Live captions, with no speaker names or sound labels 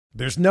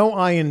There's no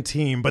I in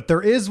team, but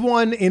there is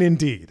one in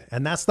Indeed,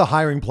 and that's the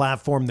hiring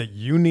platform that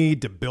you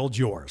need to build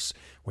yours.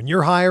 When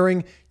you're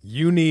hiring,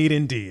 you need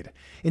Indeed.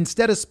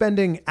 Instead of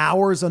spending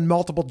hours on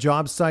multiple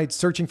job sites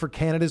searching for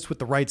candidates with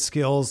the right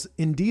skills,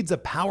 Indeed's a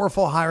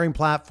powerful hiring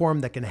platform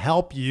that can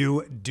help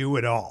you do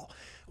it all.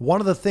 One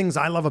of the things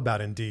I love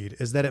about Indeed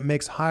is that it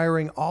makes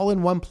hiring all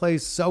in one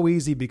place so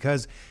easy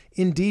because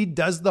Indeed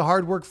does the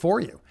hard work for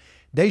you.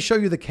 They show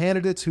you the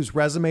candidates whose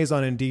resumes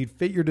on Indeed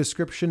fit your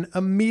description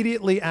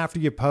immediately after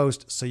you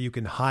post so you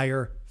can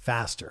hire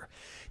faster.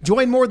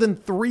 Join more than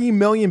 3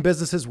 million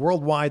businesses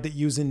worldwide that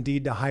use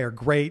Indeed to hire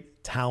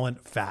great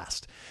talent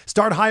fast.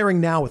 Start hiring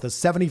now with a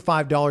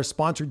 $75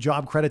 sponsored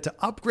job credit to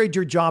upgrade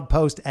your job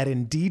post at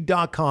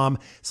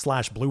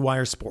Indeed.com/Blue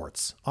Wire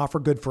Sports. Offer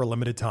good for a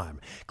limited time.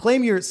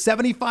 Claim your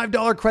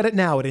 $75 credit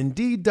now at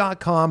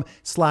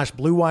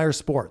Indeed.com/Blue Wire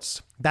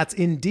Sports. That's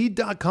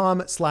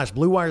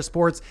Indeed.com/Blue Wire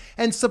Sports,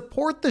 and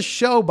support the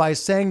show by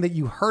saying that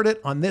you heard it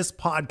on this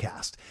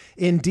podcast.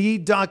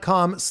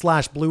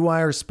 Indeed.com/Blue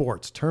Wire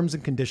Sports. Terms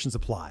and conditions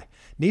apply.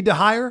 Need to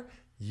hire?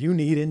 You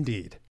need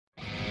Indeed.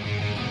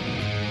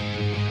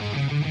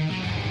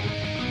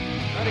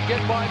 Trying to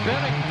get by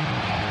Benning.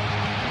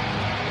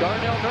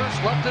 Darnell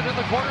Nurse left it in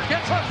the corner,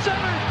 gets up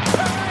center.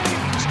 Perry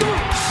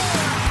scores!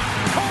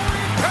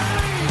 Corey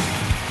Perry!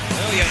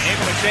 William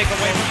able to shake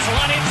away from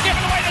Solani. It's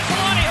given away to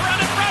Solani around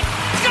in front.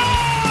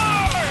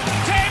 Score!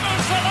 Teemu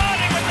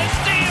Solani with the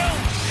steal.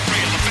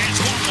 Three of the fans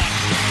want one.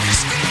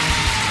 Score!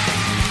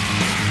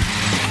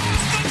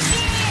 Off the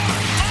floor!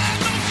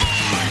 On the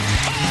floor!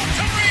 Paul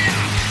Kariya!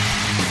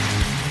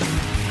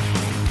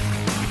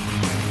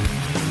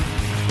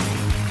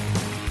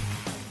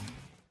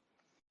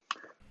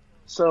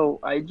 So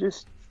I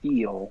just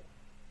feel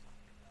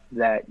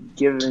that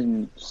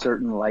given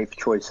certain life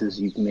choices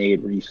you've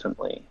made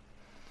recently,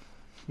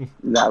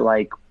 that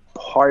like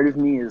part of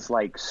me is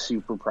like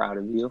super proud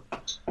of you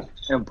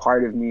and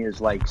part of me is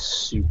like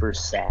super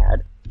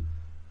sad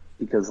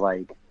because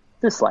like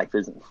this life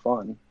isn't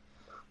fun.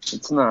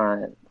 It's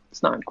not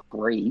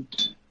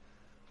great.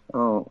 I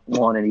don't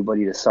want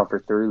anybody to suffer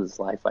through this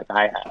life like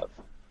I have.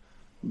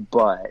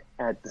 But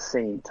at the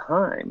same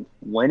time,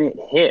 when it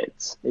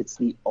hits, it's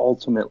the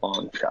ultimate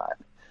long shot.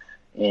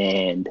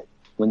 And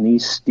when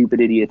these stupid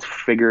idiots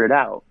figure it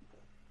out,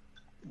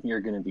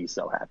 you're going to be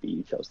so happy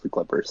you chose the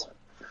Clippers.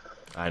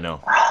 I know.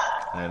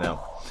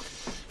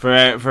 For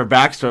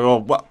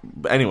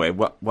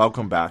backstory,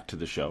 welcome back to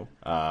the show.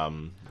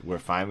 We're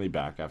finally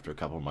back after a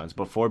couple of months.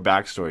 Before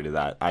backstory to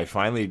that, I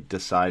finally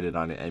decided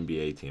on an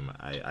NBA team.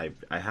 I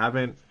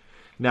haven't.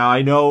 Now,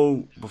 I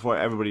know before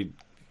everybody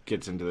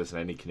gets into this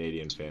and any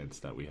Canadian fans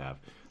that we have,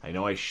 I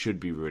know I should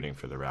be rooting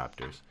for the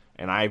Raptors.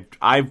 And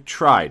I've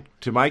tried.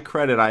 To my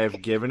credit, I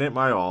have given it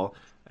my all,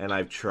 and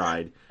I've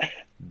tried.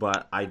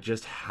 But I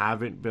just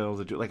haven't been able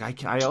to do it.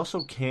 Like, I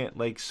also can't,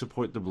 like,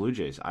 support the Blue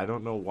Jays. I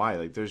don't know why.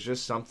 Like, there's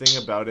just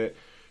something about it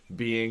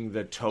being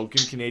the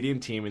token Canadian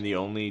team and the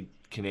only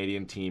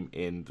Canadian team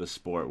in the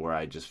sport where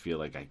I just feel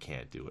like I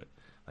can't do it.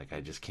 Like,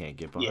 I just can't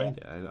get behind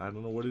it. I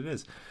don't know what it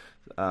is.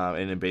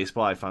 And in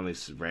baseball, I finally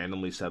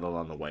randomly settled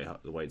on the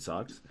White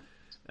Sox.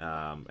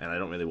 And I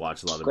don't really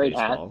watch a lot of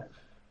baseball. Hat.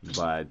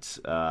 But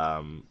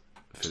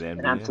for the NBA,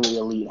 an absolutely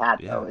elite hat,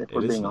 though, if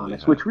we're being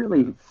honest. Which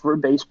really, for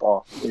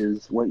baseball,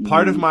 is what you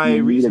part of my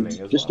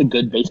reasoning. Just a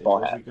good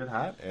baseball hat. A good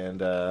hat,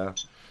 and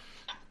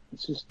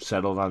it's just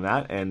settled on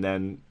that. And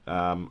then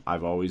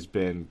I've always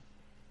been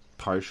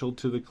partial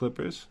to the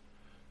Clippers,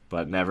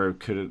 but never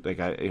could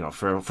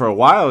for a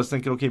while I was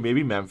thinking, okay,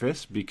 maybe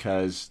Memphis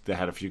because they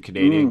had a few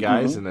Canadian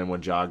guys, and then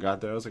when Ja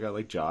got there, I was like, I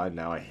like Ja, and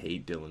now I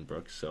hate Dylan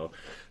Brooks, so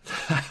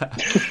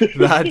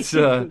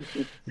that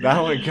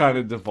one kind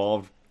of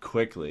devolved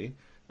quickly.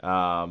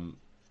 And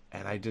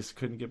I just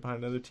couldn't get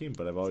behind another team,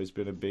 but I've always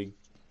been a big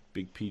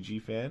PG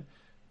fan,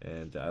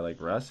 and I like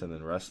Russ, and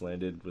then Russ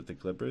landed with the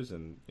Clippers,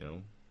 and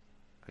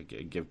I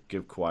give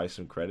Kawhi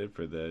some credit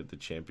for the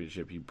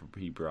championship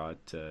he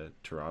brought to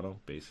Toronto,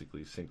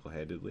 basically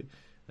single-handedly,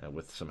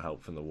 with some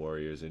help from the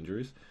Warriors'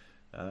 injuries.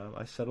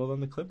 I settled on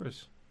the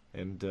Clippers,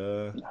 and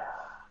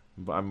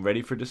I'm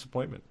ready for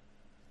disappointment.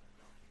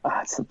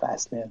 It's the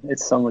best, man.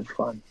 It's so much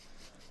fun.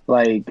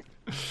 Like,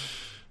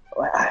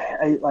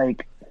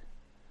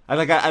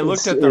 I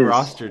looked at the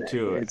roster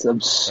too. It's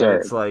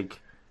absurd. It's like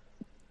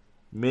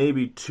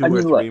maybe two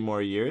or three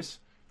more years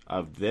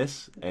of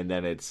this, and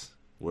then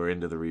we're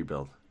into the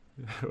rebuild.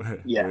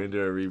 We're into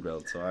a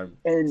rebuild.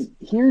 And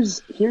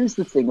here's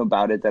the thing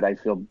about it that I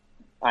feel.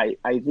 I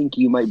think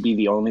you might be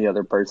the only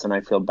other person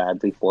I feel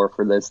badly for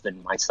this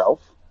than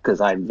myself,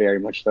 because I'm very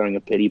much throwing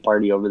a pity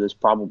party over this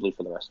probably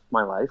for the rest of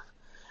my life.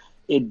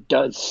 It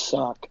does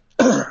suck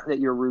that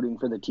you're rooting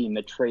for the team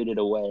that traded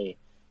away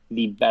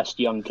the best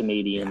young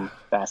Canadian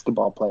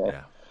basketball player.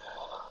 Yeah.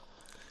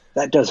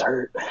 That does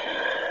hurt.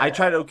 I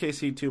tried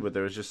OKC too, but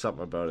there was just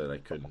something about it I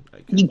couldn't.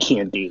 You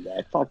can't do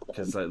that. Fuck that.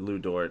 Because Lou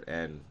Dort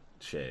and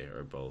Shea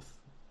are both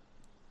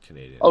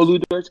Canadians. Oh, Lou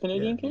Dort's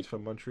Canadian kid? He's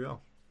from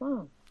Montreal.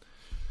 Oh.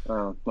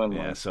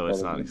 Yeah, so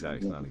it's not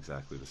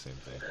exactly the same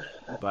thing.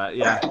 But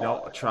yeah,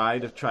 no,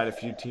 tried a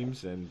few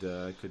teams and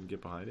couldn't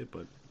get behind it,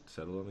 but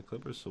settled on the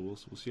Clippers. So we'll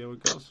see how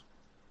it goes.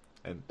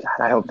 And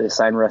God, I hope they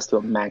sign Russ to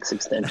a max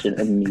extension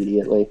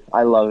immediately.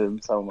 I love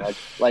him so much.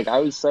 Like, I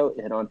was so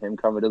in on him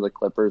coming to the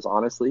Clippers,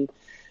 honestly,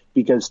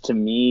 because to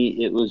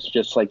me it was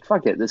just like,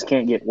 fuck it, this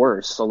can't get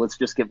worse, so let's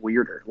just get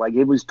weirder. Like,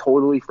 it was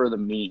totally for the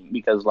meme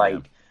because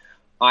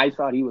I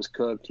thought he was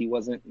cooked. He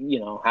wasn't,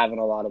 having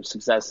a lot of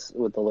success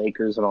with the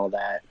Lakers and all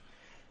that.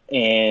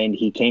 And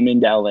he came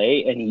into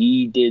LA and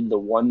he did the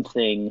one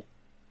thing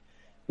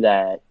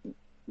that,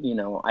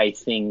 I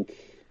think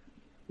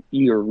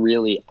you're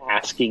really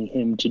asking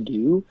him to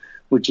do,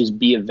 which is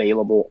be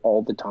available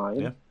all the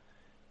time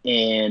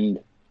and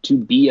to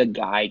be a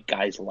guy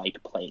guys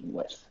like playing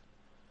with.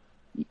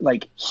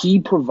 Like, he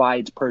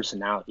provides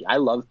personality. I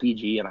love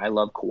PG and I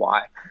love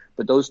Kawhi,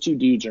 but those two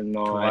dudes are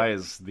not. Kawhi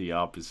is the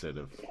opposite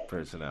of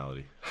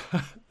personality.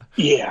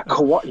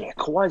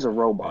 Kawhi's a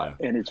robot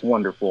and it's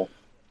wonderful.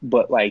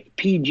 But like,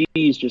 PG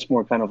is just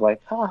more kind of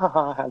like, ha ha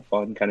ha, have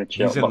fun, kind of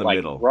chill. He's in the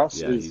middle. Russ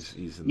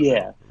he's in the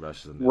middle.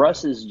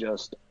 Russ is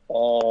just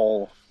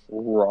all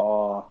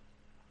raw,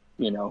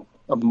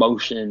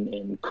 emotion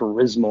and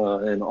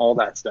charisma and all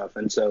that stuff.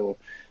 And so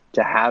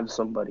to have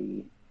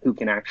somebody who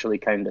can actually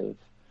kind of,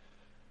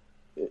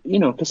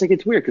 because like,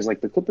 it's weird because like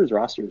the Clippers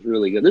roster is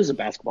really good. This is a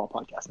basketball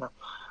podcast now.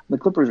 The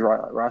Clippers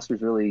roster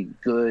is really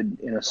good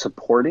in a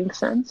supporting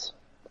sense,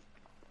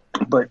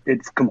 but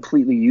it's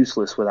completely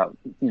useless without,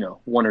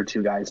 one or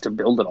two guys to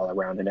build it all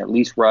around. And at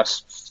least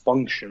Russ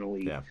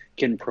functionally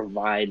can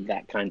provide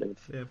that kind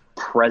of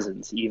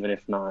presence, even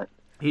if not.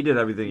 He did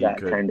everything he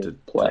could kind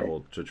of play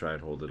to try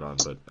and hold it on,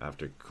 but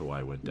after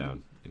Kawhi went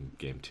down in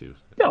Game 2,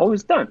 it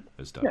was done.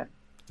 It's done. Yeah.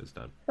 It's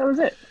done. That was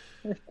it.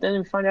 Then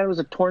we find out it was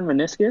a torn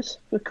meniscus.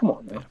 But come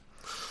on, man. Yeah.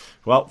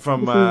 Well,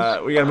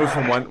 we got to move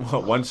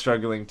from one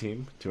struggling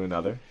team to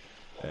another,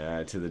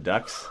 to the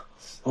Ducks.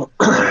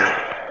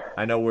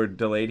 I know we're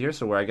delayed here,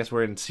 so I guess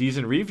we're in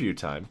season review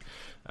time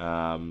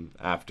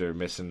after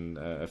missing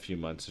a few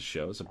months of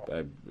shows.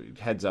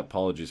 Heads up,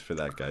 apologies for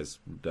that, guys.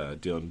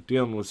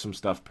 Dealing with some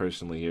stuff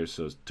personally here,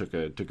 so took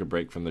a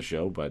break from the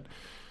show, but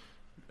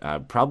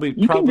probably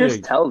you can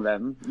just tell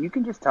them. You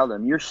can just tell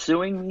them you're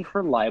suing me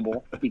for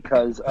libel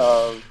because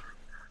of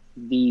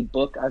the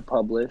book I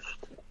published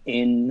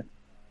in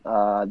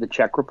the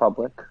Czech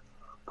Republic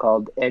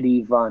called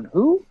Eddie Von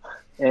Who.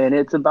 And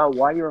it's about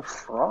why you're a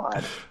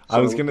fraud. So I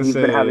was going to say,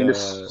 we've been having to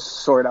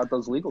sort out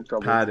those legal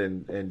troubles. Pat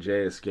and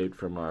Jay escaped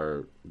from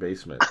our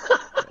basement,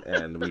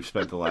 and we've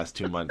spent the last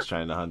 2 months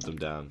trying to hunt them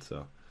down.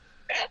 So,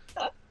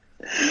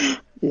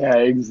 yeah,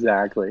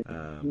 exactly.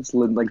 It's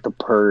like the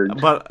purge.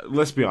 But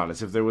let's be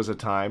honest: if there was a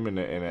time and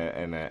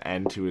an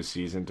end to a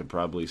season to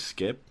probably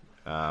skip,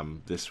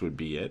 this would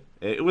be it.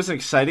 It was an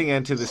exciting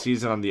end to the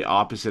season on the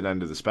opposite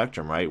end of the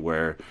spectrum, right?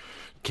 Where it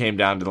came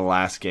down to the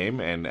last game,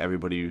 and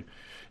everybody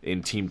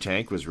in Team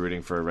Tank was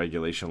rooting for a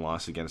regulation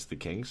loss against the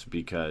Kings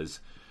because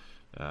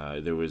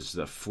there was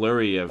a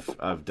flurry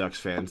of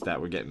Ducks fans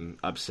that were getting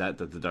upset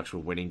that the Ducks were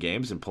winning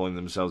games and pulling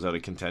themselves out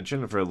of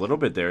contention. And for a little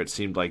bit there, it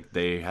seemed like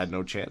they had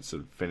no chance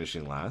of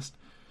finishing last.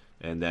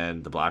 And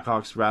then the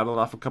Blackhawks rattled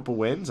off a couple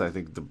wins. I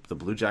think the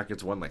Blue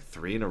Jackets won like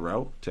 3 in a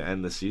row to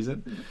end the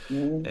season.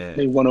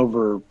 They won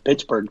over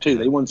Pittsburgh, too.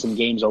 They won some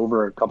games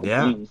over a couple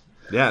teams.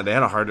 Yeah, they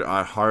had a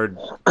hard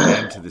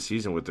end to the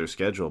season with their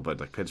schedule, but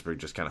like Pittsburgh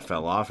just kind of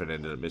fell off and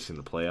ended up missing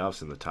the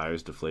playoffs, and the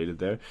tires deflated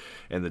there.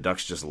 And the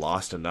Ducks just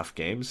lost enough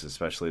games,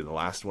 especially the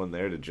last one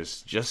there, to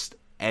just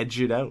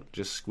edge it out,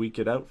 just squeak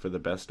it out for the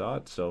best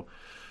odds. So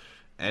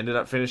ended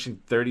up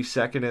finishing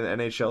 32nd in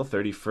the NHL,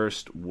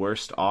 31st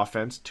worst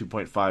offense,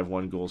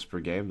 2.51 goals per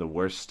game, the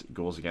worst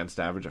goals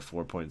against average at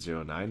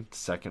 4.09,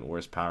 second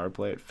worst power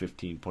play at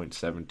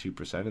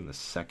 15.72%, and the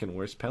second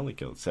worst penalty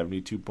kill at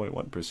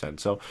 72.1%.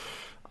 So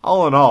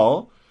all in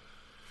all,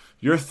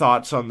 your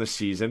thoughts on the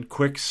season,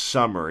 quick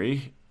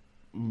summary.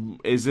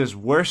 Is this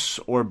worse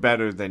or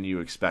better than you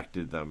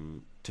expected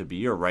them to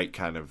be, or right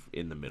kind of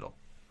in the middle?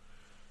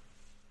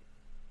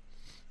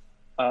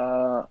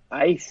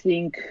 I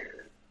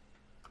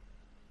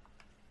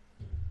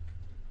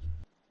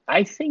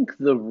think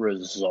the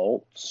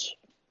results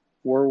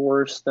were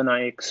worse than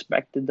I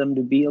expected them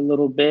to be a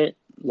little bit.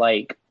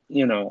 Like,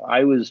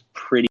 I was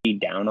pretty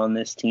down on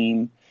this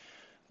team.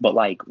 But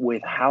like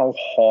with how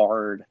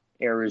hard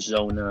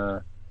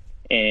Arizona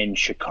and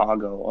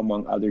Chicago,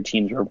 among other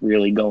teams, are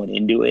really going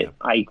into it,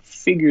 I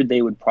figured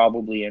they would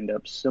probably end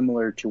up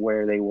similar to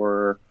where they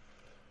were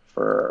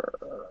for,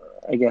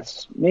 I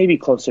guess, maybe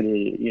closer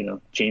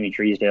to, Jamie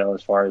Treesdale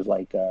as far as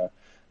like that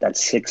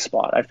 6th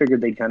spot. I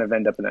figured they'd kind of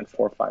end up in that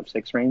 4, 5,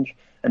 6 range.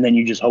 And then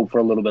you just hope for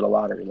a little bit of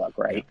lottery luck,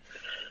 right?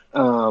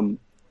 Yeah.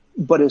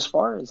 But as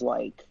far as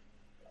like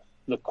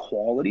the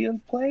quality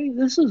of play,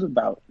 this is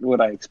about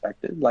what I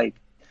expected. Like,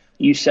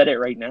 you said it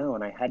right now,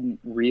 and I hadn't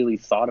really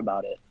thought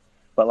about it.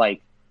 But,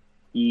 like,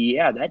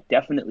 yeah, that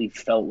definitely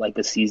felt like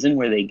a season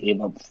where they gave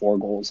up 4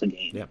 goals a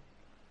game. Yeah.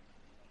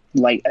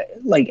 Like,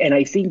 and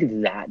I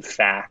think that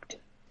fact,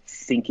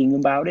 thinking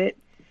about it,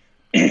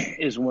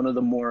 is one of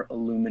the more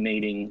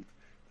illuminating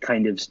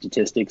kind of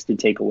statistics to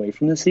take away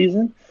from the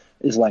season.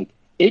 Is like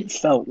it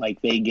felt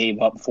like they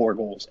gave up 4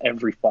 goals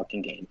every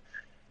fucking game.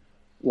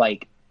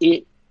 Like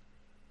it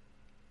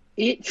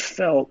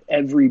felt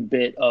every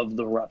bit of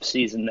the rough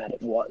season that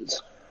it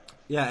was.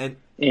 Yeah,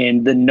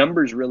 and the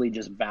numbers really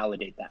just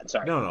validate that.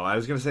 Sorry. No, I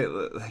was going to say,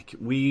 like,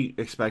 we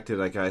expected,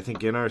 like, I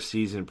think in our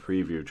season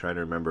preview, trying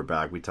to remember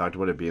back, we talked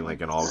about it being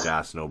like an all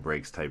gas, no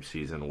breaks type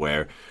season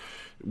where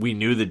we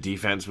knew the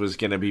defense was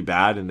going to be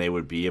bad and they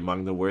would be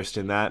among the worst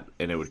in that,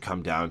 and it would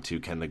come down to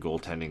can the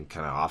goaltending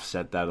kind of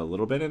offset that a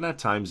little bit, and at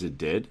times it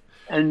did.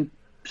 And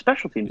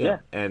special teams, yeah.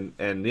 And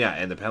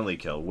the penalty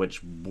kill,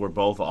 which were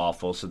both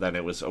awful, so then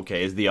it was,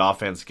 okay, is the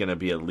offense going to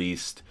be at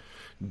least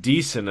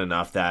decent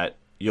enough that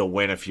you'll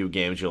win a few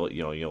games, you'll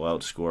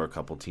outscore a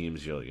couple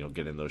teams, you'll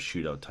get in those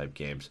shootout type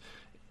games.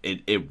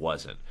 It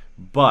wasn't.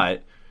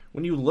 But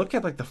when you look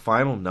at like the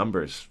final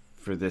numbers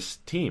for this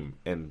team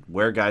and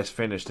where guys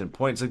finished in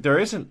points, like there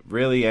isn't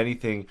really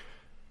anything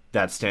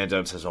that stands out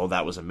and says, "Oh,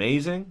 that was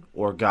amazing,"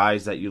 or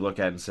guys that you look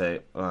at and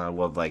say,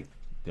 "Well, like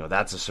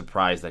that's a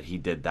surprise that he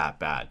did that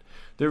bad."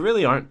 There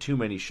really aren't too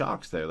many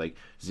shocks there. Like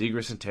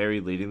Zegras and Terry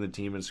leading the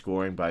team in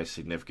scoring by a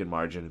significant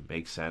margin. It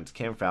makes sense.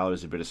 Cam Fowler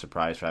is a bit of a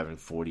surprise for having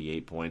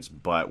 48 points,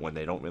 but when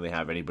they don't really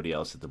have anybody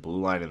else at the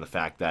blue line, and the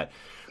fact that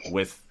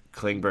with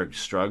Klingberg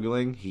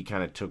struggling, he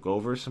kind of took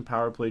over some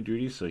power play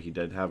duties, so he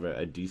did have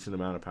a decent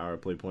amount of power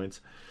play points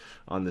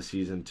on the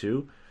season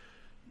too.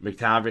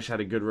 McTavish had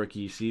a good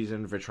rookie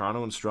season.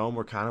 Vetrano and Strome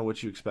were kind of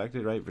what you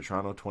expected, right?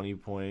 Vetrano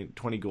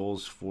 20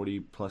 goals,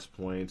 40-plus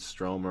points.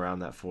 Strome around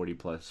that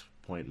 40-plus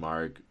point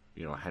mark.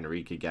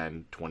 Henrique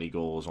again, 20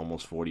 goals,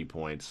 almost 40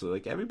 points. So,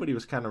 like, everybody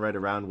was kind of right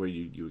around where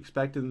you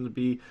expected them to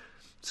be.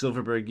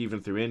 Silverberg,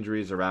 even through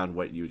injuries, around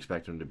what you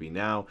expect him to be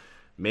now.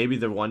 Maybe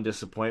the one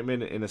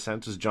disappointment, in a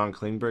sense, is John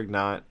Klingberg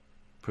not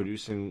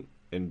producing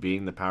and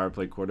being the power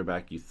play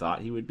quarterback you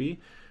thought he would be.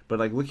 But,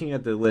 like, looking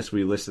at the list,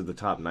 we listed the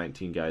top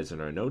 19 guys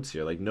in our notes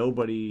here. Like,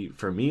 nobody,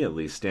 for me at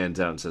least, stands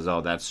out and says, "Oh,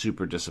 that's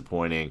super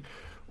disappointing,"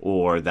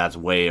 or "That's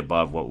way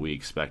above what we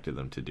expected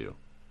them to do."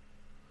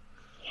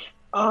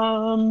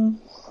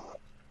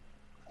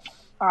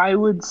 I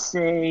would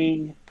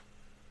say,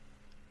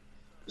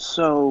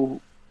 so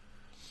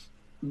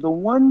the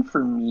one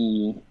for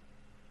me,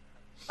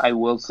 I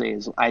will say,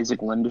 is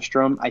Isaac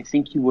Lindstrom. I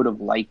think you would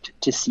have liked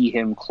to see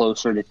him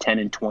closer to 10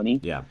 and 20.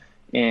 Yeah.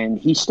 And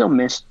he still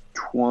missed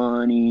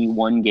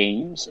 21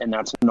 games, and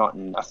that's not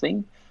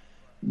nothing.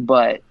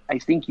 But I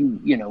think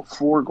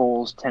 4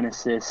 goals, 10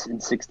 assists in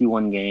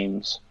 61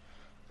 games.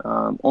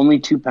 Only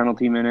 2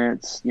 penalty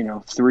minutes.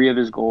 3 of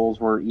his goals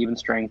were even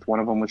strength. 1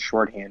 of them was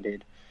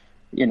shorthanded.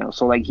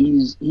 So like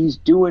he's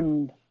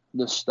doing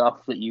the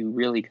stuff that you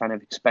really kind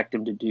of expect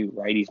him to do,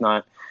 right? He's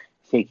not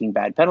taking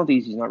bad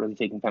penalties. He's not really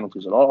taking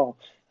penalties at all.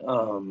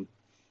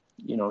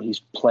 He's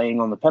playing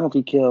on the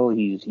penalty kill.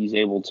 He's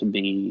able to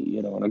be,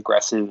 an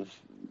aggressive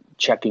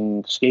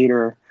checking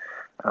skater.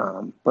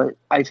 But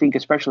I think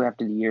especially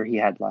after the year he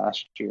had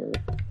last year,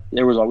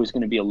 there was always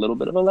going to be a little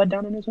bit of a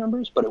letdown in his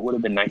numbers, but it would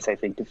have been nice, I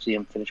think, to see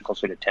him finish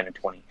closer to 10 and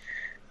 20.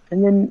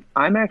 And then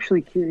I'm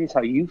actually curious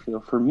how you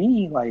feel. For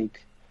me,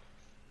 like,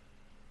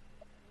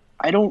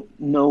 I don't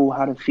know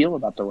how to feel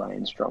about the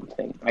Ryan Strome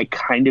thing. I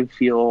kind of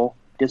feel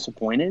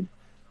disappointed,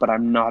 but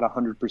I'm not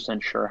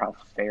 100% sure how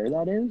fair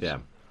that is. Yeah.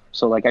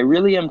 So, like, I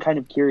really am kind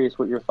of curious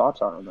what your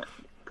thoughts are on that,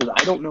 because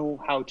I don't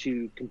know how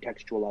to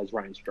contextualize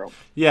Ryan Strome.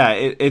 Yeah,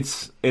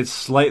 it's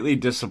slightly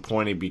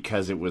disappointing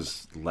because it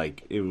was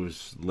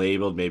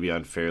labeled maybe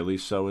unfairly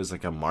so as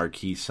like a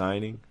marquee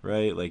signing,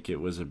 right? Like it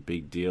was a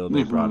big deal.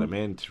 They brought him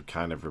in to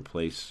kind of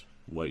replace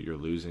what you're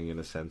losing in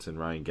a sense in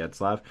Ryan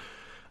Getzlaf.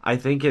 I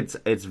think it's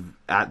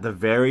at the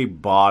very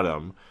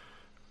bottom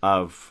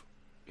of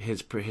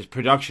his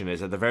production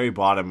is at the very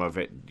bottom of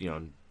it,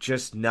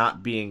 just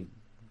not being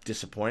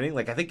disappointing.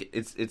 Like I think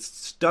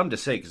it's dumb to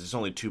say because it's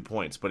only 2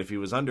 points, but if he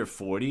was under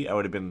 40, I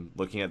would have been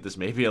looking at this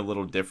maybe a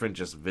little different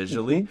just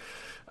visually.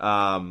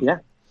 Yeah.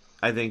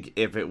 I think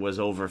if it was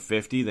over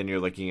 50, then you're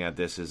looking at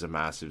this as a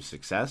massive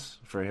success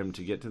for him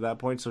to get to that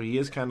point. So he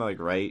is kind of like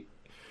right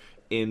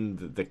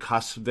in the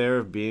cusp there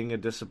of being a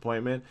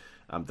disappointment.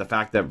 The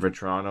fact that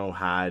Vetrano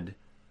had,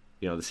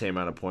 the same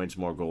amount of points,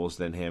 more goals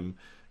than him,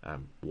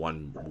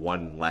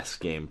 one less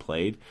game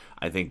played,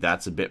 I think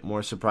that's a bit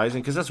more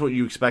surprising because that's what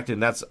you expected.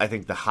 And that's, I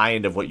think, the high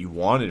end of what you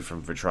wanted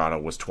from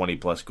Vetrano was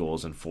 20-plus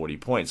goals and 40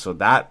 points. So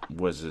that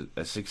was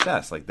a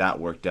success. Like, that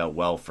worked out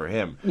well for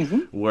him. Mm-hmm.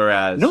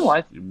 Whereas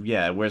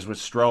with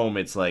Strome,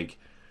 it's like,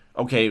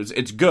 okay,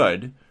 it's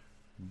good,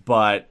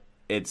 but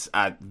it's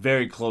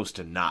very close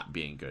to not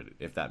being good,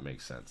 if that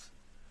makes sense.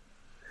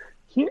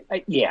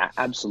 Yeah,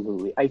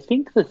 absolutely. I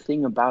think the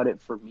thing about it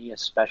for me,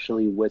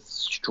 especially with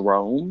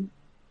Strome,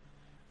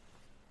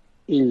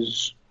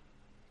 is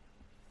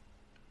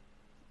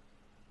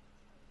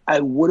I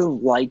would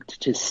have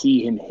liked to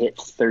see him hit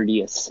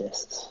 30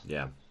 assists.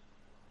 Yeah.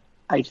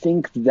 I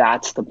think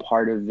that's the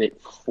part of it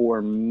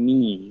for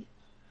me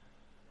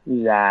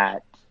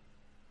that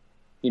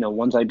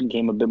once I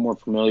became a bit more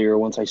familiar,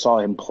 once I saw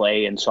him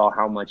play and saw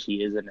how much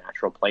he is a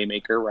natural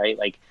playmaker, right?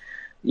 Like,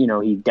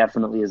 he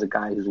definitely is a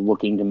guy who's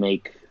looking to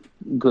make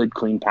good,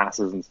 clean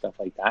passes and stuff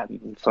like that.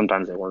 And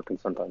sometimes they work and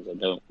sometimes they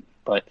don't.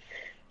 But,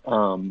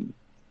 I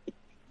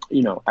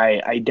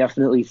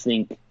definitely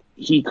think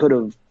he could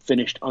have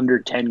finished under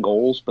 10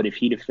 goals, but if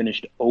he'd have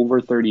finished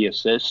over 30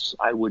 assists,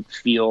 I would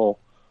feel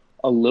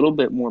a little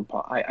bit more.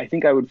 I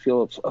think I would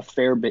feel a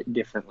fair bit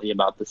differently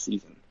about the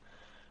season.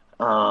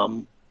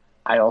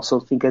 I also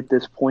think at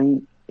this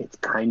point, it's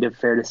kind of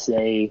fair to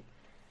say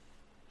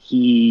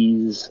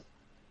he's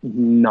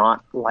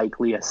not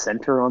likely a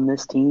center on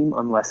this team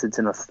unless it's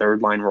in a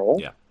third line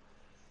role. Yeah.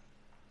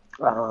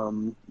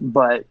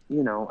 But,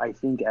 I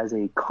think as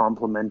a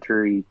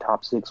complementary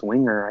top six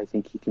winger, I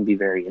think he can be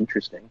very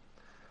interesting.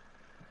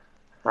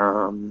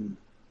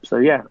 So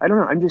yeah, I don't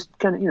know. I'm just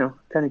kind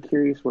of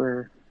curious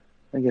where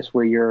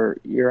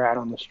you're at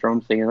on the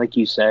Strome thing. And like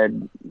you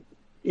said,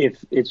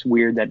 if it's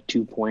weird that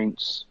 2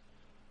 points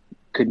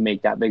could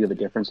make that big of a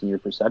difference in your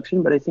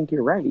perception, but I think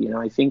you're right.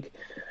 I think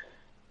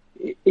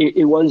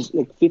it was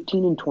like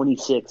 15 and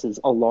 26 is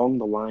along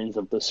the lines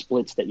of the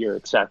splits that you're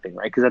accepting,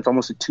 right? Because that's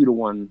almost a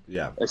 2-to-1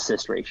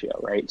 assist ratio,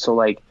 right? So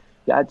like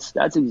that's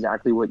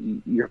exactly what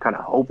you're kind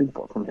of hoping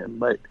for from him.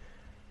 But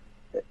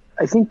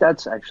I think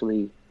that's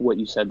actually what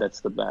you said.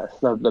 That's the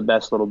best. The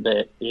best little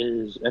bit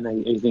is, and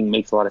I think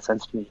makes a lot of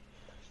sense to me.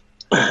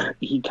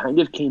 He kind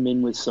of came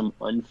in with some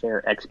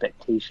unfair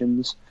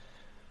expectations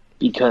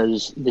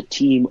because the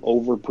team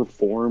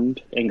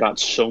overperformed and got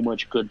so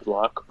much good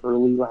luck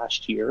early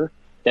last year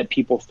that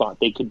people thought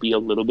they could be a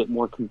little bit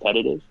more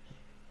competitive.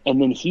 And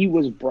then he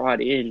was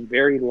brought in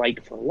very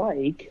like for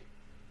like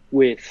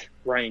with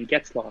Ryan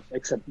Getzlaf,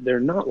 except they're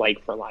not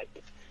like for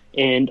like.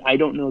 And I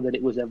don't know that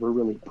it was ever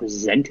really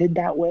presented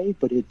that way,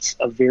 but it's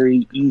a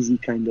very easy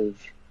kind of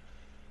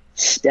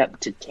step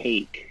to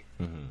take.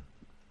 Mm-hmm.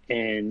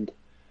 And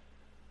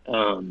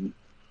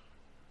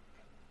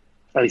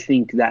I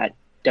think that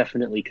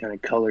definitely kind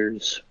of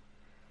colors,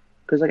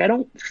 because I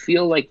don't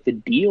feel like the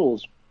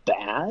deal's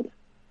bad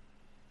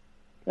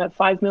at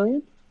 $5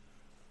 million.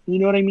 You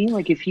know what I mean?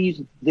 Like if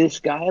he's this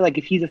guy, like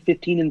if he's a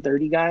 15 and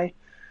 30 guy,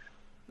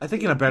 I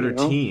think in a better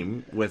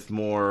team with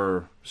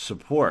more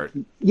support.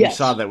 Yes. We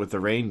saw that with the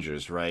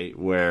Rangers, right?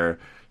 Where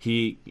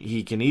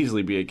he can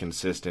easily be a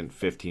consistent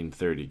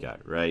 15-30 guy,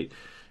 right?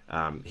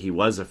 He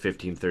was a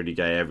 15-30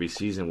 guy every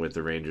season with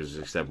the Rangers,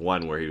 except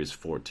one where he was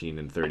 14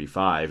 and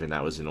 35, and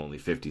that was in only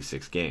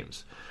 56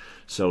 games.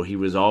 So he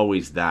was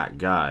always that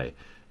guy.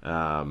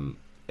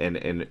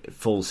 And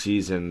full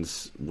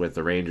seasons with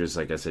the Rangers,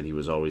 like I said, he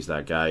was always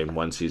that guy. In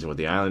one season with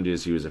the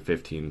Islanders, he was a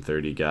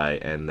 15-30 guy,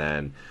 and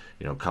then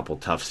a couple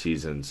tough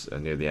seasons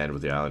near the end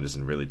with the Islanders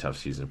and really tough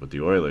seasons with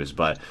the Oilers.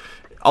 But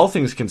all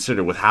things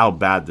considered, with how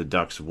bad the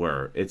Ducks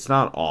were, it's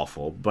not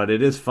awful, but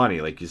it is funny,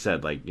 like you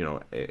said,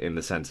 in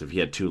the sense if he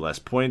had 2 less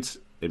points,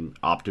 it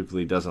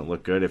optically doesn't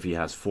look good. If he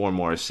has 4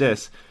 more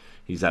assists,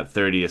 he's at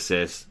 30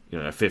 assists, at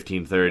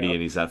 15-30,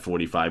 and he's at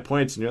 45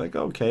 points, and you're like,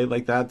 okay,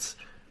 like that's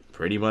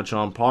pretty much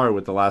on par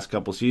with the last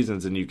couple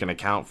seasons, and you can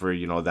account for,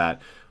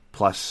 that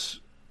plus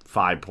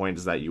 5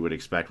 points that you would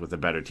expect with a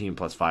better team,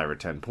 plus 5 or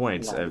 10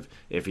 points. Right.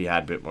 If he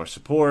had a bit more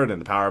support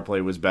and the power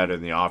play was better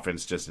and the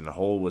offense just in the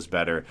whole was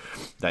better,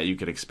 that you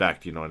could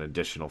expect, an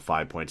additional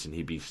 5 points, and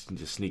he'd be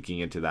just sneaking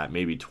into that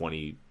maybe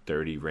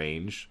 20-30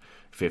 range,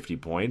 50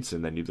 points,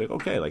 and then you'd be like,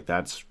 okay, like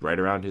that's right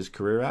around his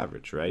career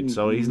average, right? Mm-hmm.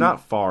 So he's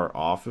not far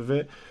off of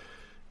it,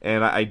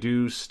 and I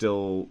do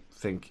still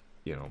think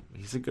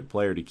he's a good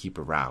player to keep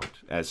around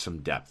as some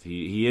depth.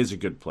 He is a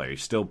good player. He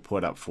still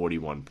put up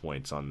 41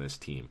 points on this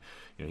team.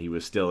 He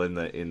was still in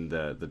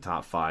the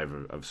top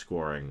 5 of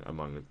scoring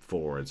among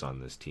forwards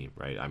on this team,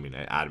 right? I mean,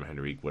 Adam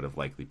Henrique would have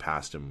likely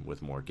passed him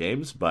with more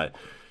games, but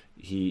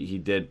he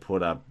did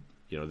put up.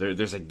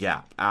 There's a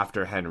gap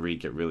after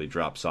Henrique. It really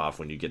drops off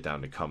when you get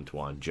down to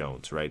Comtois and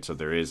Jones, right? So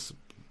there is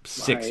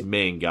 6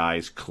 main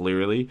guys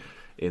clearly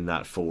in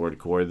that forward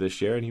core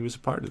this year, and he was a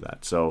part of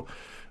that. So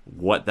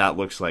what that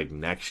looks like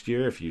next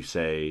year, if you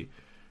say,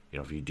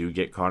 if you do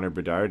get Connor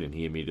Bedard and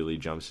he immediately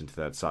jumps into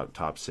that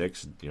top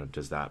 6,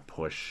 does that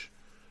push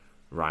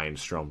Ryan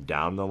Strome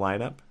down the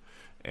lineup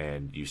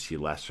and you see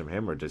less from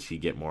him, or does he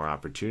get more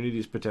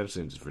opportunities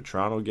potentially? Does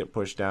Toronto get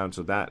pushed down?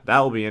 So that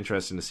will be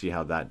interesting to see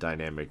how that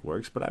dynamic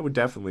works, but I would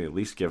definitely at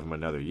least give him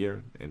another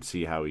year and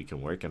see how he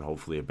can work, and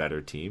hopefully a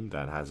better team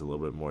that has a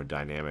little bit more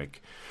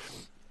dynamic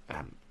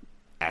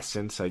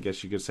essence, I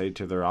guess you could say,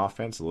 to their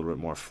offense, a little bit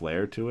more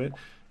flair to it,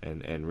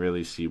 and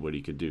really see what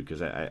he could do,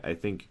 because I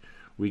think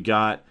we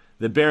got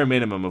the bare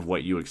minimum of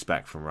what you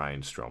expect from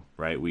Ryan Strome,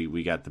 right?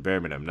 We got the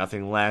bare minimum,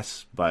 nothing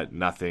less, but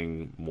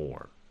nothing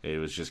more. It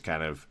was just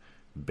kind of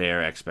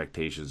bare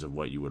expectations of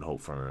what you would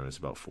hope from him. It's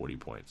about 40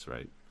 points,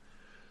 right?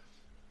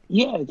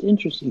 Yeah, it's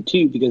interesting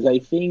too, because I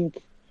think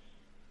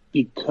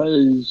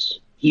because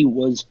he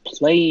was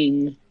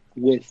playing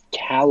with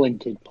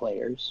talented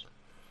players,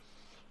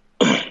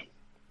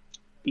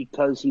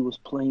 because he was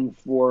playing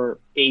for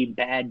a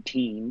bad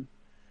team,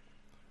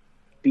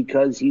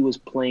 because he was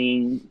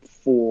playing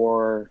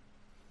for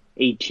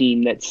a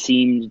team that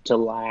seemed to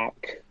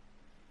lack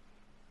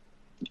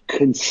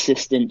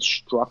consistent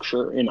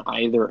structure in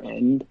either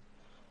end.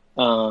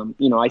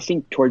 I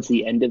think towards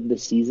the end of the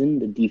season,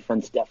 the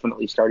defense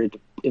definitely started to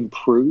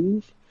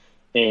improve,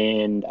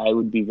 and I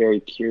would be very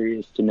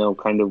curious to know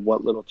kind of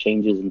what little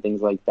changes and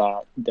things like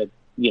that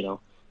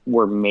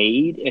were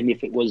made, and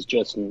if it was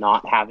just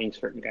not having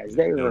certain guys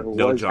there, or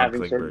was John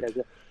having certain Klingberg. guys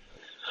there.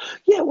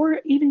 Yeah, or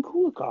even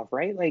Kulikov,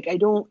 right? Like, I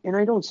don't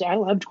say I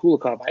loved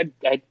Kulikov.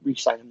 I'd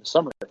re-sign him this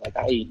summer. Like,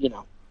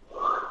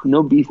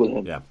 no beef with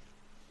him. Yeah.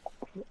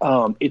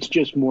 It's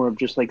just more of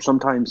just like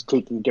sometimes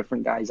taking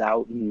different guys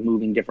out and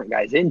moving different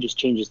guys in just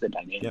changes the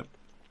dynamic. Yep.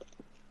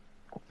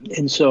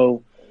 And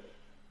so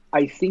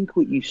I think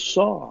what you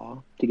saw,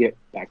 to get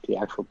back to the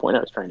actual point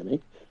I was trying to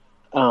make,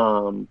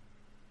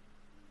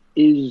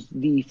 is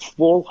the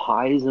full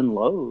highs and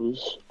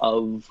lows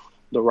of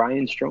the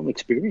Ryan Strome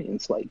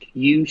experience. Like,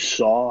 you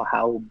saw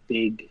how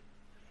big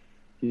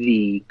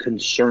the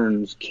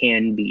concerns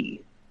can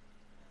be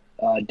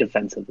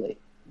defensively.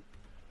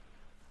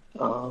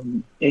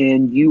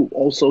 And you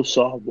also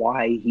saw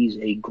why he's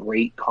a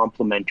great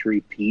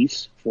complementary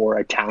piece for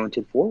a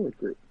talented forward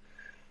group.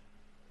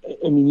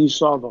 I mean, you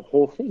saw the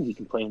whole thing. He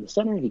can play on the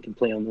center. He can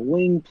play on the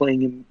wing.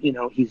 Playing him,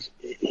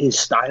 his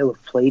style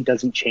of play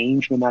doesn't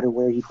change no matter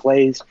where he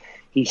plays.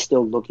 He's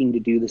still looking to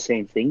do the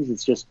same things.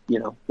 It's just,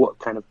 what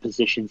kind of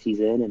positions he's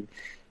in and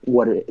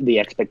what the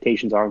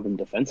expectations are of him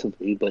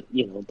defensively. But,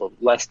 the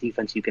less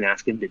defense you can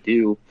ask him to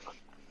do,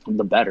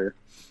 the better.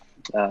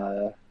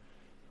 I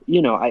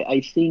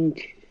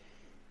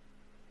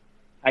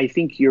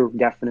think you're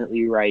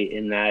definitely right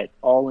in that.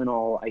 All in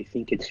all, I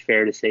think it's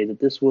fair to say that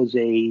this was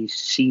a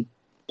C+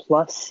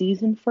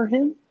 season for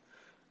him.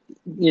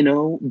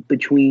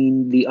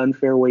 Between the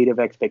unfair weight of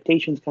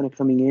expectations kind of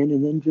coming in,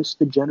 and then just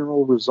the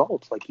general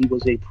results. Like, he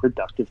was a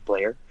productive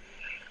player,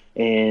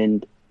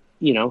 and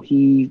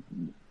he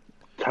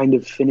kind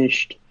of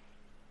finished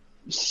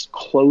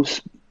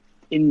close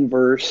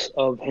inverse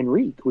of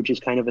Henrique, which is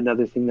kind of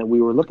another thing that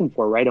we were looking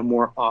for, right? A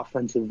more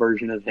offensive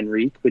version of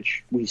Henrique,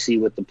 which we see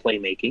with the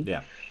playmaking.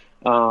 Yeah.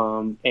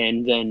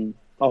 And then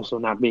also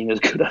not being as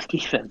good on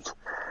defense.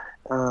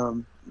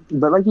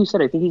 But like you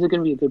said, I think he's going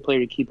to be a good player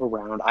to keep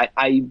around.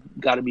 I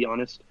got to be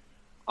honest,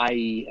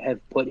 I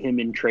have put him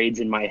in trades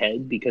in my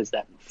head because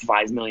that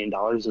 $5 million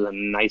is a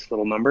nice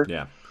little number.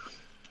 Yeah.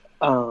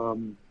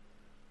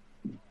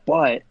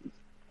 But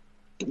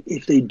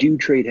if they do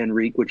trade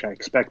Henrique, which I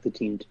expect the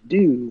team to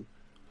do,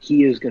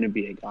 he is going to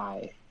be a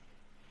guy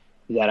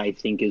that I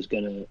think is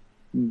going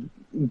to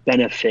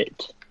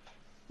benefit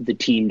the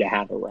team to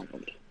have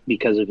around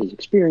because of his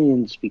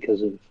experience,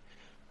 because of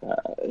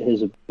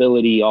his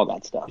ability, all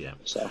that stuff. Yeah.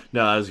 So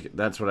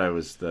that's what I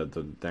was.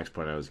 The next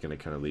point I was going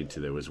to kind of lead to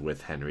there was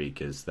with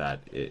Henrique is that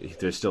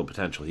there's still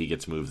potential he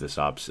gets moved this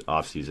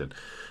off season.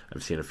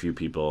 I've seen a few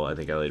people. I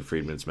think Elliot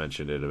Friedman's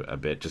mentioned it a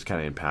bit, just kind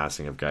of in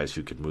passing, of guys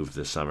who could move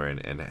this summer,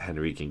 and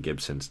Henrique and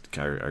Gibson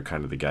are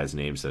kind of the guys'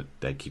 names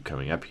that keep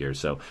coming up here.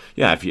 So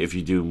yeah, if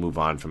you do move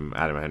on from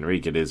Adam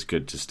Henrique, it is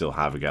good to still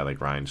have a guy like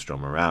Ryan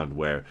Strome around,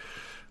 where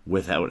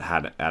without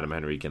Adam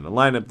Henrique in the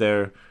lineup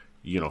there,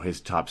 his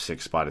top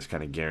 6 spot is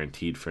kind of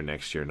guaranteed for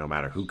next year, no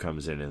matter who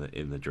comes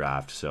in the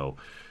draft. So,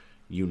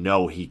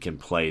 he can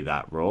play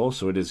that role.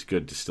 So it is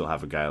good to still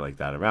have a guy like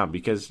that around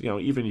because,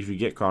 even if you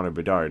get Connor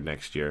Bedard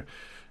next year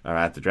or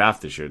at the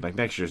draft this year, like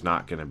next year's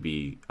not going to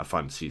be a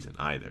fun season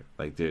either.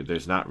 Like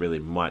there's not really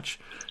much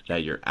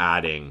that you're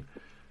adding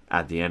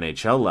at the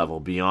NHL level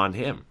beyond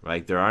him.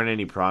 Like there aren't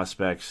any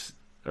prospects,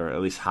 or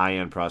at least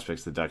high-end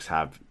prospects the Ducks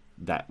have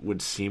that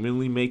would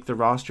seemingly make the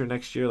roster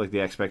next year. Like the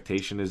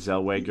expectation is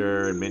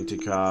Zellweger and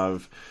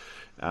Mintyukov,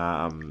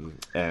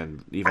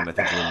 and even I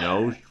think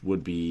Renault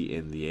would be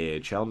in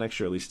the AHL next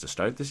year, at least to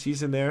start the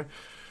season there.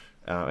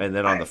 And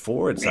then on the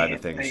forward side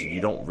of things,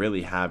 you don't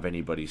really have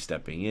anybody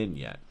stepping in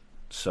yet.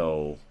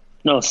 So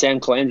no, Sam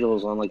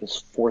Colangelo's on like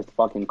his 4th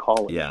fucking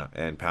college. Yeah,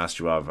 and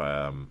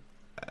Pastuov,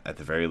 at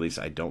the very least,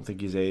 I don't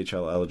think he's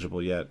AHL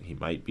eligible yet. He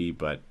might be,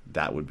 but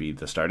that would be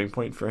the starting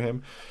point for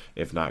him.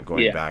 If not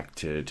going back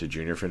to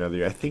junior for another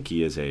year, I think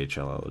he is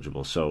AHL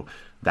eligible. So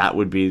that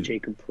would be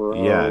Jacob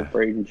Perreault,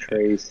 Braden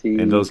Tracy.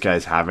 And those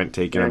guys haven't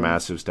taken a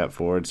massive step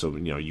forward, so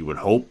you would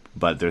hope,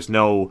 but there's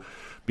no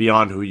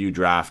beyond who you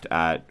draft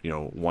at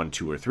 1,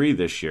 2, or 3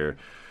 this year.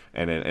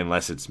 And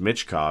unless it's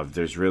Michkov,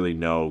 there's really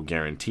no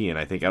guarantee. And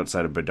I think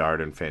outside of Bedard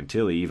and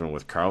Fantilli, even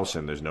with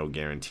Carlson, there's no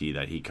guarantee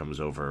that he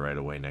comes over right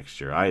away next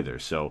year either.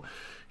 So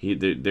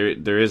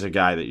there is a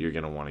guy that you're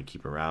going to want to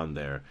keep around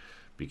there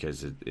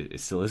because it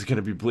still is going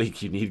to be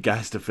bleak. You need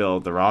guys to fill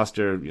out the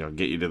roster,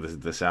 get you to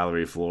the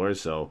salary floor.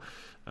 So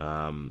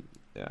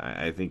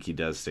I think he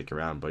does stick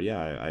around. But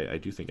yeah, I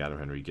do think Adam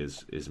Henrique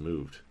is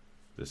moved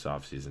this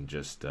offseason.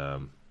 Just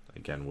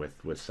again,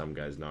 with some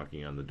guys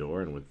knocking on the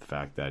door and with the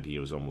fact that he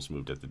was almost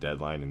moved at the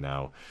deadline and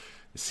now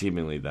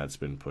seemingly that's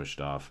been pushed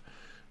off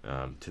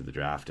to the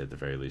draft at the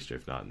very least, or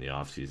if not in the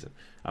offseason.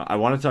 I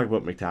want to talk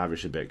about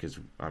McTavish a bit because,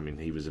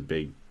 he was a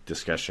big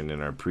discussion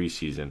in our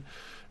preseason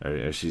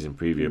or season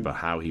preview about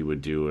how he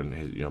would do and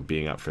his,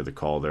 being up for the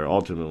call. They're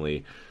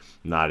ultimately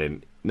not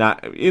in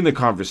the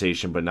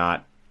conversation, but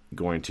not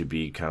going to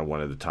be kind of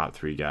one of the top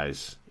 3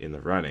 guys in the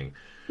running.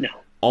 No.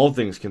 All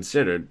things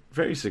considered,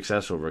 very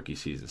successful rookie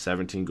season.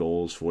 17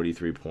 goals,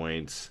 43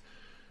 points,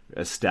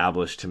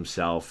 established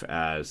himself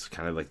as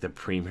kind of like the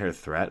premier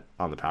threat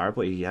on the power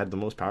play. He had the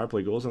most power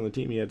play goals on the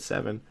team. He had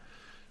 7.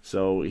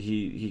 So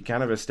he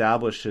kind of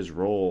established his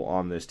role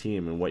on this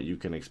team and what you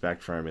can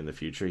expect from him in the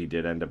future. He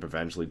did end up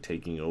eventually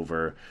taking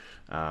over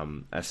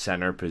a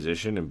center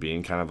position and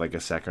being kind of like a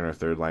second or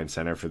third line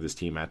center for this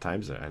team at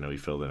times. I know he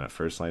filled in at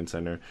first line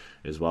center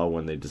as well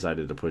when they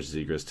decided to push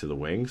Zegras to the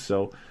wing.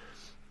 So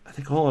I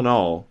think all in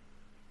all,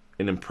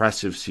 an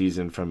impressive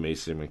season from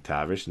Mason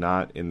McTavish,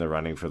 not in the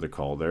running for the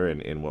Calder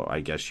and in what I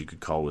guess you could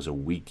call was a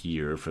weak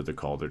year for the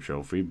Calder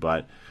Trophy,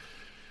 but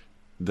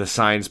the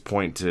signs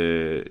point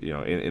to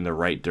in the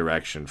right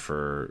direction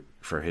for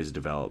his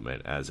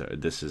development.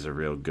 This is a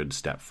real good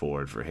step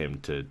forward for him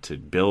to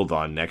build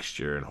on next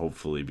year and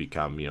hopefully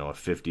become a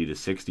 50 to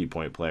 60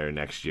 point player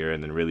next year,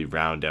 and then really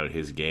round out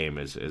his game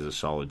as a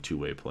solid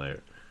 2-way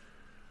player.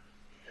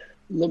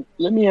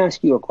 Let me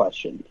ask you a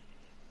question.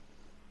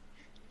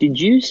 Did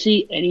you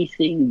see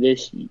anything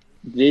this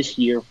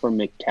year from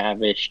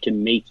McTavish to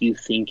make you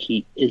think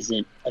he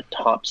isn't a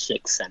top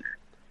 6 center?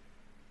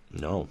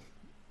 No.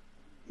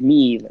 Me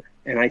either.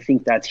 And I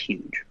think that's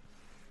huge.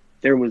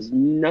 There was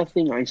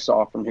nothing I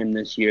saw from him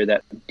this year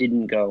that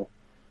didn't go,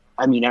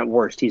 I mean, at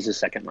worst, he's a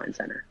second line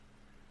center.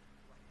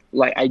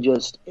 Like,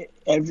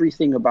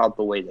 everything about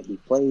the way that he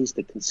plays,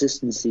 the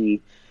consistency,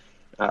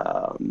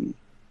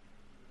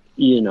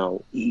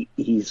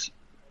 he's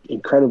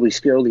incredibly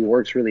skilled. He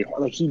works really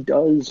hard. Like, he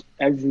does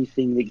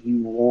everything that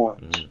you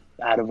want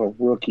out of a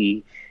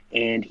rookie,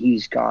 and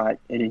he's got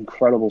an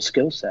incredible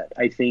skill set.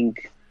 I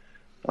think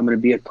I'm going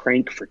to be a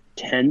crank for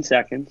 10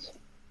 seconds,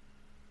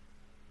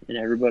 and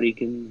everybody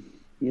can,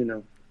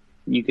 you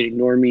can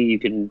ignore me. You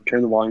can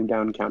turn the volume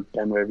down, count to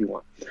 10, whatever you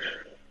want.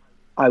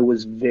 I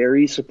was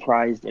very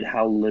surprised at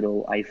how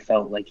little I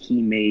felt like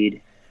he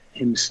made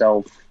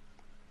himself.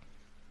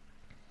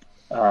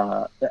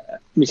 Let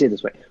me say it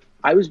this way.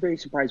 I was very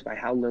surprised by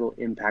how little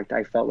impact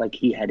I felt like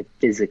he had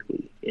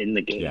physically in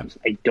the games.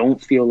 Yeah. I don't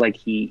feel like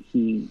he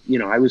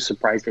I was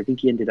surprised. I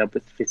think he ended up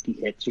with 50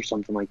 hits or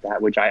something like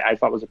that, which I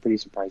thought was a pretty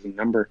surprising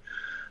number.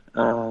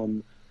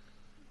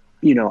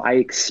 I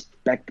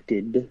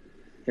expected,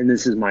 and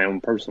this is my own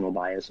personal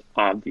bias,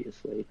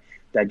 obviously,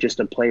 that just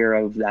a player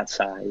of that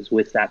size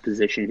with that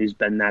position who's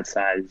been that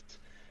size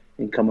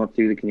and come up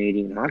through the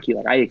Canadian Hockey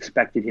League, I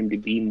expected him to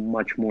be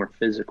much more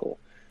physical.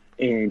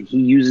 And he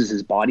uses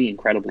his body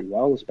incredibly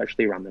well,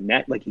 especially around the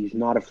net. Like, he's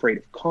not afraid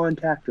of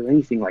contact or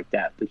anything like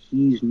that. But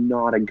he's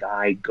not a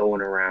guy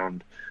going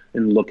around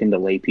and looking to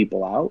lay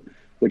people out,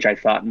 which I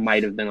thought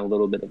might have been a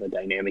little bit of a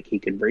dynamic he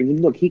could bring. And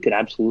look, he could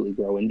absolutely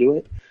grow into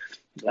it.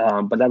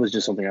 But that was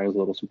just something I was a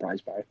little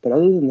surprised by. But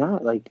other than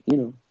that,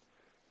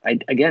 I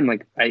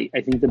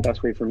think the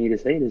best way for me to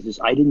say it is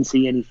just I didn't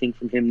see anything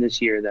from him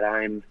this year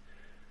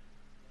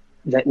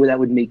that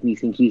would make me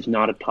think he's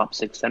not a top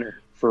 6 center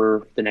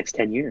for the next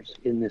 10 years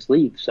in this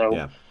league. So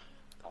yeah.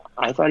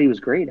 I thought he was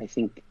great. I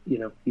think,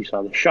 you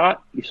saw the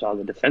shot, you saw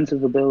the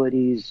defensive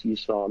abilities, you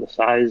saw the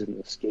size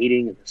and the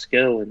skating and the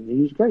skill, and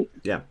he was great.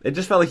 Yeah, it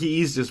just felt like he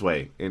eased his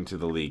way into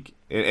the league,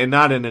 and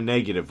not in a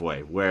negative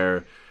way,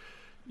 where,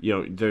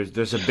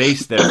 there's a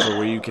base there for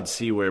where you can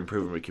see where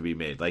improvement can be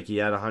made. Like, he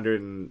had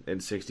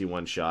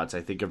 161 shots.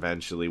 I think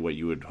eventually what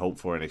you would hope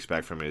for and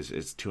expect from him is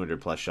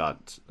 200-plus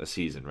shots a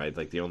season, right?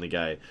 Like, the only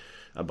guy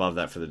above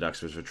that for the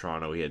Ducks was for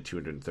Toronto. He had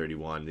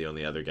 231. The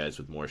only other guys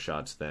with more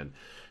shots than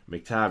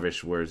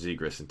McTavish were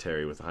Zegras and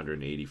Terry with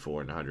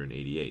 184 and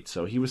 188.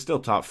 So he was still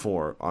top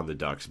 4 on the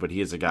Ducks, but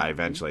he is a guy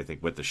eventually, I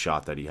think, with the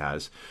shot that he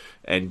has,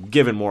 and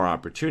given more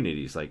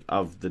opportunities. Like,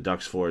 of the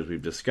Ducks 4s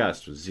we've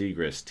discussed, with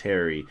Zegras,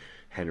 Terry,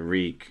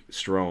 Henrique,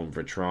 Strome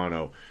for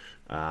Toronto.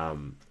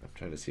 I'm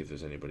trying to see if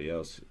there's anybody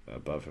else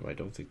above him. I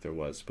don't think there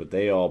was, but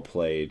they all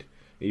played.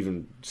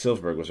 Even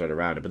Silfverberg was right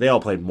around it, but they all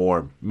played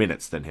more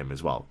minutes than him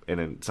as well. And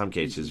in some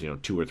cases,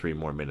 2 or 3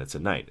 more minutes a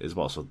night as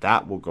well. So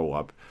that will go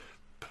up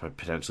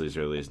potentially as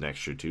early as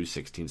next year too,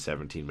 16,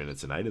 17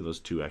 minutes a night. And those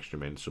 2 extra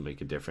minutes will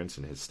make a difference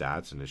in his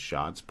stats and his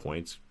shots,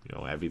 points,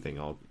 everything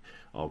all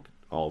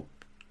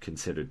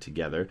considered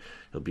together.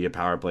 He'll be a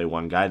power play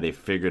 1 guy. They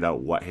figured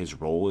out what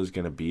his role is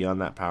going to be on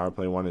that power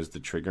play 1 as the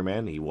trigger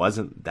man. He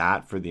wasn't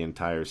that for the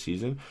entire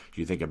season. Do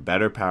you think a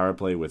better power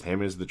play with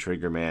him as the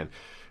trigger man,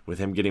 with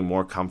him getting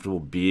more comfortable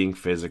being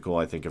physical,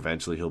 I think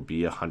eventually he'll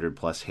be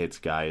 100-plus hits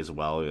guy as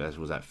well, as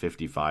was at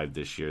 55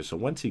 this year. So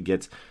once he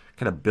gets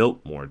kind of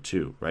built more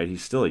too, right?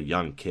 He's still a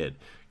young kid.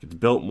 Gets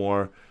built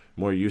more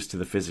used to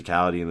the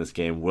physicality in this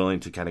game, willing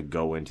to kind of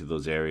go into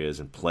those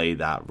areas and play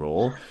that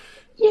role.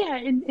 Yeah,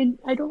 and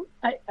I don't,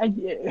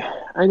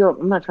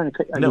 I'm not trying to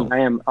cut, I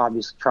am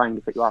obviously trying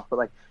to cut you off,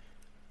 but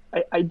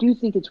I do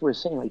think it's worth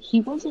saying,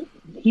 he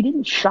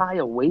didn't shy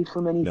away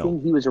from anything.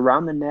 No. He was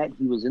around the net.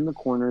 He was in the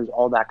corners,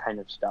 all that kind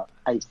of stuff.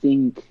 I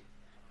think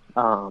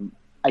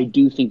I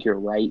do think you're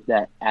right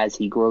that as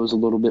he grows a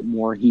little bit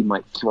more, he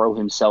might throw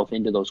himself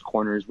into those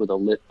corners with a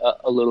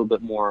little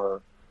bit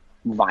more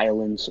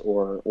violence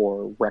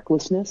or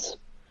recklessness.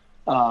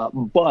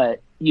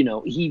 But,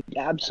 he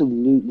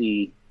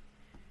absolutely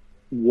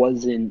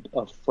wasn't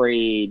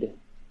afraid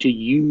to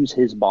use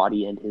his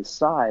body and his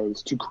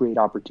size to create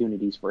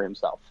opportunities for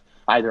himself,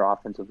 either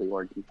offensively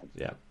or defensively.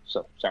 Yeah.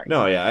 So, sorry.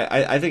 No, yeah,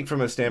 I think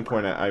from a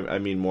standpoint, I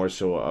mean more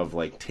so of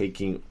like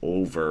taking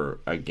over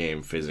a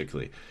game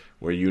physically,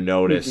 where you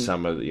notice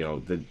some of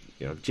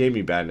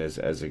Jamie Benn is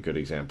as a good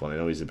example. And I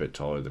know he's a bit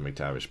taller than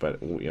McTavish, but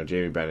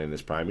Jamie Benn in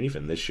this prime, and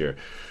even this year,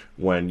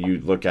 when you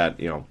look at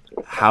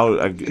how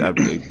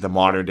the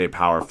modern day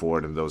power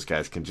forward and those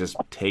guys can just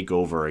take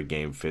over a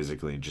game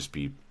physically and just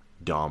be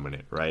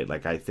dominant, right?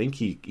 Like I think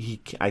he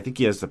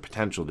has the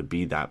potential to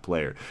be that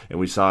player, and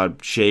we saw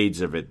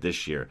shades of it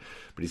this year.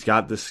 But he's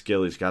got the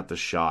skill, he's got the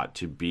shot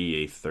to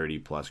be a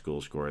 30-plus goal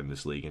scorer in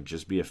this league and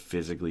just be a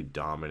physically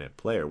dominant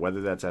player,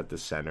 whether that's at the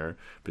center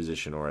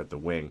position or at the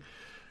wing.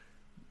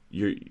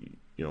 You're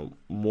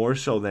more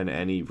so than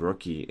any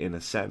rookie in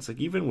a sense. Like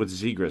even with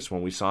Zegras,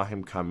 when we saw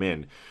him come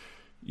in,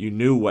 you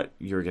knew what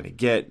you were going to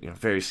get.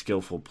 Very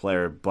skillful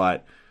player,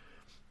 but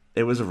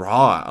it was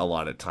raw a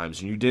lot of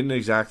times, and you didn't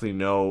exactly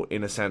know,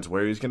 in a sense,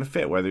 where he was going to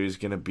fit, whether he was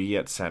going to be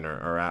at center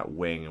or at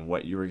wing, and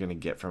what you were going to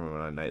get from him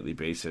on a nightly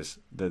basis.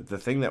 The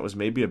thing that was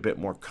maybe a bit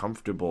more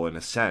comfortable in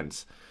a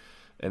sense,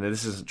 and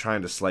this isn't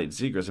trying to slight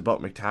Zegras,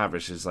 about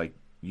McTavish is like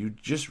you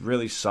just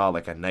really saw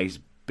like a nice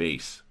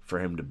base for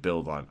him to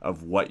build on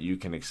of what you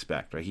can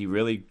expect. Right? He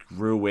really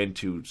grew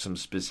into some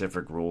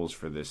specific roles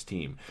for this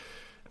team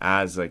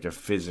as like a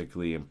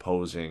physically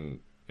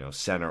imposing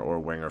center or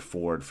winger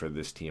forward for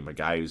this team, a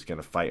guy who's going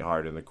to fight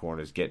hard in the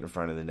corners, get in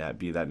front of the net,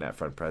 be that net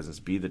front presence,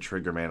 be the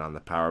trigger man on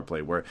the power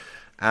play, where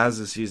as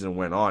the season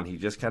went on, he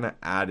just kind of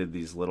added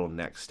these little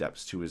next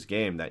steps to his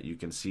game that you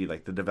can see,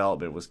 like the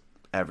development was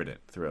evident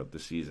throughout the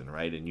season,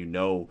 right?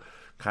 And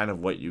kind of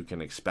what you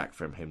can expect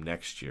from him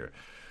next year.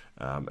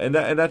 And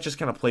that just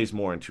kind of plays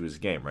more into his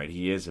game, right?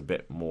 He is a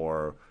bit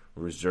more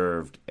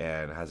reserved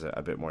and has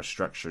a bit more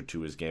structure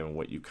to his game and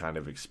what you kind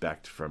of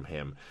expect from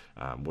him,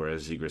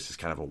 whereas Zegras is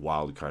kind of a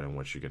wild card in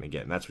what you're going to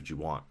get, and that's what you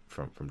want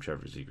from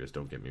Trevor Zegras,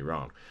 don't get me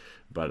wrong.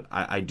 But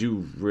I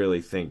do really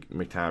think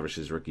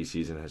McTavish's rookie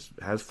season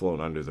has flown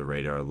under the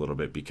radar a little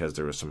bit because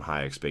there were some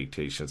high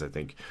expectations. I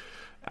think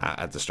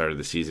at the start of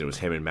the season, it was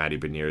him and Matty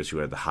Beniers who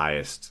had the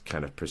highest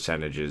kind of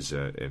percentages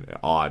and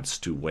odds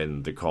to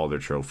win the Calder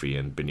Trophy,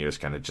 and Beniers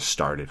kind of just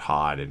started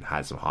hot and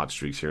had some hot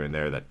streaks here and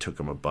there that took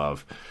him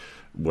above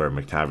where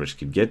McTavish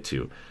could get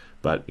to.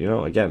 But,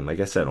 again, like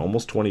I said,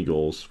 almost 20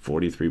 goals,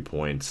 43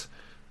 points,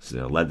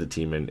 led the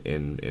team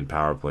in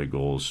power play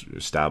goals,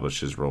 established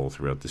his role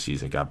throughout the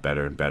season, got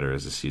better and better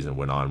as the season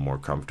went on, more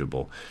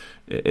comfortable.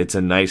 It's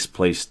a nice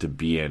place to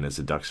be in as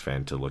a Ducks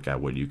fan to look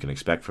at what you can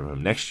expect from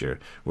him next year,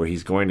 where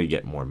he's going to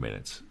get more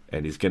minutes.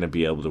 And he's going to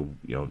be able to,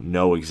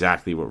 know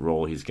exactly what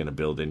role he's going to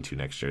build into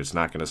next year. It's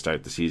not going to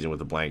start the season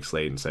with a blank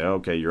slate and say,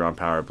 okay, you're on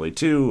power play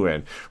 2,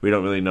 and we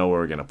don't really know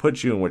where we're going to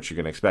put you and what you're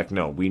going to expect.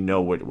 No, we know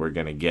what we're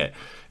going to get,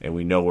 and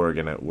we know where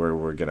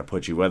we're going to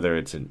put you. Whether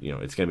it's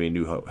it's going to be a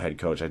new head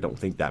coach, I don't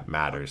think that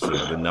matters.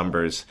 The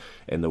numbers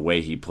and the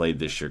way he played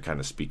this year kind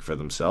of speak for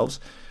themselves.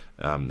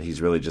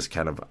 He's really just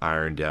kind of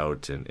ironed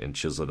out and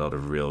chiseled out a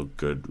real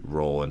good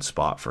role and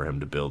spot for him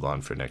to build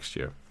on for next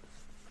year.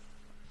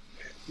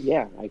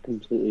 Yeah, I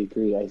completely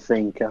agree. I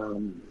think,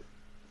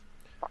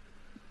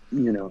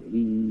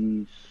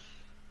 he's,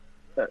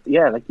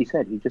 like you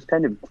said, he just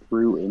kind of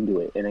grew into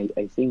it. And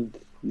I think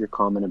your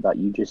comment about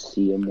you just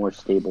see a more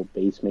stable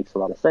base makes a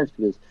lot of sense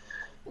because,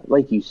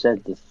 like you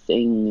said, the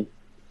thing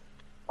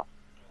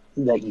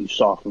that you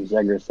saw from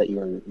Zegras that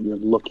you're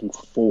looking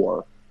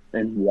for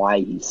and why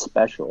he's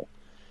special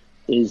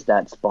is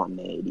that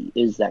spontaneity,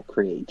 is that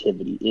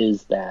creativity,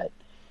 is that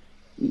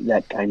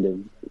kind of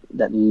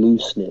that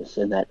looseness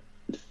and that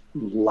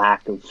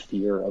lack of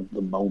fear of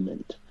the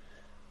moment.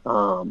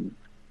 And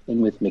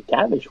with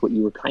McTavish, what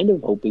you were kind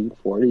of hoping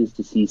for is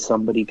to see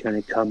somebody kind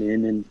of come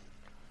in and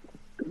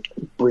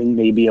bring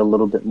maybe a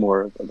little bit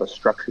more of a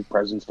structured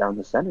presence down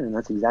the center, and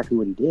that's exactly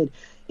what he did.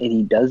 And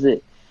he does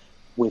it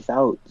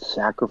without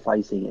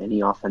sacrificing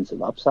any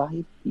offensive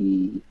upside.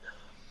 He,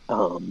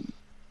 I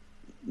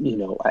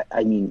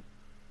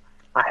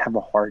have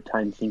a hard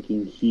time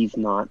thinking he's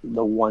not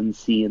the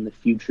 1C in the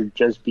future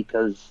just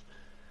because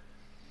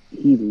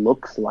he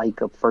looks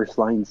like a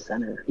first-line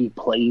center. He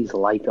plays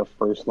like a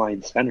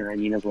first-line center. I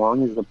mean, as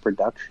long as the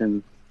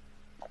production,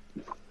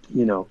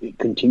 it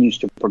continues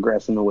to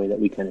progress in the way that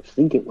we kind of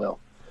think it will,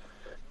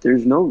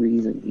 there's no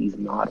reason he's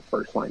not a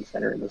first-line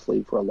center in this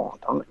league for a long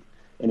time.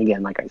 And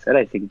again, like I said,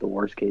 I think the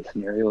worst-case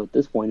scenario at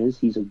this point is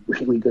he's a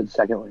really good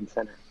second-line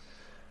center.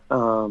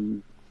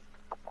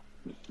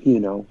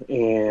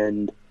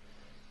 And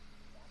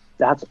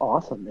that's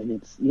awesome. And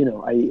it's,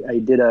 I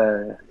did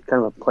a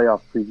kind of a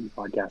playoff preview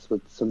podcast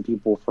with some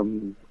people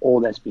from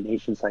old SB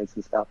Nation sites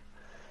and stuff.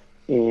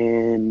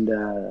 And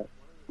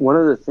one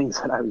of the things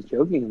that I was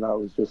joking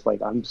about was just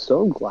like, I'm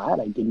so glad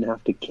I didn't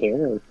have to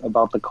care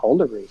about the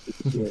Calder race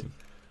this year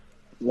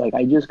like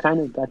I just kind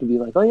of got to be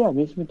like, oh yeah,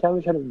 Mason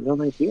McTavish had a real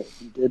nice year.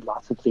 He did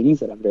lots of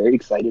things that I'm very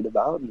excited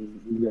about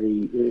and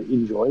very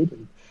enjoyed.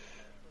 And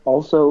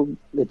also,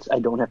 I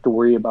don't have to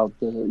worry about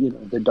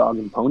the dog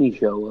and pony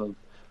show of,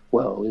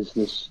 well, is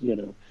this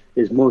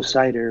is Mo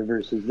Sider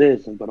versus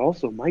this, but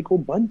also Michael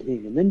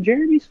Bunting and then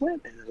Jeremy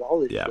Swint and there's all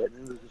this shit. And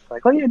it was just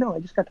like, oh yeah, no, I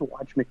just got to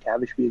watch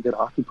McTavish be a good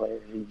hockey player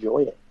and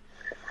enjoy it.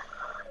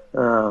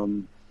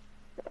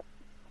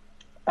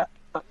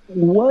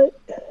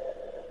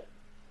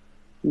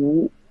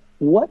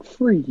 What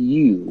for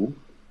you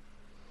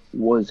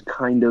was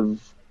kind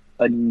of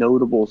a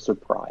notable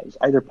surprise,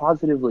 either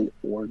positively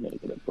or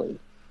negatively?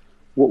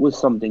 What was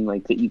something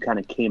like that you kind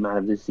of came out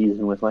of this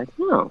season with like,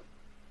 oh.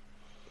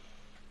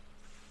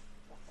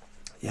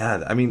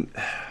 Yeah, I mean,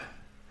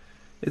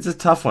 it's a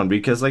tough one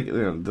because like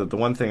the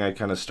one thing I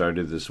kind of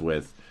started this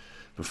with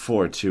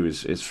before too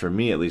is for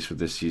me, at least with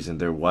this season,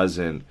 there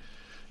wasn't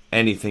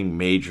anything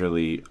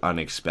majorly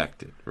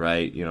unexpected,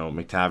 right?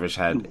 McTavish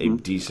had a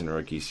decent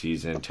rookie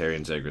season. Terry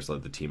and Zegras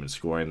led the team in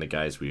scoring. The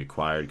guys we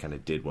acquired kind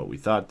of did what we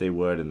thought they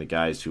would, and the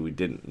guys who we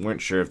weren't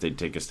sure if they'd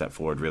take a step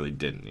forward really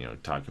didn't.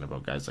 Talking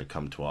about guys like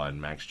Comtois and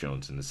Max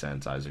Jones in the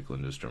sense, Isaac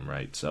Lindstrom,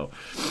 right? So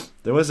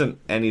there wasn't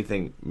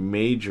anything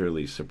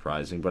majorly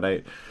surprising, but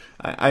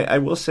I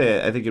will say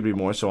I think it'd be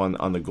more so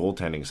on the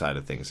goaltending side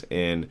of things.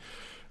 And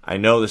I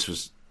know this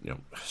was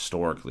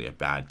historically a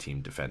bad team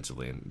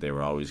defensively, and they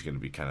were always going to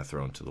be kind of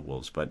thrown to the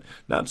wolves. But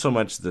not so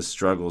much the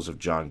struggles of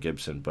John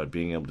Gibson, but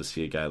being able to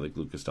see a guy like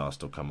Lucas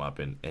Dostal come up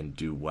and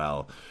do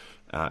well,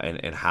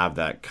 and have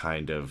that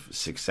kind of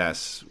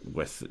success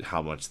with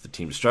how much the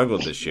team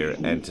struggled this year,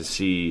 and to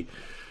see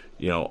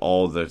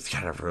all the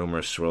kind of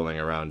rumors swirling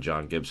around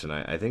John Gibson.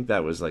 I think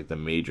that was like the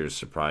major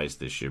surprise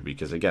this year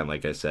because, again,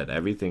 like I said,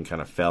 everything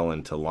kind of fell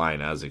into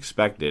line as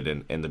expected,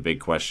 and the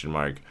big question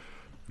mark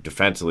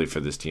defensively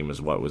for this team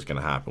is what was going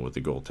to happen with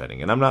the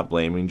goaltending. And I'm not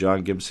blaming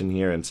John Gibson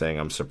here and saying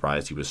I'm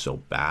surprised he was so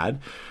bad.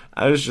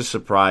 I was just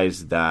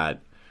surprised that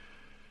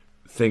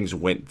things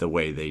went the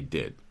way they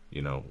did,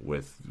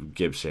 with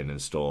Gibson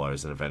and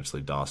Stolarz and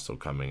eventually Dostal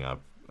coming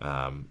up.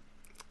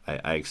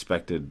 I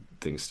expected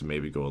things to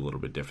maybe go a little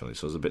bit differently,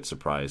 so I was a bit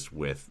surprised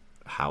with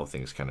how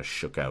things kind of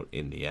shook out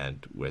in the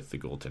end with the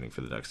goaltending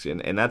for the Ducks.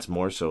 And that's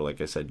more so,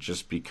 like I said,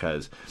 just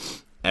because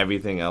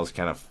everything else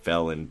kind of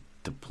fell into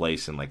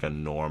place in like a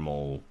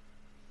normal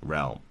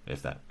realm,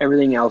 if that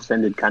everything else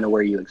ended kind of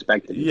where you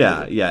expected it.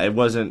 Yeah, it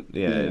wasn't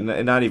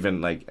and not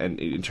even like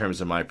in terms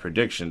of my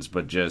predictions,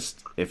 but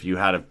just if you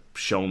had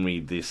shown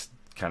me this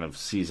kind of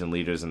season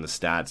leaders and the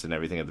stats and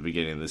everything at the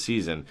beginning of the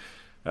season,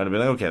 I'd have been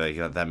like, okay,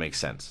 like, that makes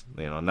sense.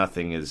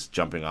 Nothing is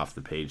jumping off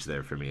the page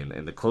there for me,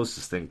 and the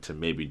closest thing to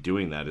maybe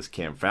doing that is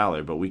Cam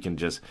Fowler, but we can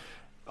just,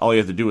 all you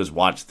have to do is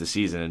watch the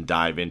season and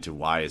dive into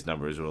why his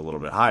numbers were a little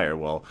bit higher.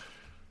 Well,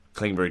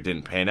 Klingberg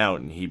didn't pan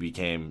out, and he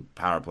became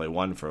power play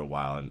one for a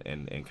while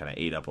and kind of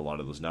ate up a lot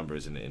of those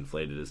numbers and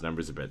inflated his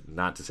numbers a bit.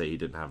 Not to say he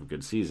didn't have a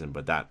good season,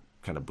 but that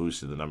kind of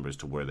boosted the numbers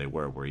to where they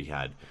were, where he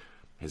had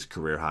his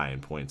career high in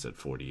points at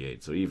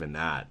 48. So even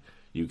that,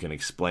 you can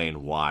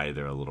explain why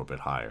they're a little bit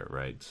higher,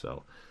 right?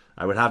 So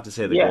I would have to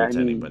say the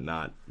goaltending, but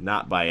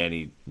not by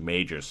any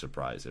major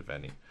surprise, if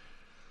any.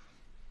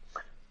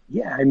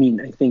 Yeah,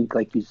 I think,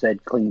 like you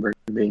said, Klingberg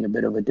being a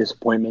bit of a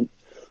disappointment.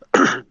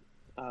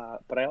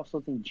 But I also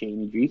think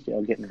Jamie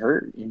Drysdale getting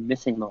hurt and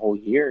missing the whole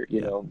year,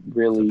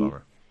 really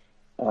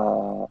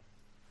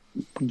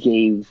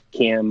gave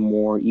Cam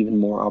even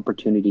more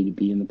opportunity to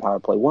be in the power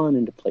play one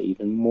and to play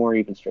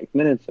even straight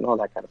minutes and all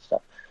that kind of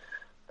stuff.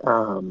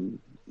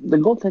 The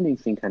goaltending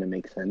thing kind of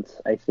makes sense.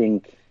 I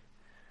think,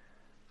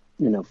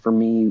 for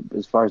me,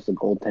 as far as the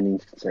goaltending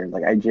is concerned,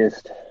 like I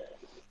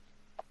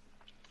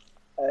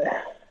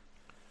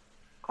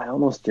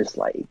almost just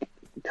like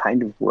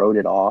kind of wrote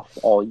it off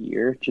all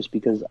year just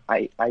because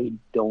I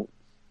don't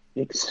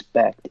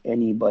expect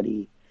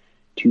anybody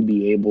to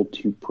be able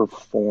to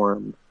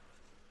perform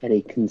at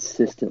a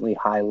consistently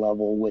high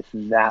level with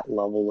that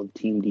level of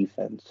team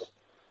defense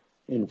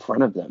in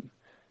front of them.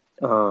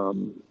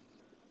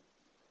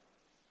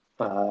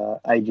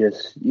 I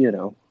just,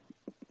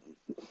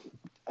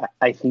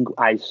 I think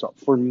I saw,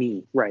 for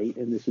me, right,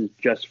 and this is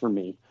just for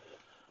me,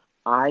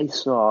 I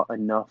saw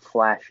enough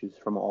flashes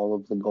from all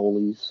of the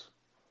goalies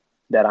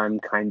that I'm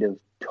kind of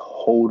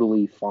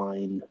totally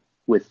fine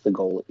with the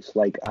goalies.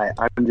 Like,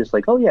 I'm just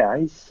like, oh yeah,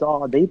 I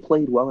saw they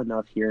played well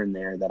enough here and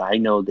there that I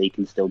know they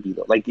can still be,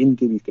 like in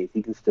Gibby's case,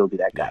 he can still be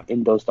that guy. Yeah.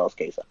 In Dostal's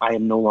case, I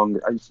am no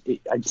longer,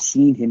 I've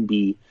seen him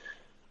be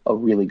a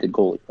really good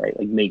goalie, right?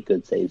 Like make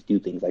good saves, do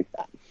things like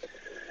that.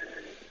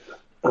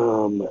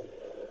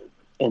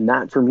 And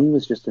that for me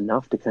was just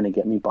enough to kind of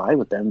get me by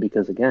with them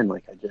because again,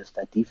 like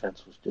that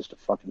defense was just a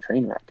fucking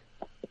train wreck.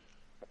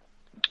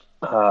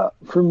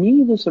 For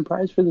me, the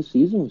surprise for the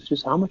season was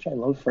just how much I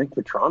love Frank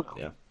Vetrano.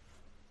 Yeah.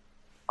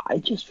 I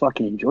just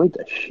fucking enjoyed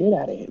the shit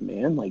out of him,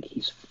 man. Like,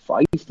 he's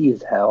feisty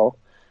as hell.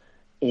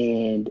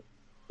 And,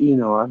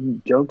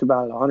 I've joked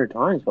about it 100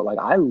 times, but, like,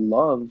 I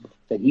love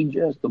that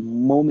the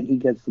moment he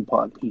gets the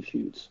puck, he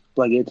shoots.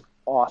 Like, it's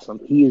awesome.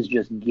 He is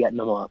just getting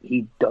them up.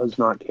 He does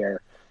not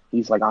care.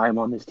 He's like, I'm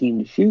on this team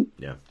to shoot.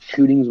 Yeah.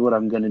 Shooting's what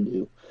I'm going to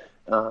do.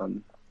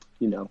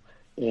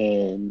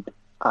 And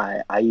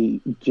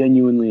I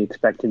genuinely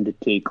expect him to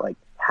take like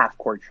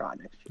half-court shot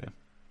next year. Yeah.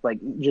 Like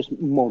just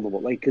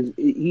multiple, like, because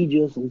he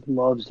just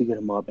loves to get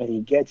him up, and he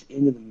gets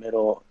into the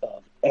middle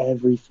of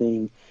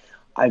everything.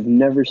 I've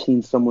never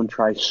seen someone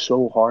try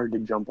so hard to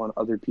jump on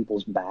other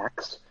people's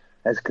backs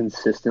as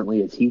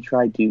consistently as he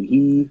tried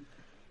to.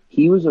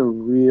 He was a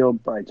real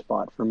bright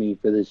spot for me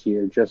for this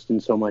year, just in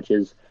so much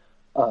as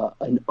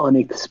an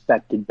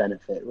unexpected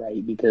benefit,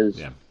 right?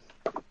 Because,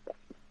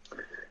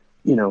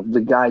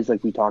 the guys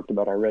like we talked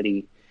about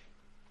already,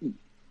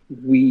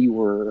 we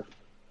were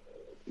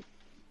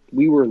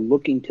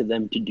looking to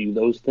them to do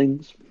those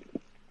things.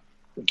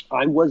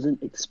 I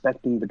wasn't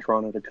expecting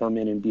Vetrano to come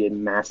in and be a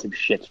massive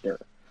shit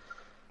stirrer.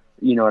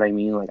 You know what I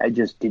mean? Like, I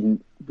just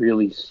didn't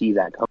really see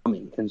that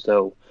coming. And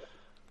so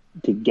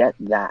to get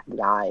that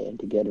guy and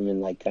to get him in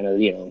like kind of,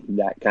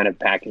 that kind of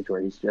package where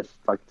he's just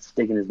fucking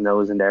sticking his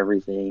nose into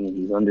everything and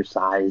he's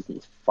undersized and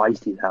he's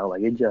feisty as hell,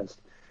 like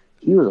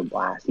he was a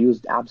blast. He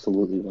was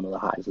absolutely one of the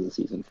highs of the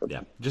season for me.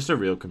 Yeah, just a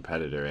real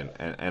competitor.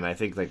 And I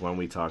think, like, when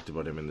we talked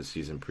about him in the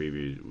season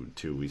preview,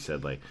 too, we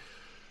said, like,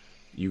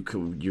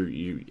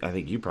 I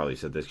think you probably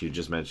said this, you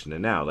just mentioned it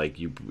now, like,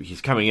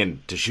 he's coming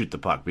in to shoot the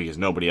puck because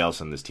nobody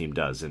else on this team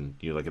does. And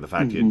you look at the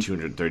fact he had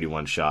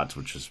 231 shots,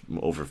 which is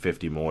over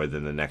 50 more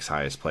than the next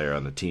highest player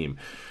on the team.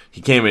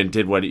 He came in,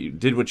 did what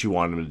you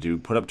wanted him to do,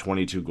 put up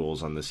 22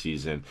 goals on the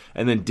season,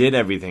 and then did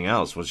everything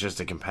else. Was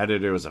just a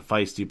competitor, was a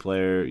feisty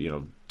player,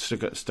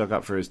 stuck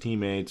up for his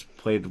teammates,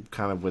 played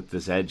kind of with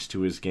this edge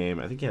to his game.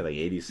 I think he had like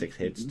 86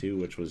 hits too,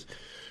 which was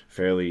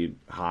fairly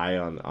high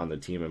on the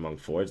team among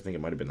forwards. I think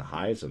it might have been the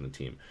highest on the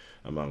team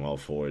among all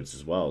forwards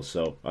as well.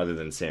 So other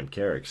than Sam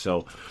Carrick,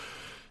 so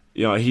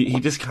he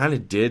just kind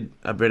of did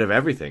a bit of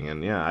everything.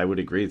 And yeah, I would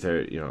agree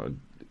that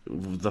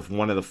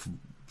one of the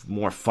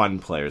more fun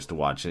players to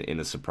watch in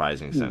a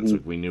surprising sense.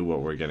 Like, we knew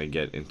what we're going to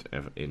get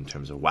in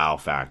terms of wow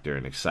factor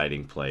and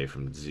exciting play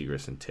from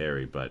Zegras and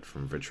Terry, but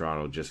from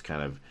Vetrano, just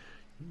kind of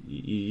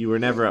you were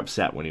never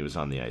upset when he was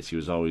on the ice. He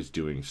was always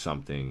doing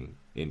something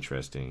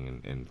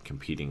interesting and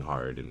competing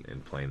hard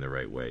and playing the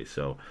right way.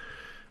 So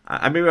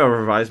maybe I'll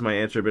revise my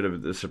answer a bit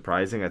of the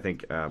surprising. I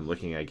think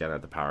looking again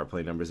at the power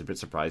play numbers, a bit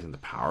surprising the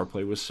power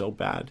play was so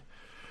bad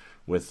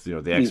with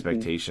the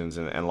expectations,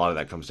 and a lot of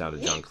that comes down to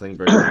John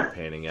Klingberg not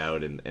panning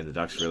out and the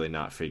Ducks really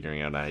not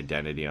figuring out an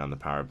identity on the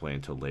power play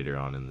until later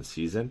on in the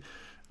season.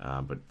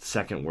 But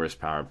second worst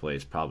power play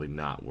is probably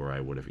not where I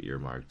would have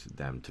earmarked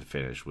them to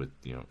finish, with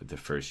the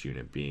first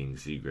unit being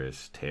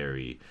Zegras,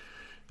 Terry,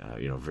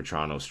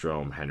 Vetrano,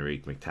 Strome,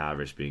 Henrique,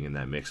 McTavish being in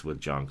that mix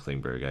with John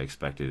Klingberg. I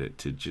expected it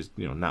to just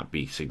not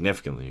be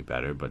significantly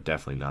better, but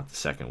definitely not the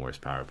second worst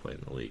power play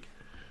in the league.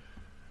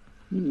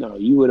 No,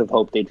 you would have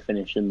hoped they'd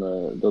finish in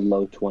the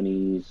low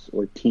 20s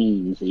or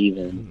teens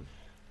even,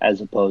 as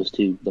opposed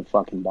to the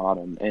fucking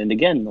bottom. And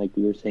again, like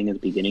we were saying at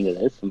the beginning of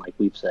this, and like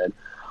we've said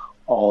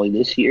all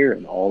this year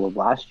and all of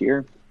last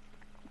year,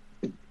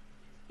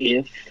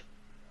 if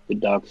the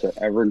Ducks are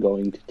ever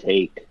going to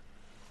take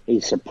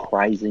a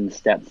surprising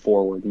step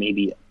forward,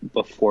 maybe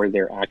before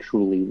they're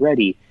actually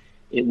ready,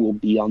 it will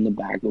be on the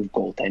back of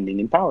goaltending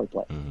and power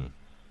play.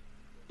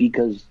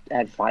 Because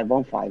at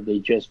 5-on-5, they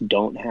just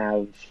don't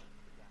have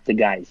the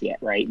guys yet,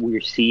 right?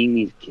 We're seeing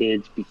these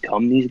kids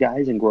become these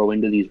guys and grow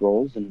into these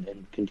roles and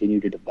continue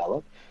to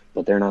develop,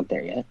 but they're not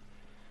there yet.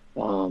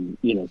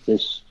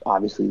 This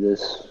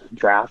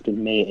draft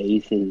in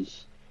May 8th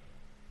is,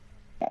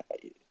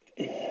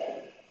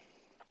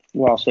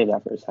 well, I'll save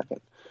that for a second.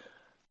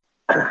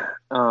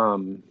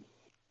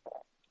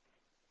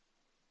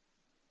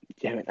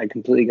 Damn it, I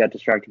completely got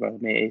distracted by the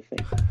May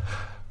 8th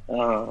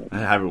thing.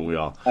 Haven't we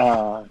all?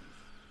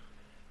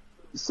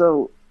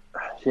 So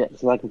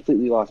I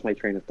completely lost my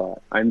train of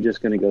thought. I'm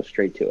just going to go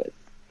straight to it.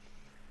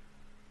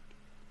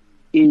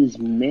 Is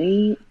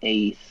May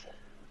 8th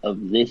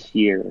of this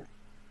year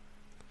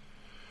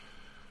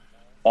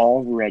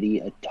already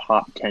a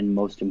top 10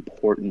 most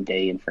important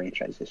day in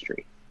franchise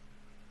history?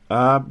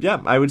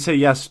 Yeah, I would say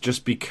yes,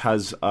 just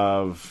because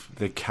of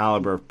the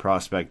caliber of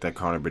prospect that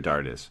Connor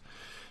Bedard is.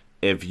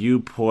 If you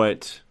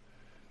put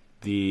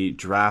the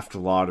draft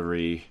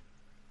lottery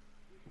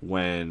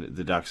when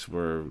the Ducks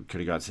could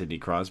have got Sidney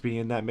Crosby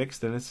in that mix,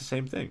 then it's the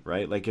same thing,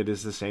 right? Like, it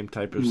is the same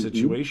type of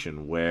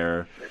situation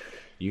where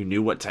you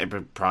knew what type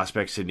of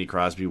prospect Sidney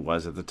Crosby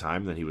was at the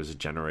time, that he was a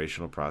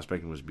generational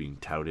prospect and was being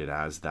touted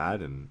as that,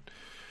 and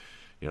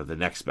the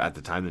next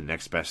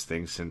best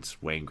thing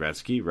since Wayne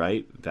Gretzky,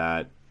 right?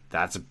 That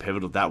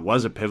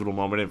was a pivotal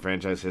moment in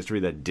franchise history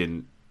that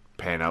didn't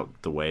pan out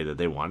the way that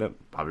they wanted.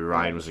 Bobby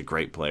Ryan was a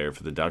great player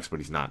for the Ducks, but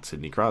he's not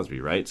Sidney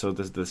Crosby, right? So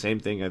the same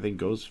thing I think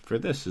goes for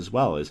this as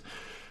well. Is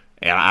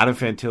Adam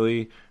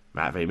Fantilli,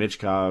 Matvei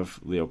Michkov,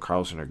 Leo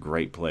Carlsson are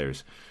great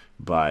players,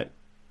 but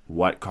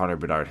what Connor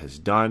Bedard has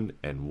done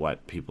and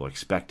what people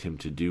expect him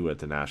to do at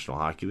the National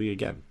Hockey League,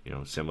 again,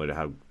 similar to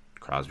how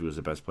Crosby was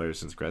the best player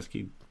since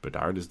Gretzky,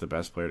 Bedard is the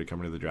best player to come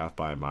into the draft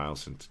by a mile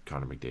since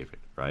Connor McDavid,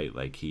 right?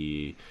 Like,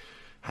 he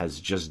has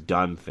just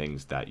done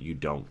things that you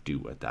don't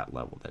do at that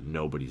level, that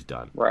nobody's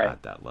done Right.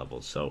 at that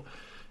level. So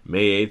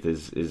May 8th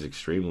is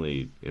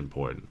extremely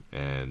important.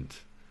 And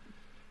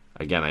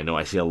again, I know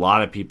I see a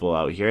lot of people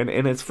out here,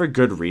 and it's for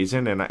good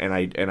reason, and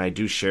I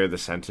do share the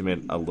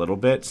sentiment a little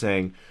bit,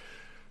 saying,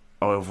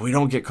 oh, if we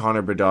don't get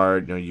Connor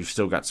Bedard, you've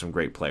still got some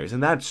great players.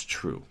 And that's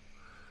true.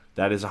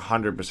 That is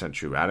 100%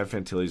 true. Adam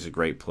Fantilli's a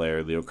great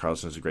player. Leo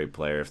Carlsson's a great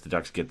player. If the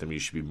Ducks get them, you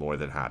should be more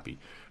than happy.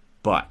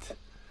 But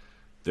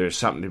there's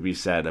something to be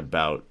said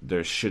about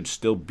there should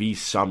still be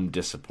some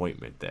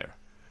disappointment there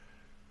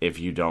if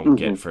you don't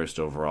get first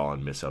overall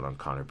and miss out on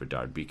Connor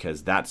Bedard,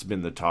 because that's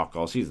been the talk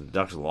all season. The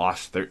Ducks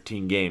lost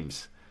 13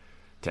 games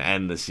to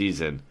end the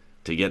season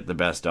to get the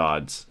best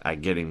odds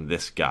at getting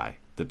this guy.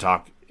 The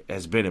talk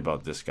has been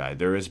about this guy.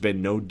 There has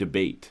been no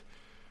debate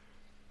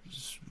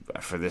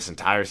for this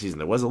entire season.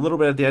 There was a little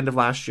bit at the end of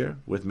last year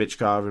with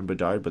Michkov and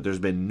Bedard, but there's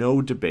been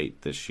no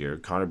debate this year.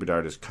 Connor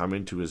Bedard has come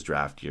into his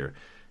draft year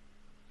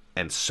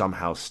and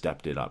somehow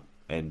stepped it up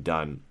and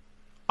done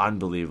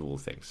unbelievable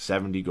things.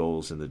 70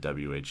 goals in the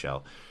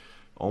WHL,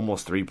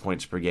 almost 3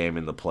 points per game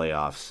in the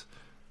playoffs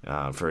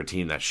for a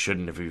team that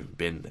shouldn't have even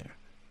been there.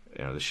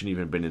 They shouldn't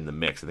even have been in the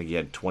mix. I think he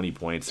had 20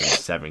 points in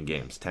 7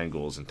 games, 10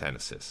 goals and 10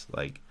 assists.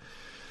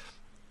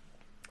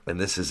 And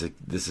this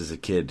is a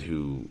kid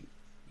who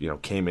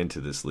came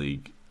into this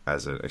league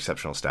as an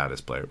exceptional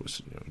status player.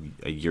 Was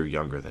a year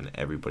younger than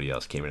everybody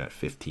else. Came in at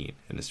 15,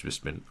 and it's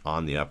just been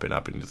on the up and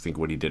up. And you think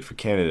what he did for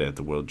Canada at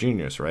the World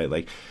Juniors,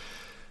 right?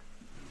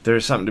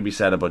 There's something to be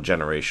said about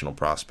generational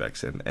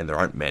prospects, and there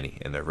aren't many,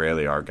 and there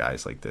rarely are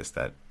guys like this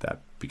that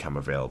become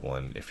available.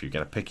 And if you're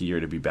going to pick a year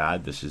to be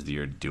bad, this is the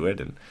year to do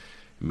it. And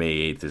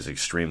May 8th is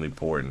extremely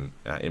important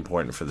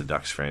for the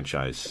Ducks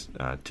franchise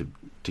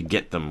to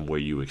get them where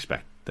you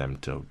expect them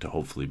to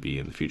hopefully be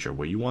in the future,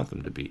 where you want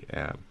them to be.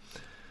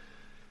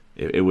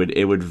 It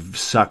would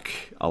suck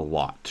a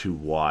lot to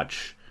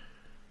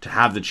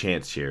have the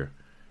chance here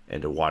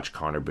and to watch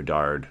Connor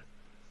Bedard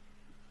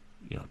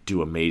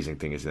do amazing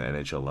things at the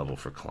NHL level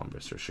for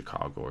Columbus or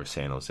Chicago or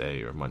San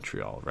Jose or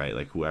Montreal,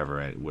 right?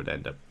 Whoever would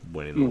end up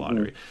winning the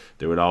lottery.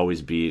 There would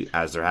always be,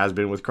 as there has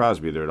been with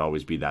Crosby, there would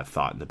always be that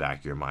thought in the back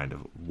of your mind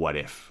of what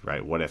if,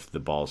 right? What if the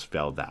balls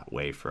fell that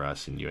way for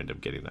us and you end up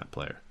getting that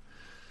player?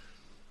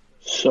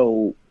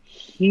 So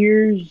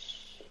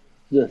here's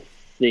the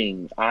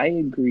thing. I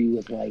agree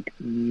with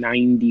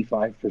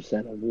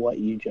 95% of what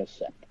you just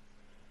said.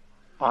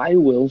 I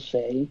will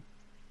say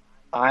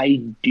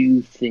I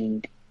do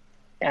think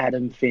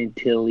Adam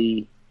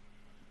Fantilli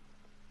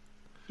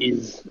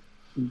is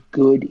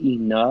good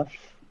enough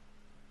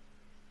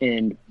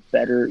and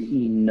better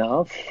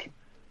enough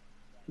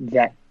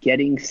that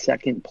getting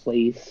second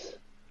place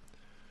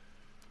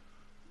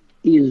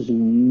is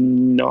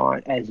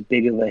not as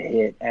big of a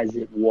hit as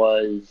it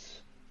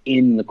was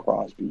in the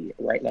Crosby year,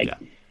 right?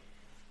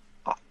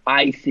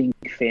 I think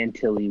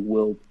Fantilli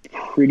will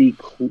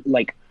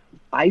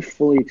I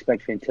fully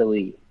expect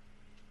Fantilli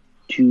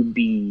to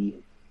be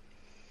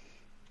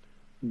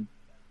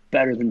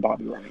better than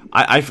Bobby Ryan.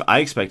 I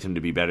expect him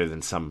to be better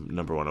than some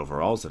number one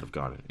overalls that have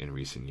gone in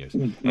recent years.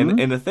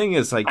 And the thing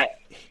is,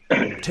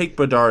 take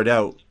Bedard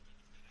out,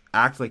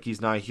 act like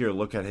he's not here,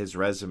 look at his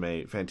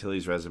resume,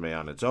 Fantilli's resume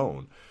on its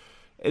own.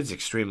 It's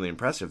extremely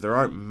impressive. There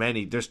aren't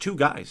many. There's 2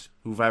 guys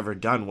who've ever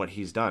done what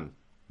he's done.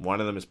 One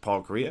of them is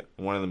Paul Kariya,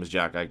 and one of them is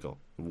Jack Eichel,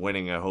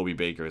 winning a Hobey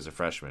Baker as a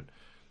freshman.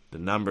 The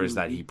numbers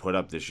that he put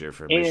up this year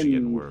for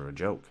Michigan were a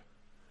joke.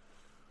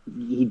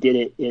 He did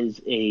it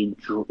as a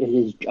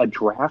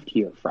draft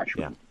year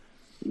freshman,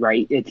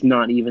 right? It's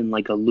not even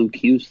like a Luke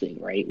Hughes thing,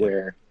 right? Yeah.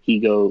 Where he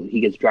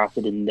gets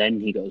drafted and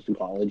then he goes to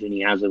college and he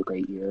has a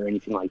great year or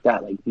anything like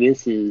that.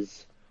 This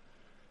is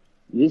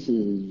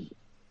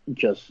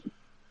just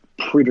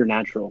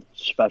preternatural,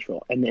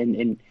 special.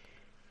 And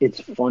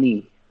it's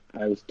funny. I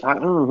don't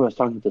remember who I was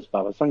talking to this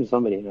about. I was talking to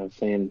somebody and I was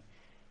saying,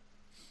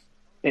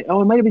 it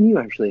might have been you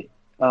actually.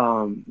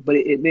 But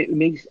it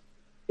makes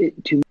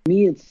it, to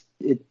me, it's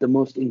the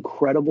most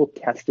incredible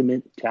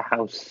testament to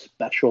how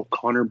special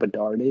Connor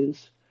Bedard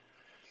is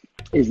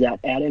that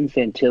Adam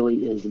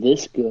Fantilli is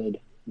this good,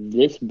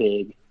 this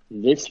big,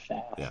 this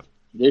fast,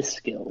 this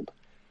skilled,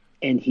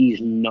 and he's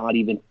not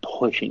even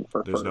pushing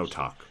for There's first. no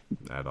talk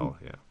at all,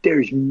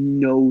 There's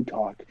no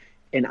talk.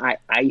 And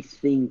I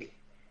think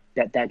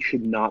that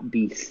should not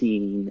be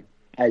seen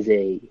as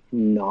a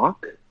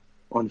knock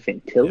on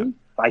Fantilli. Yeah.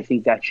 I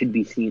think that should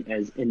be seen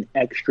as an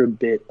extra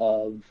bit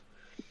of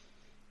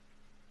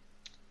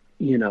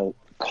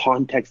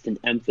context and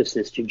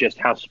emphasis to just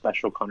how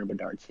special Connor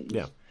Bedard seems.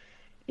 Yeah.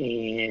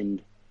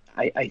 And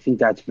I think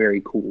that's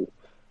very cool.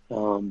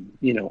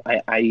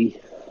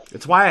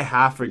 It's why I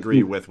half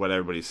agree with what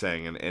everybody's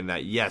saying, and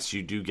that yes,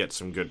 you do get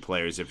some good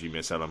players if you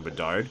miss out on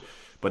Bedard,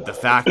 but the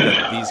fact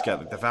that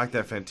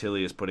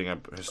Fantilli is putting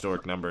up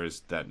historic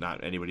numbers that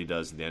not anybody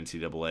does in the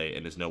NCAA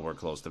and is nowhere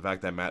close, the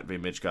fact that Matvei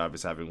Michkov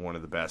is having one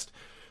of the best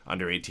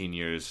under 18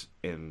 years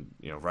in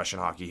Russian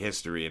hockey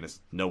history and is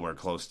nowhere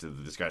close to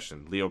the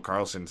discussion. Leo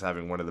Carlsson's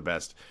having one of the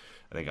best,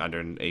 I think,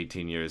 under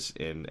 18 years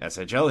in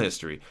SHL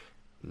history.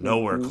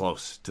 nowhere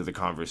close to the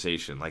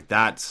conversation. Like,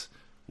 that's,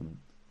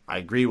 I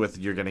agree with,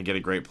 you're going to get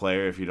a great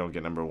player if you don't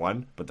get number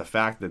one, but the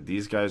fact that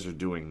these guys are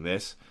doing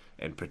this,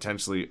 and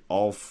potentially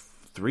all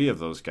three of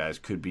those guys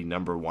could be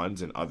number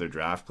ones in other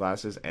draft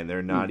classes, and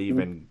they're not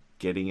even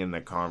getting in the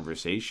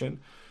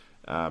conversation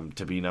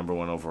to be number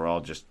one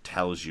overall, just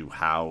tells you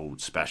how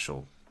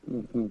special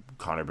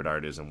Connor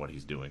Bedard is and what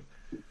he's doing.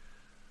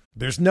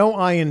 There's no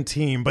I in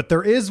team, but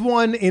there is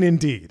one in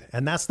Indeed,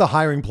 and that's the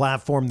hiring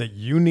platform that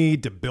you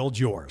need to build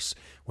yours.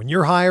 When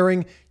you're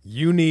hiring,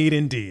 you need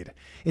Indeed.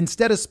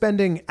 Instead of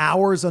spending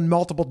hours on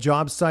multiple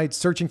job sites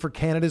searching for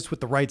candidates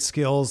with the right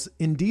skills,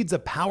 Indeed's a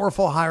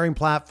powerful hiring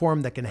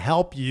platform that can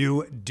help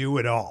you do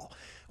it all.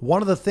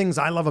 One of the things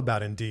I love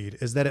about Indeed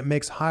is that it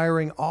makes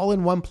hiring all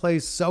in one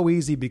place so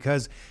easy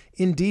because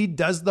Indeed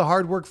does the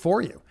hard work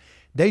for you.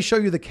 They show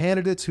you the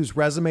candidates whose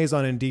resumes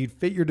on Indeed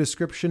fit your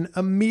description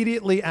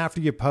immediately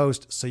after you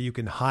post so you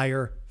can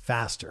hire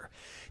faster.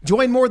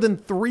 Join more than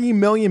 3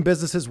 million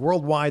businesses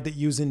worldwide that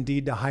use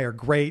Indeed to hire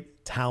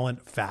great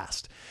talent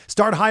fast.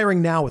 Start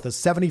hiring now with a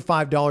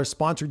 $75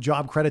 sponsored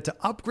job credit to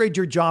upgrade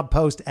your job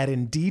post at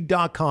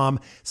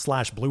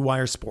Indeed.com/Blue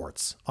Wire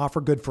Sports.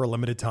 Offer good for a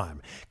limited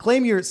time.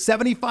 Claim your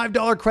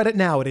 $75 credit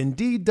now at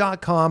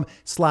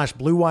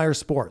Indeed.com/Blue Wire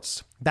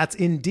Sports. That's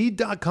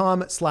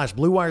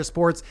Indeed.com/Blue Wire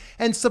Sports,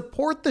 and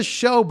support the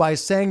show by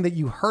saying that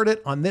you heard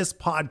it on this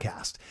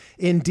podcast.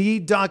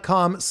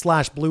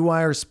 Indeed.com/Blue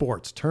Wire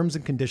Sports. Terms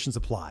and conditions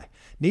apply.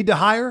 Need to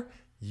hire?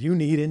 You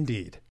need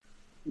Indeed.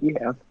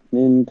 Yeah,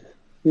 and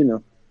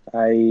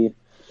I'm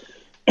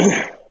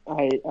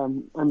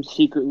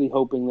secretly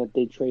hoping that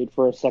they trade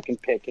for a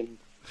second pick and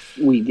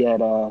we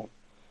get Matvei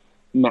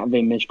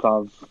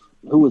Michkov,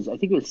 I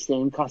think it was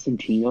Sam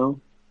Cosentino,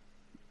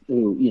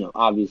 who,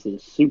 obviously a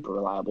super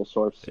reliable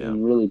source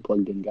and really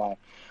plugged in guy,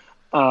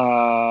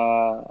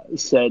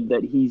 said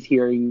that he's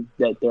hearing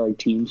that there are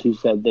teams who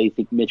said they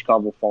think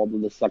Michkov will fall to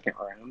the second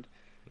round.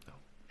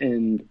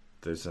 And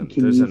there's can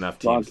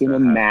enough you teams fucking that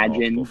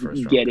imagine have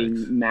first-round getting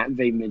picks.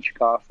 Matvei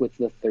Michkov with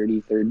the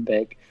 33rd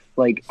pick?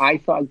 Like, I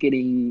thought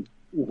getting,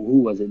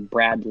 who was it,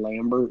 Brad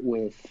Lambert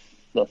with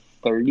the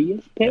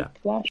 30th pick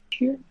last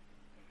year?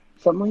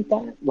 Something like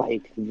that.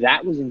 Like,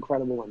 that was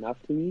incredible enough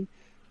to me.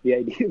 The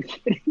idea of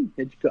getting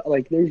Michkov,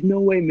 like, there's no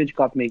way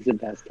Michkov makes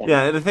it past 10.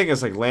 Yeah, and the thing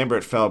is, like,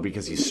 Lambert fell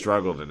because he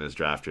struggled in his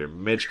draft year.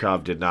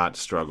 Michkov did not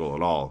struggle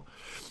at all.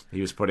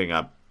 He was putting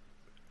up.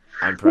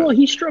 Well,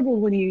 he struggled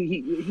when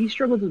he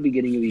struggled at the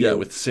beginning of the year. Yeah,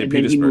 with St. and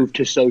Petersburg. Then he moved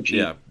to Sochi.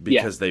 Yeah,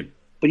 because they.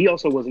 But he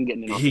also wasn't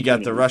getting an He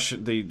got the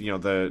opportunity.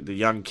 Russian, the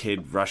young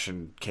kid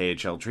Russian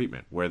KHL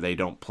treatment where they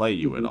don't play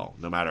you at all,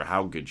 no matter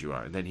how good you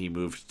are. And then he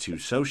moved to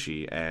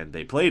Sochi, and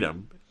they played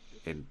him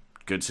in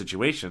good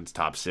situations,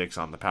 top 6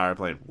 on the power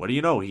play. And what do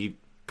you know? He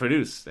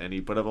produced, and he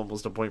put up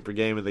almost a point per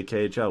game in the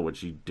KHL,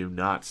 which you do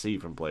not see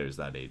from players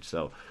that age.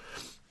 So.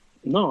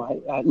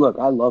 No, look,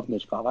 I love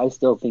Michkov. I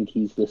still think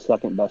he's the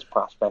second best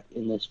prospect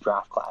in this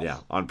draft class. Yeah,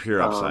 on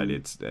pure upside,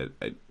 it's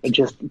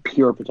just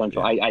pure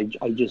potential. Yeah.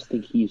 I just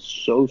think he's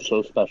so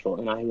special,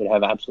 and I would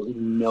have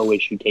absolutely no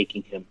issue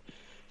taking him.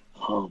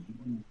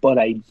 But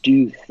I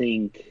do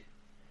think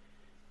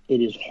it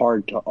is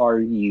hard to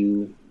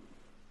argue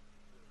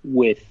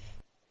with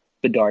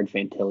Bedard,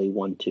 Fantilli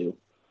 1-2.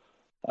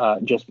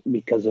 Just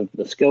because of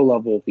the skill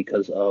level,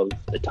 because of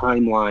the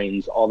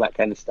timelines, all that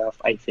kind of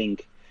stuff. I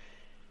think.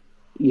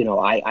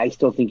 I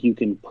still think you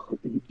can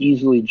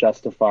easily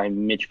justify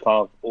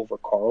Michkov over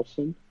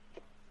Carlson,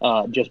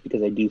 just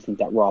because I do think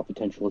that raw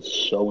potential is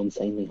so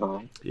insanely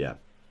high. Yeah.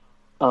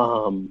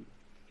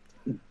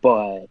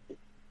 But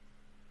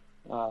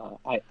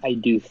I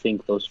do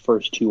think those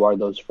first two are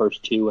those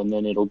first two, and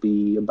then it'll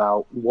be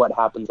about what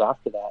happens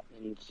after that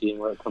and seeing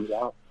where it comes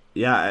out.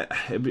 Yeah,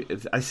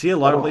 I see a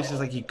lot of places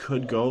like he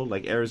could go.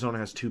 Like Arizona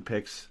has 2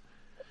 picks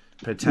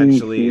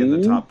potentially in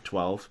the top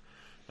 12.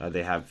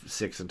 They have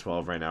 6 and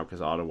 12 right now because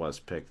Ottawa's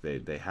pick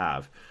they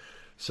have.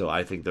 So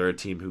I think they're a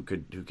team who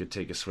could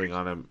take a swing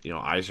on him.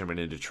 Yzerman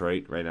in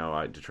Detroit right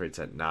now. Detroit's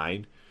at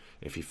 9.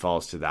 If he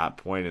falls to that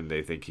point and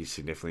they think he's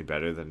significantly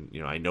better, then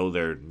I know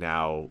they're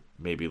now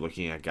maybe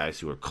looking at guys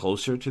who are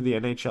closer to the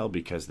NHL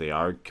because they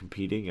are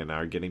competing and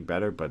are getting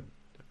better. But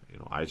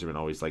Yzerman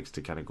always likes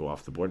to kind of go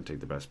off the board and take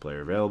the best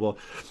player available.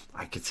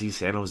 I could see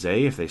San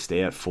Jose, if they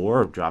stay at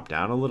 4 or drop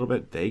down a little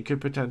bit, they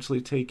could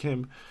potentially take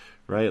him.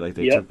 Right, like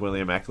they took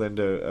William Eklund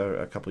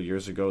a couple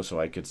years ago, so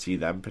I could see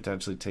them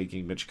potentially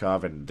taking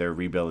Michkov, and their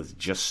rebuild is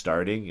just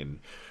starting, and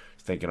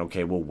thinking,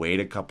 okay, we'll wait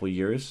a couple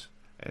years,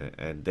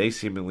 and they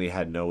seemingly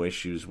had no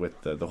issues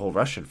with the whole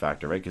Russian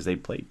factor, right? Because they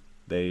played,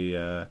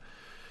 there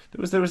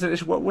was an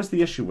issue. What was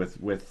the issue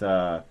with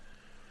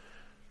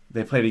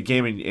they played a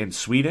game in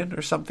Sweden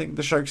or something.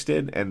 The Sharks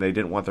did, and they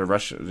didn't want their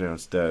Russian,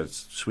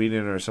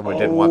 Sweden or someone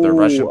didn't want their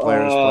Russian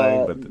players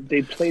playing. But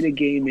they played a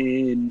game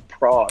in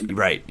Prague,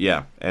 right?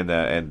 Yeah, and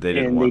they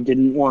didn't. They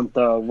didn't want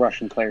the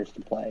Russian players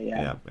to play.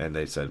 Yeah, and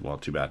they said, "Well,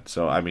 too bad."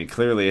 So I mean,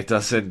 clearly it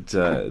doesn't.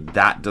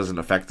 That doesn't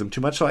affect them too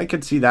much. So I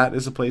could see that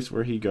as a place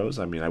where he goes.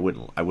 I mean, I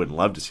wouldn't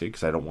love to see it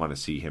because I don't want to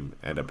see him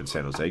end up in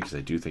San Jose because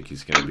I do think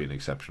he's going to be an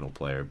exceptional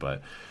player.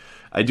 But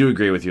I do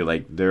agree with you.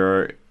 Like there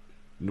are.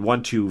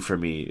 1-2 for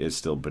me is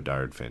still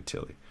Bedard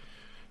Fantilli.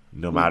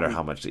 No matter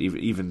how much,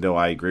 even though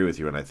I agree with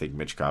you, and I think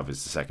Michkov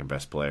is the second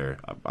best player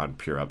on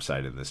pure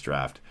upside in this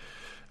draft,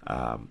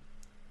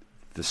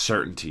 the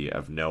certainty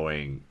of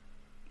knowing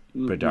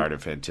Bedard and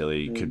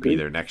Fantilli could be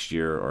there next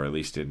year, or at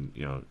least in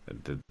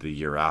the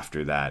year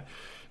after that,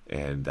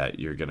 and that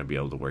you're going to be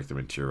able to work them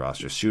into your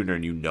roster sooner,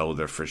 and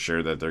they're for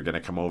sure that they're going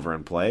to come over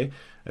and play.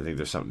 I think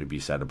there's something to be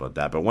said about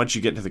that. But once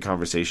you get into the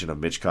conversation of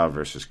Michkov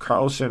versus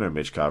Karlsson or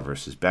Michkov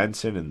versus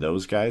Benson and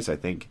those guys, I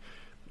think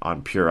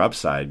on pure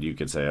upside you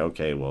could say,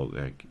 okay, well,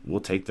 we'll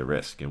take the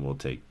risk and we'll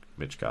take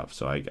Michkov.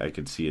 So I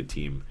could see a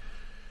team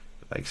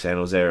like San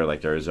Jose or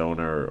like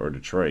Arizona or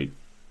Detroit,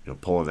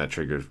 pulling that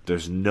trigger.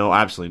 There's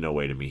absolutely no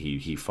way to me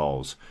he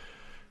falls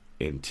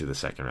into the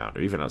second round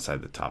or even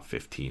outside the top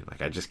 15.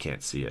 Like I just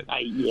can't see it.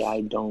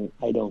 I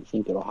don't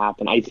think it'll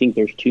happen. I think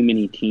there's too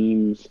many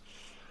teams.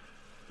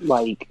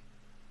 Like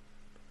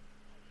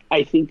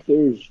I think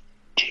there's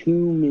too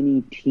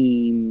many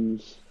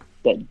teams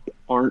that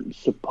aren't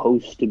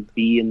supposed to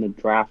be in the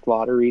draft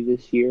lottery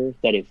this year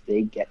that if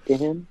they get to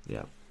him,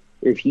 or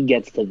if he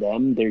gets to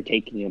them, they're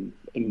taking him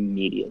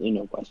immediately,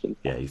 no question.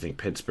 Yeah, you think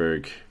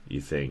Pittsburgh, you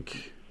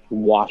think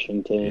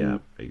Washington. Yeah,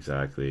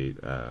 exactly.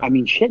 I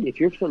mean, shit, if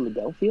you're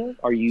Philadelphia,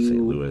 are you...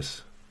 St.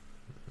 Louis.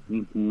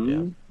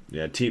 Mm-hmm.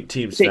 Yeah,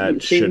 teams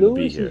that shouldn't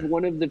be here. St.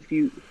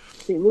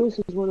 Louis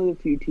is one of the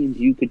few teams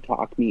you could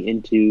talk me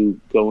into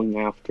going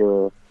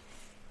after...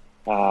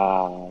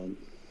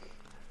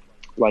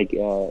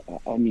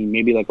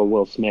 maybe like a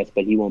Will Smith,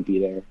 but he won't be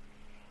there.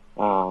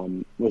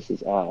 What's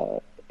his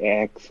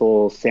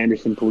Axel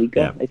Sanderson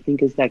Palika, I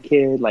think is that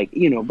kid.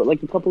 But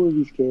like a couple of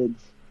these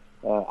kids,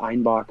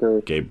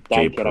 Einbacher, Gabe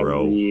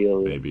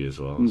Perreault, maybe as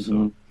well. Mm-hmm.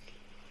 So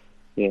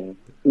yeah,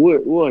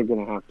 we're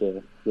gonna have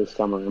to this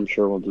summer. I'm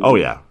sure we'll do.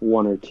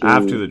 One or two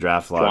after the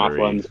draft lottery.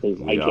 Runs, I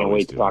can't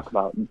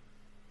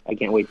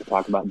wait to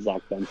talk about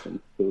Zach Benson,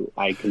 who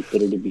I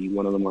consider to be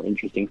one of the more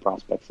interesting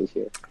prospects this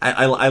year.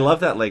 I love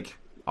that. Like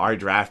our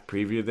draft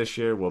preview this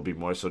year will be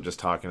more so just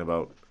talking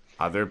about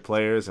other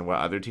players and what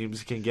other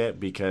teams can get,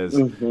 because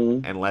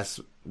unless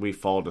we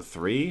fall to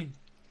 3,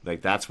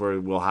 like that's where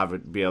we'll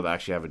be able to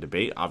actually have a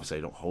debate. Obviously,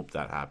 I don't hope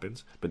that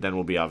happens, but then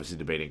we'll be obviously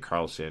debating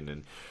Karlsson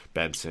and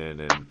Benson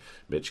and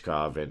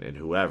Michkov and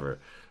whoever.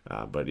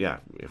 But yeah,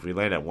 if we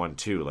land at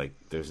 1-2, like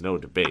there's no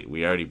debate.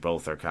 We already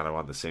both are kind of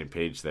on the same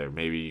page there.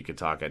 Maybe you could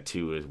talk at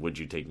 2 is would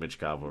you take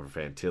Michkov over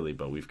Fantilli,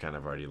 but we've kind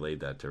of already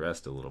laid that to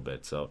rest a little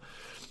bit. So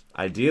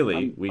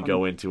ideally, we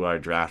go into our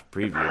draft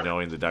preview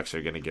knowing the Ducks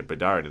are going to get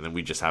Bedard, and then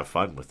we just have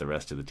fun with the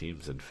rest of the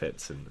teams and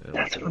fits. And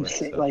that's what I'm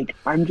saying. So. Like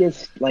I'm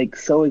just like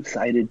so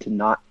excited to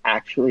not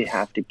actually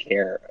have to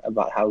care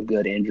about how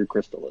good Andrew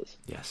Crystal is.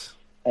 Yes.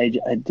 I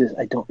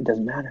don't. It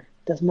doesn't matter.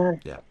 It doesn't matter.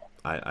 Yeah,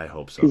 I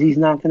hope so. Because he's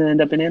not going to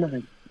end up in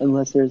Anaheim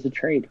unless there's a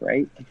trade,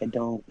 right? Like I just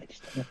don't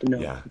have to know.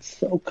 Yeah. It's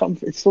so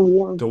comfort. It's so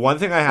warm. The one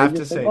thing I have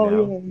to say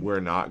now,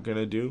 we're not going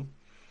to do.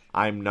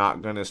 I'm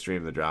not going to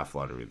stream the draft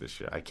lottery this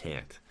year. I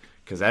can't.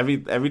 Because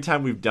every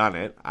time we've done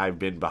it, I've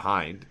been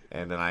behind,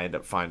 and then I end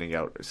up finding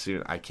out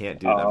soon I can't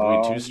do that.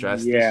 I'm too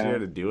stressed this year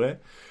to do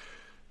it.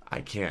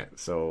 I can't.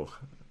 So,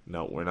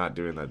 no, we're not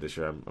doing that this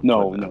year. I'm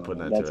putting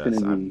that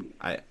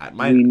to rest.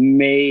 We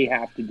may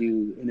have to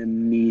do an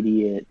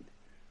immediate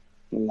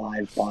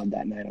live pod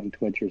that night on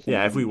Twitch or something.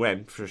 Yeah, if we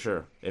win, for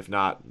sure. If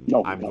not,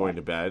 I'm going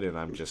to bed, and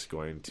I'm just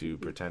going to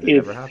pretend it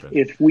never happened.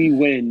 If we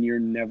win, you're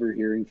never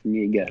hearing from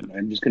me again.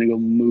 I'm just going to go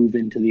move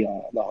into the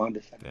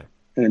Honda Center,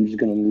 and I'm just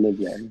going to live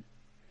there.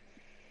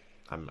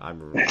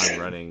 I'm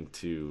running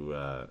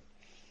to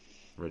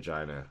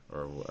Regina,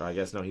 or I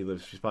guess no,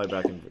 he's probably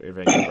back in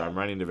Vancouver. I'm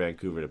running to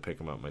Vancouver to pick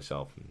him up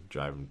myself and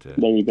drive him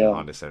to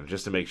Honda Center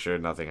just to make sure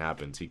nothing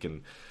happens. He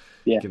can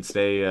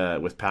stay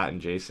with Pat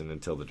and Jason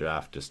until the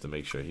draft just to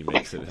make sure he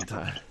makes it in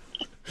time.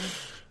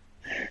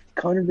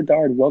 Connor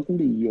Bedard, welcome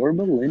to your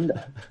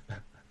Melinda.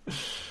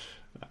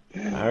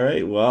 All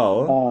right,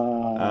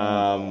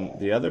 well,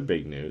 the other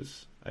big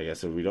news. I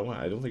guess I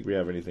don't think we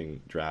have anything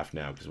draft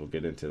now because we'll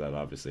get into that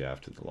obviously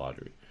after the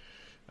lottery.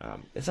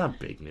 It's not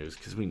big news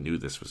because we knew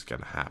this was going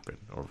to happen,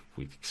 or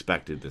we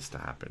expected this to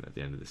happen at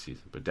the end of the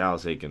season. But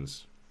Dallas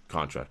Eakins'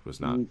 contract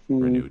was not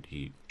renewed.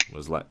 He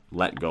was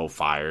let go,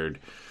 fired,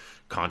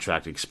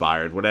 contract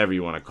expired, whatever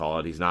you want to call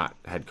it. He's not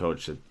head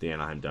coach at the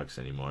Anaheim Ducks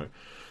anymore.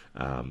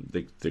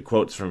 The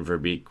quotes from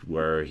Verbeek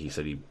were he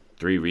said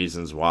 3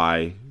 reasons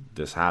why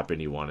this happened.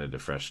 He wanted a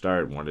fresh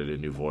start, wanted a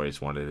new voice,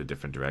 wanted a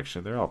different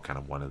direction. They're all kind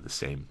of one of the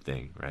same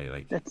thing, right?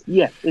 Like it's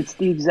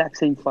the exact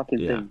same fucking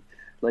thing.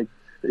 Like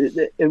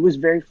it was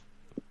very,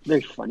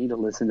 very funny to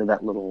listen to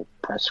that little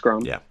press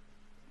scrum. Yeah.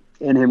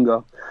 And him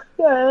go,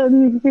 yeah, I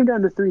mean, it came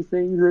down to three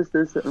things,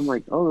 this. I'm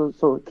like, oh,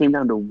 so it came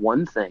down to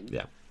one thing.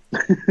 Yeah.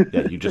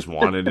 Yeah, you just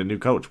wanted a new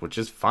coach, which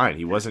is fine.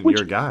 He wasn't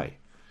your guy.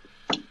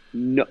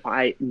 No,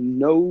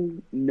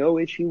 no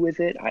issue with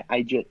it.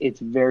 I just, it's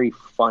very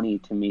funny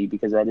to me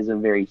because that is a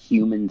very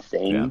human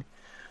thing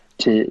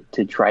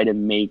to try to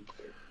make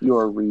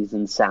your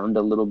reason sound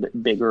a little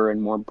bit bigger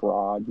and more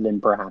broad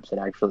than perhaps it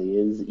actually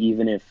is,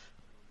 even if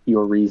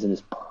your reason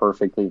is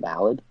perfectly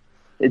valid.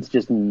 It's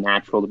just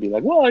natural to be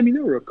like, well, I mean,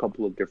 there were a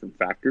couple of different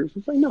factors.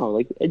 It's like, no,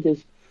 like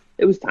it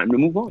was time to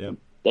move on. Yeah.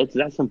 That's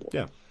that simple.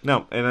 Yeah.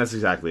 No, and that's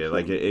exactly it.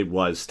 Like it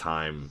was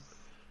time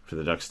for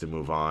the Ducks to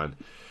move on.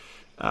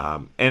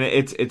 And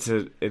it's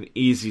an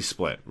easy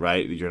split,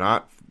 right? You're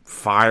not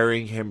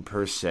firing him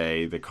per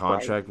se. The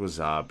contract was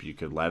up. You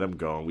could let him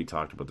go. And we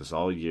talked about this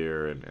all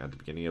year and at the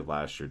beginning of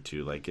last year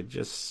too. Like it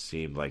just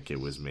seemed like it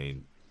was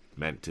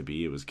meant to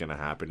be. It was going to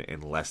happen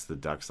unless the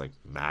Ducks like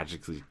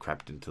magically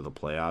crept into the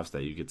playoffs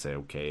that you could say,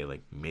 okay,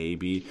 like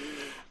maybe.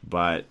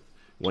 But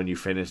when you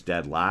finish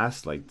dead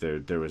last, like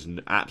there was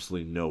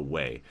absolutely no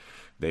way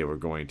they were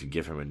going to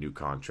give him a new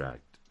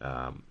contract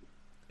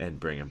and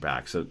bring him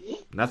back. So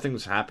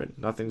nothing's happened.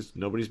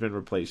 Nobody's been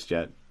replaced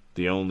yet.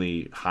 The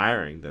only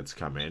hiring that's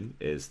come in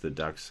is the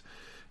Ducks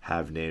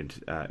have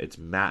named it's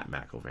Matt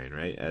McIlvain,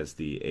 right, as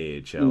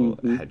the AHL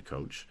head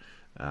coach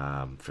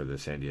for the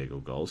San Diego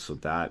Gulls. So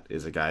that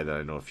is a guy that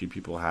I know a few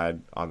people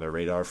had on their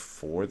radar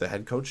for the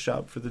head coach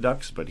job for the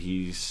Ducks, but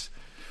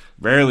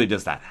rarely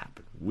does that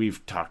happen.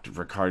 We've talked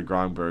Ricard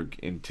Grönberg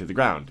into the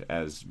ground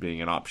as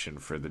being an option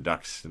for the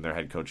Ducks in their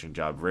head coaching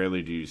job.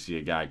 Rarely do you see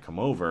a guy come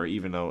over,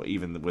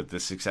 even with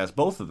the success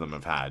both of them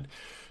have had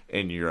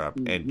in Europe,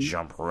 and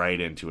jump right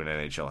into an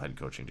NHL head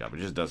coaching job. It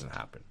just doesn't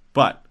happen.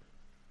 But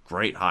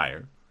great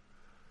hire.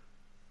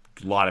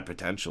 A lot of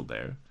potential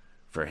there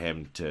for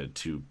him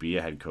to be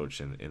a head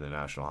coach in the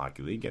National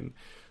Hockey League. And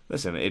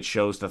listen, it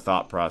shows the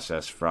thought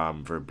process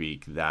from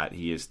Verbeek that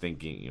he is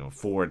thinking,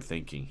 forward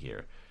thinking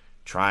here.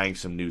 Trying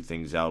some new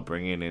things out,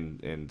 bringing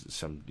in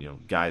some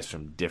guys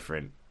from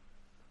different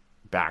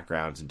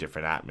backgrounds and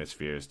different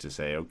atmospheres to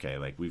say, okay,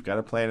 like we've got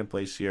a plan in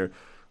place here.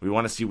 We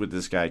want to see what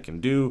this guy can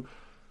do.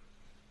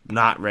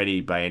 Not ready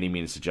by any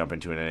means to jump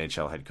into an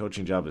NHL head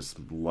coaching job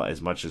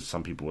as much as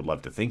some people would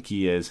love to think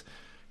he is.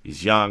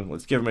 He's young.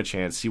 Let's give him a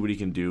chance, see what he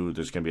can do.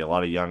 There's going to be a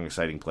lot of young,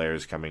 exciting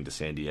players coming to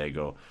San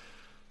Diego.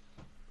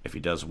 If he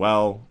does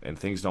well and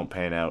things don't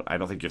pan out, I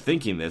don't think you're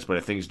thinking this, but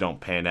if things don't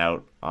pan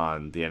out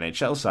on the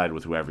NHL side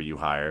with whoever you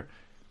hire,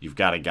 you've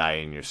got a guy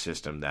in your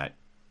system that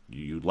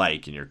you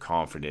like and you're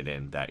confident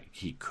in that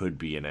he could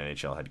be an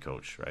NHL head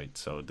coach, right?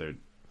 So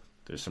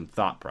there's some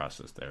thought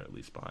process there, at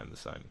least behind the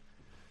signing.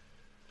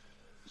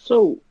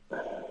 So,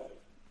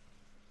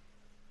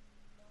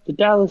 the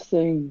Dallas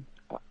thing...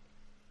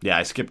 Yeah,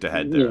 I skipped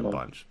ahead there a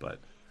bunch, but...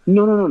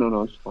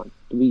 No, it's fine.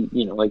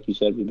 Like you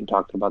said, we've been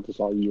talking about this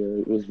all year.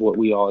 It was what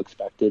we all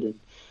expected. And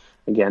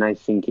again, I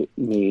think it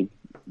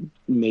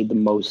made the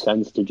most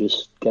sense to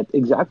just get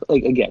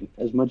exactly, like, again,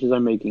 as much as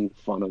I'm making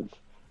fun of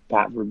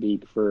Pat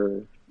Verbeek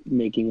for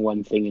making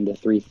one thing into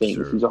three things,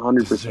 sure. He's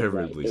 100%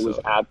 right.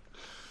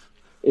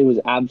 It was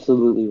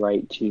absolutely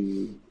right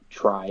to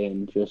try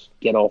and just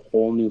get a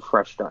whole new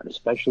fresh start,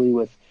 especially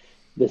with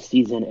the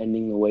season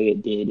ending the way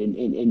it did, and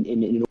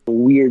in a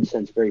weird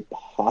sense, very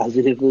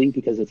positively,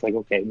 because it's like,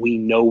 okay, we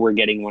know we're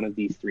getting one of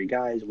these three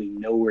guys. We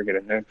know we're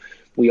going to.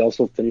 We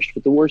also finished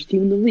with the worst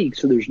team in the league,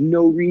 so there's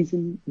no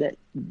reason that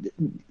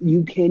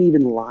you can't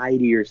even lie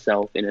to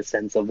yourself in a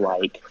sense of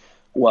like,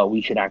 well,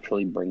 we should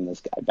actually bring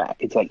this guy back.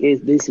 It's like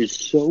this is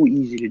so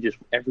easy to just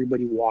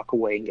everybody walk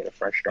away and get a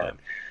fresh start.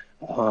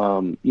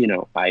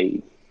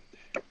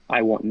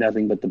 I want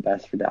nothing but the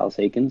best for Dallas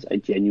Eakins. I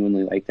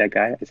genuinely like that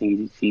guy. I think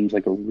he seems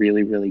like a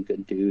really, really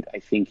good dude. I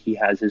think he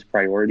has his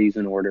priorities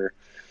in order.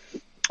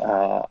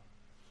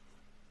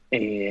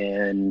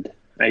 And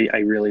I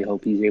really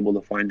hope he's able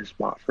to find a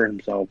spot for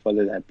himself,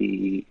 whether that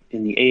be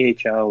in the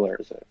AHL or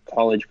as a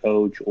college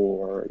coach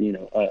or,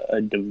 a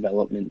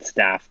development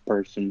staff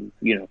person,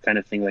 kind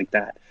of thing like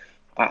that.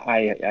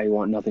 I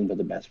want nothing but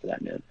the best for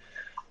that man.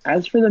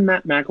 As for the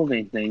Matt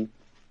McIlvain thing,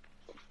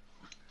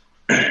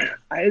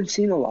 I have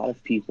seen a lot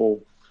of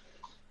people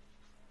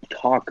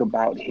talk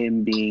about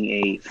him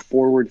being a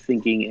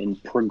forward-thinking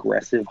and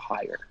progressive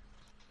hire.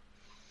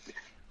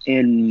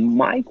 And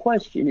my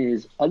question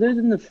is, other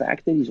than the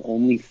fact that he's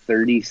only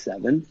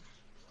 37,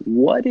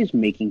 what is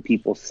making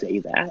people say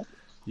that?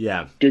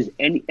 Yeah. Does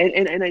any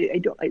and I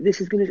don't. This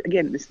is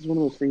one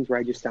of those things where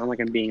I just sound like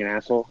I'm being an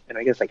asshole, and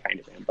I guess I kind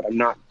of am, but I'm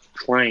not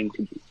trying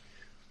to be.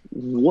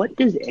 What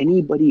does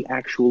anybody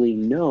actually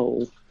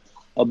know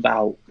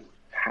about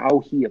how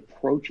he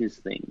approaches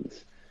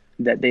things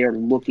that they are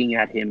looking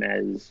at him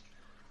as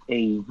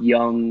a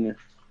young,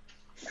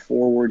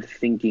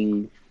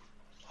 forward-thinking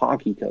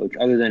hockey coach,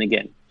 other than,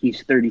 again,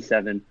 he's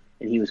 37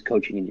 and he was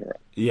coaching in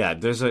Europe? Yeah,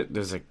 there's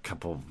a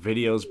couple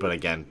videos, but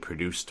again,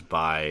 produced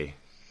by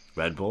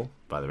Red Bull,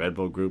 by the Red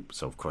Bull group,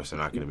 so of course they're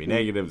not going to be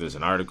negative. There's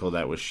an article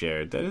that was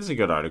shared that is a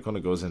good article, and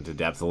it goes into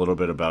depth a little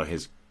bit about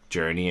his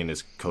journey and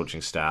his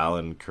coaching style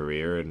and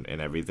career and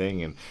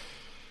everything.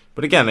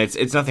 But again,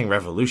 it's nothing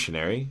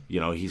revolutionary.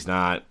 He's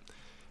not.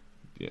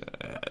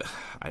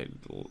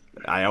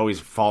 I always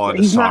fall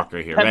into soccer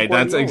here, right?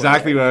 That's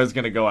exactly where I was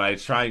going to go. I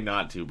try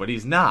not to, but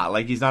he's not.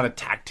 Like, he's not a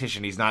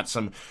tactician. He's not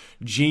some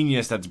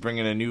genius that's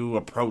bringing a new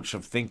approach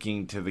of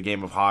thinking to the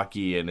game of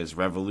hockey and is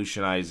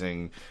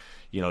revolutionizing,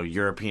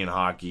 European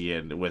hockey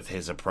and with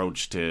his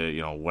approach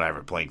to,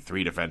 whatever, playing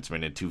 3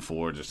 defensemen and 2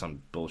 forwards or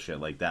some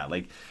bullshit like that.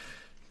 Like,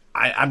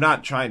 I'm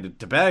not trying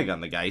to bag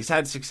on the guy. He's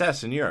had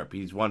success in Europe.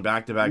 He's won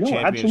back-to-back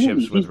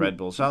championships with Red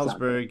Bull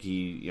Salzburg.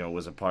 Exactly. He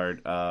was a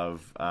part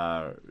of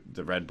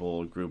the Red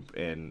Bull group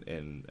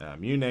in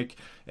Munich,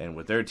 and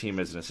with their team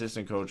as an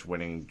assistant coach,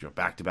 winning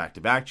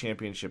back-to-back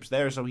championships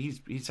there. So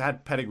he's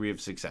had pedigree of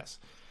success.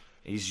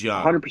 He's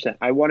young. 100%.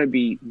 I want to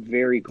be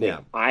very clear. Yeah.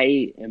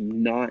 I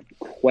am not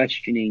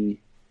questioning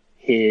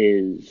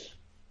his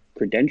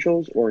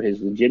credentials or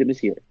his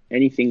legitimacy or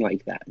anything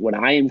like that. What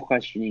I am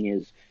questioning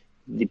is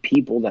the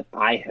people that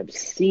I have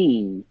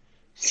seen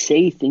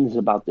say things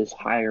about this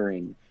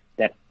hiring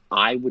that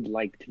I would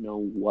like to know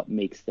what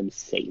makes them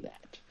say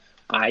that.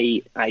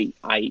 I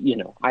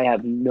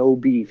have no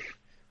beef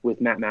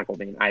with Matt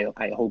McElvain.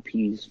 I hope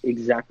he's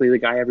exactly the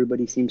guy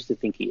everybody seems to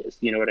think he is.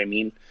 You know what I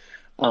mean?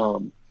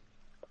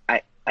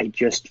 I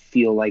just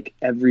feel like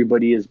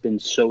everybody has been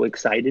so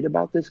excited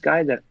about this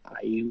guy that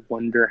I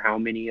wonder how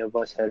many of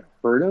us had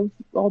heard of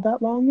all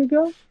that long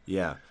ago.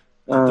 Yeah.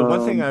 The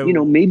one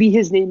thing maybe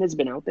his name has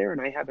been out there and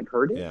I haven't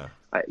heard it. Yeah.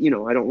 I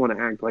don't want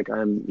to act like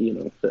I'm,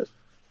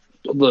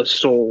 the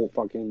sole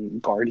fucking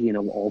guardian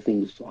of all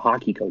things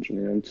hockey coaching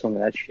and some of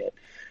that shit.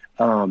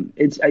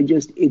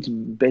 It's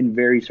been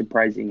very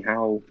surprising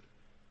how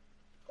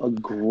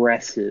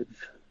aggressive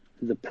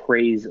the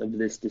praise of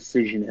this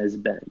decision has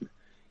been,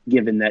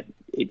 given that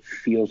it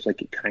feels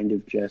like it kind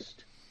of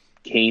just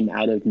came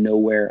out of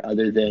nowhere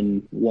other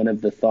than one of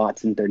the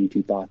thoughts in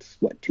 32 Thoughts,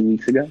 2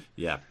 weeks ago?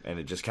 Yeah, and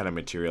it just kind of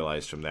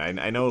materialized from there.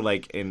 I know,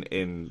 like,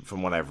 in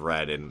from what I've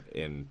read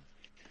in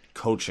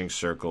coaching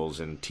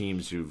circles and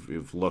teams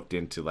who've looked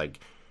into,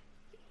 like,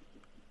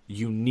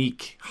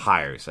 unique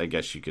hires, I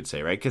guess you could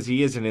say, right? Because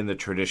he isn't in the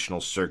traditional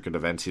circuit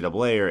of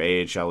NCAA or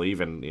AHL,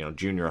 even,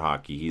 junior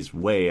hockey. He's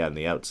way on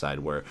the outside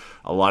where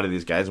a lot of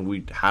these guys, and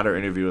we had our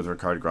interview with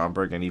Ricard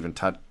Gromberg and even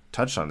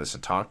touched on this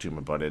and talked to him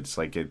about it. It's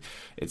like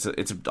it's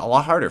a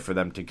lot harder for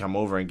them to come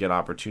over and get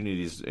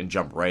opportunities and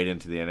jump right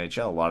into the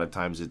NHL. A lot of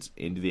times it's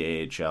into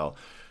the AHL.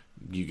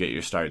 You get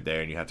your start there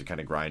and you have to kind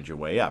of grind your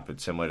way up.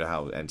 It's similar to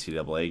how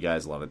NCAA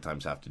guys a lot of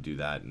times have to do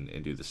that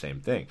and do the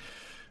same thing.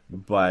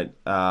 But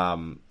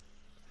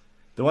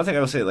the one thing I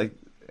will say, like,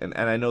 and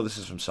I know this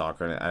is from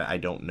soccer, and I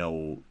don't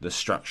know the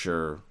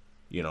structure,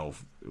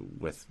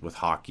 with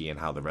hockey and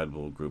how the Red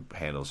Bull group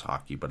handles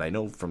hockey, but I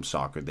know from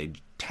soccer they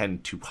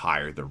tend to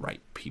hire the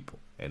right people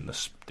and the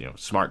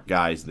smart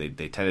guys. They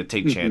tend to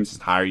take chances,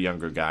 hire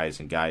younger guys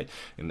and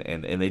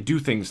they do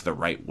things the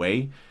right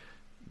way.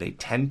 They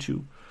tend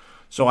to.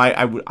 So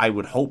I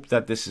would hope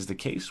that this is the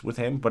case with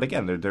him. But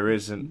again, there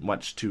isn't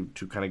much to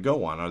kind of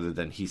go on other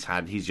than he's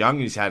young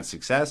and he's had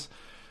success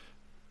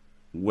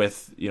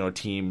with a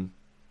team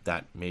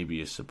that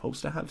maybe is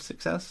supposed to have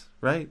success,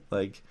 right?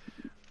 Like,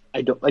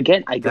 I don't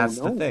know. That's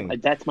the thing.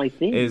 That's my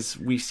thing. Is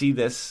we see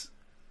this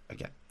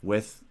again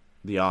with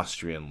the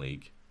Austrian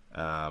league.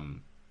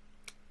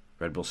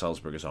 Red Bull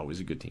Salzburg is always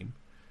a good team.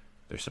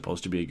 They're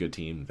supposed to be a good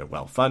team. They're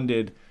well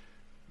funded.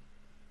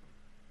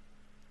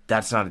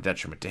 That's not a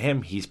detriment to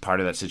him. He's part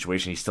of that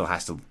situation. He still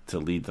has to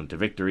lead them to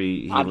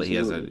victory. He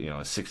has a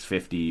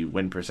 .650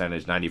 win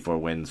percentage, 94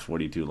 wins,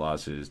 42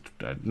 losses,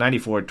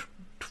 94,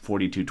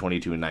 42,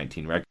 22, and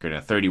 19 record, and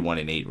a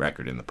 31-8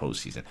 record in the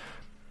postseason.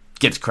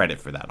 Gets credit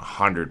for that,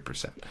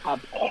 100%.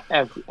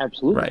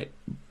 Absolutely. Right.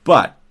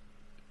 But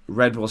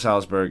Red Bull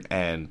Salzburg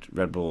and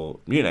Red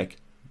Bull Munich,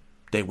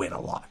 they win a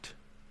lot.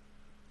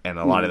 And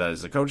a lot of that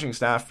is the coaching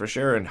staff, for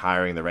sure, and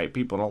hiring the right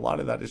people. And a lot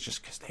of that is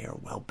just because they are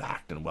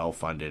well-backed and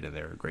well-funded, and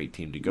they're a great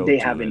team to go to. They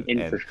have an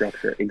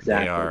infrastructure,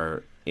 exactly. They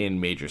are in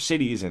major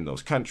cities in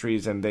those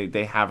countries, and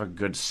they have a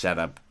good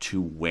setup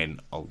to win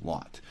a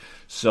lot.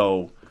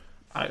 So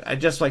I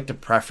just like to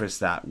preface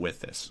that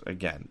with this.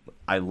 Again,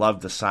 I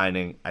love the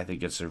signing. I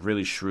think it's a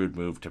really shrewd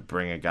move to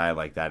bring a guy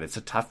like that. It's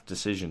a tough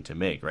decision to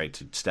make, right?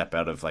 To step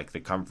out of like the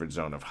comfort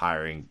zone of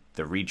hiring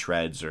the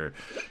retreads or,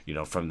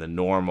 from the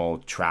normal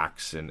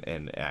tracks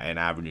and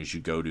avenues you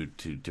go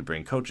to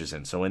bring coaches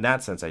in. So in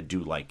that sense, I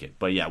do like it.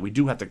 But yeah, we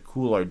do have to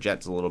cool our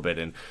jets a little bit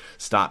and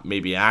stop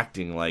maybe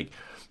acting like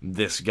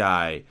this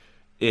guy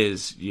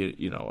is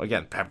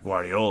again Pep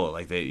Guardiola,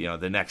 like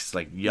the next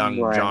like young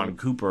John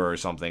Cooper or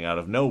something out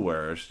of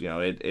nowhere.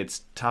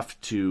 It's tough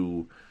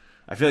to.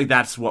 I feel like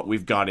that's what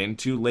we've got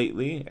into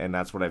lately, and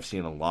that's what I've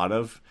seen a lot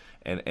of.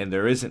 And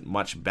there isn't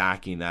much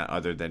backing that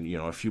other than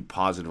a few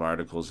positive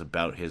articles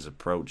about his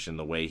approach and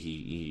the way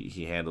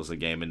he handles the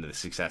game and the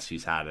success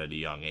he's had at a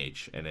young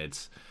age. And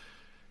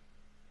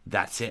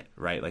that's it,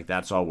 right? Like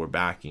that's all we're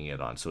backing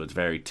it on. So it's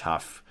very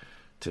tough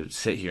to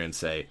sit here and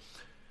say,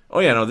 oh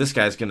yeah, no, this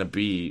guy's going to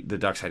be the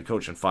Ducks head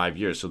coach in 5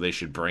 years, so they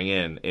should bring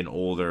in an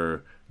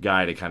older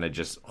guy to kind of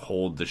just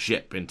hold the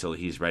ship until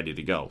he's ready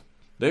to go.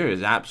 There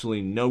is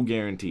absolutely no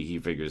guarantee he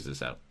figures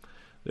this out.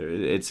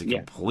 It's a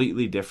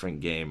completely different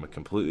game, a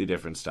completely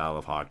different style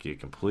of hockey, a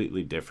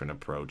completely different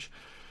approach.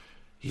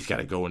 He's got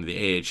to go into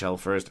the AHL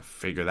first,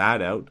 figure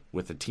that out.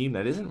 With a team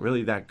that isn't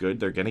really that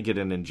good, they're going to get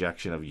an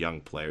injection of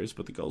young players,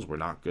 but the Gulls were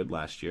not good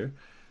last year.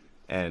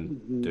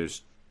 And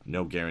there's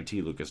no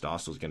guarantee Lucas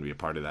Dostal is going to be a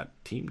part of that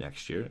team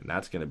next year, and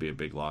that's going to be a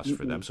big loss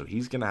for them. So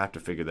he's going to have to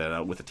figure that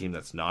out with a team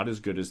that's not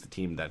as good as the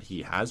team that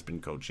he has been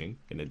coaching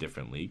in a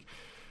different league.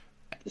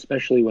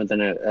 Especially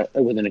within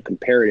a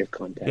comparative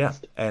context. Yeah,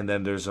 and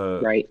then there's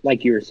right,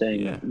 like you were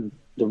saying,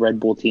 the Red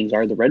Bull teams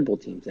are the Red Bull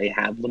teams. They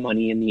have the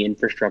money and the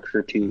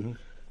infrastructure to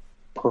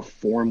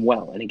perform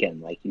well. And again,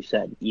 like you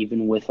said,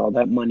 even with all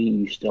that money,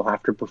 you still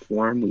have to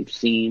perform. We've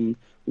seen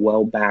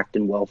well-backed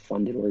and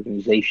well-funded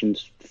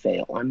organizations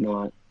fail. I'm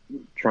not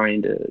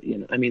trying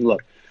to, I mean,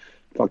 look,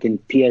 fucking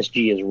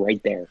PSG is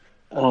right there.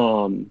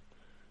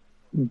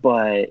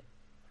 But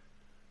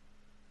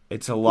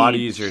it's a lot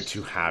easier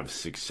to have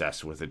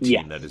success with a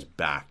team that is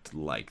backed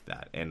like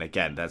that. And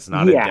again, that's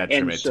not a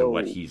detriment to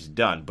what he's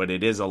done, but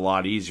it is a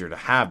lot easier to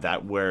have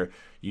that where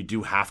you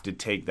do have to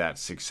take that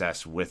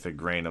success with a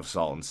grain of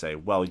salt and say,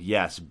 well,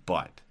 yes,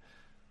 but,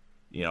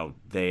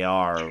 they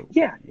are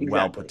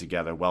well put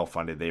together, well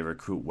funded. They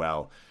recruit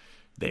well.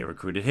 They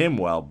recruited him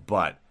well,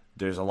 but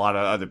there's a lot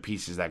of other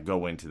pieces that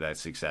go into that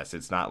success.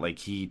 It's not like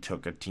he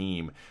took a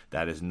team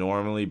that is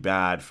normally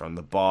bad from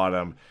the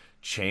bottom,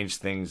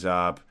 changed things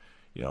up,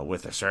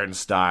 with a certain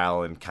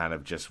style and kind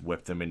of just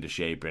whipped them into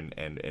shape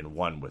and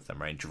won with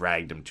them, right?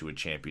 Dragged them to a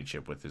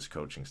championship with his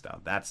coaching style.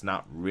 That's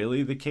not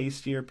really the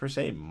case here per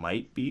se.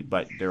 Might be,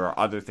 but there are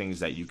other things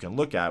that you can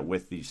look at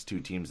with these two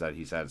teams that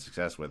he's had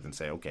success with and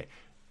say, okay,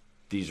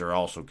 these are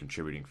also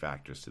contributing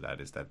factors to that,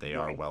 is that they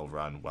are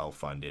well-run,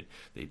 well-funded.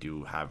 They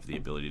do have the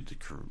ability to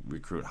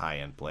recruit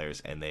high-end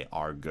players, and they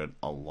are good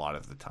a lot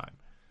of the time.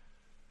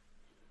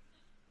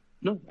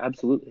 No,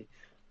 absolutely.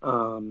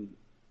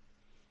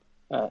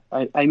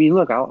 I mean,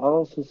 look, I'll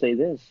also say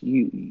this.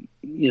 You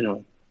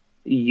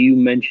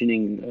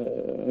mentioning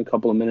a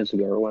couple of minutes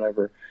ago or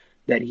whatever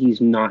that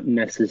he's not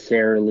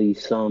necessarily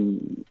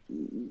some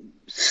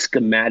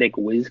schematic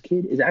whiz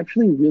kid is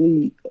actually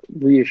really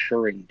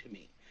reassuring to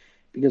me,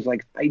 because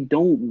like I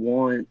don't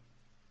want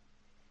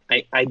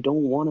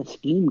a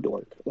scheme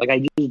dork. Like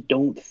I just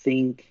don't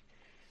think.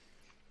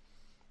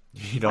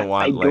 You don't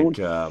want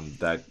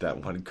that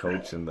one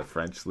coach in the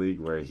French league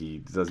where he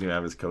doesn't even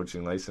have his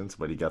coaching license,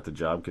 but he got the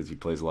job because he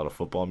plays a lot of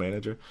Football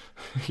Manager.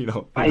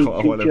 I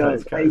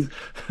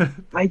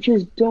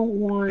just don't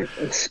want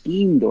a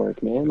scheme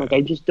dork, man. Like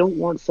I just don't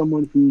want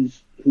someone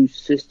whose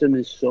system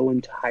is so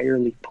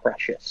entirely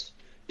precious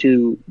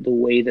to the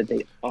way that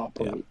they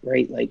operate,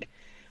 right? Like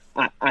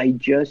I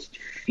just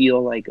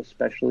feel like,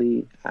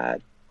 especially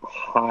at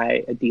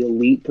the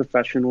elite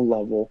professional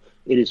level,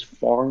 it is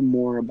far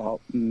more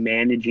about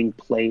managing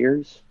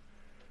players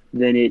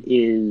than it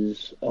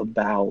is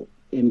about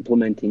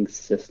implementing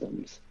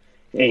systems.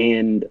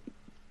 And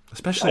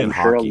especially in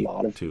hockey,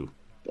 too.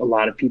 A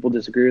lot of people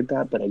disagree with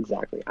that, but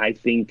exactly. I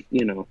think,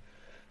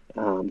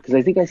 because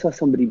I think I saw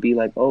somebody be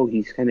like, oh,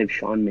 he's kind of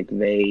Sean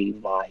McVay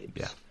vibes.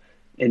 Yeah.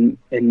 And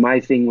my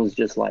thing was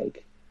just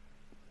like,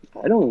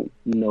 I don't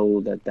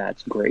know that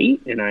that's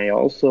great. And I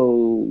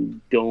also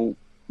don't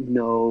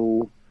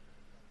know,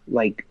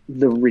 like,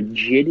 the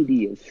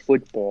rigidity of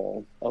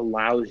football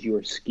allows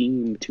your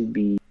scheme to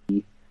be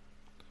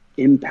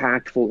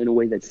impactful in a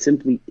way that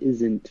simply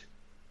isn't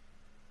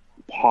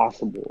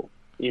possible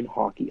in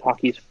hockey.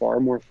 Hockey is far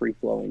more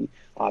free-flowing.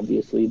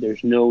 Obviously,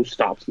 there's no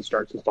stops and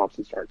starts and stops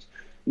and starts.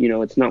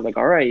 It's not like,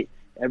 all right,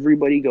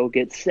 everybody go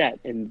get set,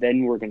 and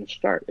then we're going to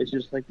start. It's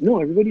just like,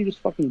 no, everybody just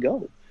fucking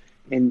go.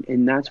 And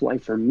that's why,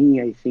 for me,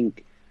 I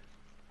think,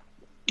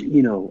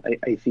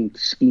 I think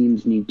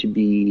schemes need to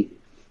be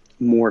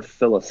more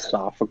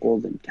philosophical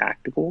than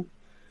tactical.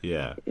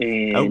 Yeah.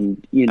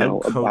 And,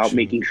 about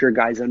making sure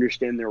guys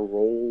understand their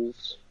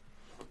roles,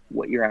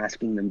 what you're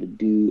asking them to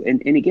do.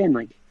 And again,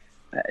 like,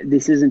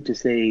 this isn't to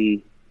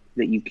say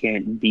that you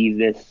can't be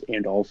this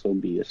and also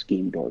be a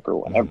scheme dork or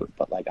whatever. Mm-hmm.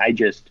 But, like,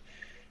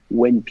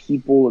 when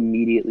people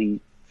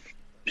immediately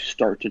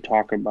start to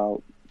talk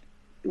about,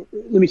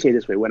 let me say it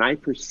this way, when I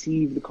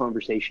perceive the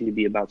conversation to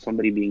be about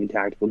somebody being a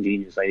tactical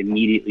genius, I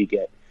immediately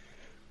get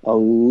a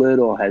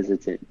little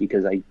hesitant,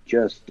 because I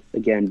just,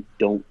 again,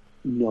 don't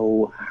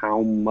know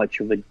how much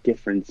of a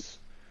difference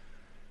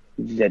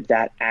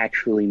that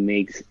actually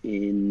makes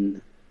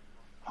in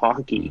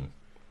hockey.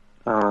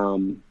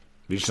 You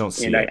just don't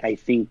see it. And I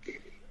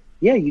think,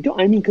 you don't.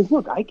 I mean, because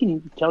look, I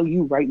can tell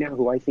you right now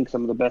who I think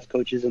some of the best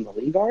coaches in the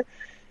league are,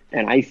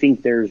 and I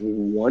think there's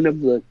one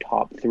of the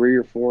top 3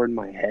 or 4 in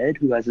my head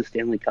who has a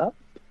Stanley Cup.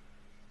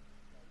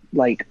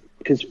 Like,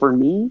 because for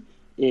me,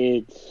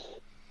 it's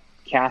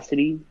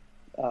Cassidy,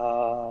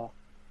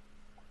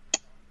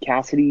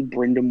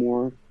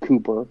 Brindamore,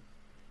 Cooper.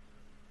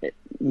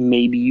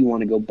 Maybe you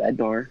want to go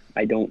Bednar.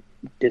 I don't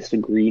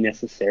disagree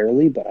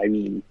necessarily, but I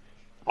mean,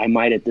 I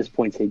might at this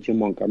point say Jim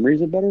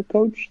Montgomery's a better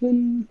coach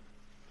than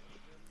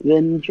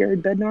than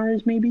Jared Bednar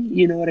is, maybe.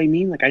 You know what I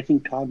mean? Like, I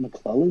think Todd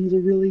McClellan's a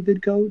really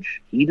good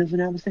coach. He doesn't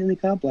have a Stanley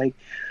Cup. Like,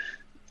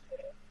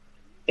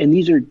 and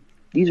these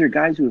are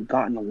guys who have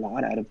gotten a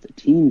lot out of the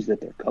teams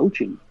that they're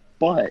coaching,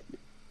 but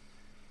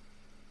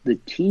the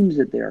teams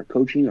that they are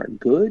coaching are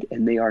good,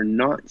 and they are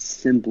not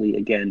simply,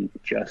 again,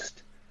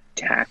 just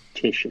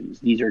tacticians.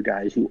 These are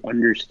guys who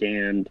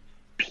understand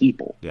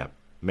people. Yeah.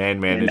 Man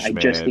management, and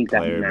I just think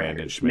player that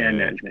management. Man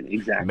management,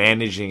 exactly.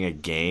 Managing a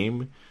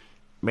game.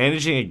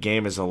 Managing a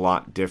game is a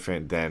lot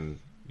different than,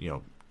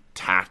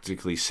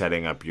 tactically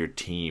setting up your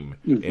team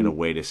in a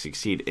way to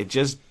succeed. It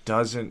just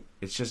doesn't,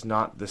 it's just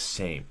not the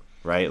same,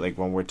 right? Like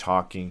when we're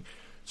talking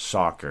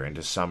soccer and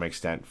to some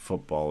extent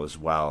football as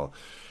well.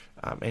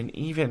 And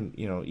even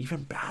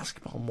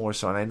basketball more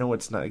so. And I know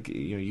it's not,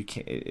 you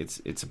can't.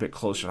 It's a bit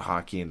closer to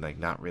hockey and like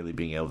not really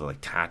being able to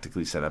like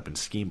tactically set up and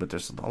scheme. But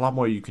there's a lot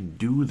more you can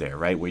do there,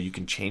 right? Where you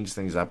can change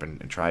things up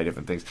and try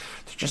different things.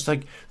 There's just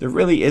like there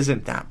really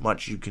isn't that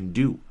much you can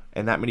do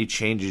and that many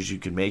changes you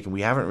can make. And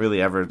we haven't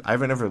really I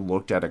haven't ever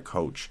looked at a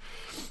coach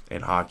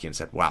in hockey and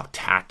said, wow,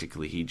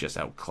 tactically he just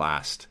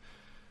outclassed,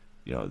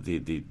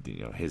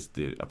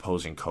 the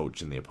opposing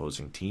coach and the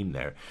opposing team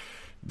there.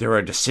 There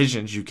are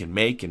decisions you can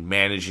make in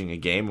managing a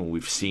game, and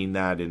we've seen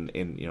that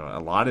in a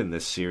lot in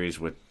this series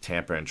with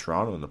Tampa and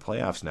Toronto in the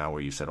playoffs now,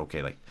 where you said,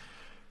 okay, like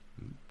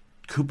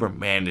Cooper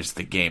managed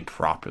the game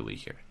properly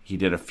here. He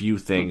did a few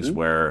things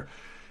where,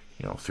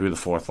 threw the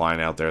fourth line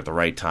out there at the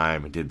right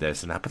time and did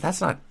this and that, but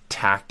that's not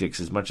tactics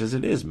as much as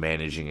it is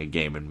managing a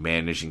game and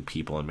managing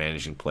people and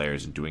managing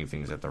players and doing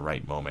things at the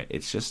right moment.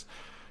 It's just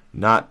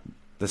not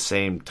the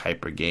same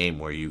type of game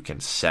where you can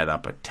set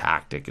up a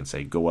tactic and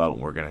say, go out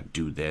and we're going to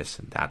do this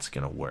and that's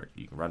going to work.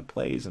 You can run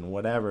plays and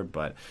whatever,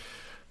 but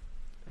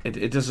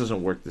it just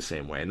doesn't work the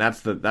same way. And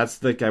that's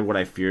the guy what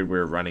I feared we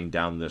were running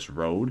down this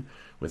road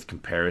with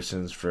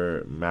comparisons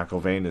for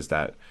McIlvain, is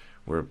that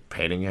we're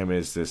painting him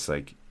as this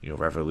like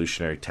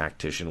revolutionary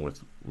tactician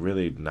with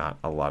really not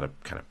a lot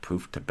of kind of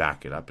proof to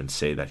back it up and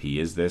say that he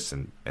is this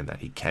and that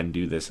he can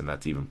do this and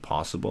that's even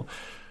possible.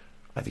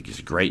 I think he's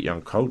a great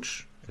young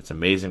coach. It's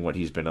amazing what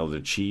he's been able to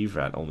achieve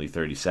at only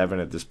 37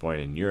 at this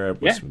point in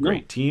Europe with some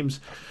great teams.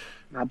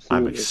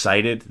 Absolutely. I'm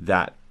excited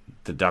that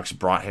the Ducks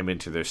brought him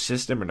into their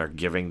system and are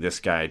giving this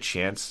guy a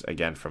chance,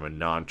 again, from a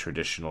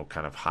non-traditional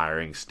kind of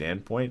hiring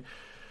standpoint.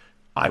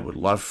 I would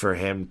love for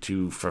him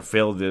to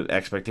fulfill the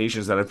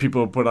expectations that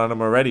people have put on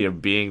him already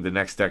of being the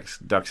next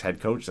Ducks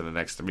head coach in the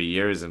next 3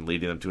 years and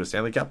leading them to a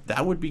Stanley Cup.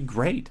 That would be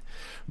great.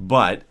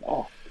 But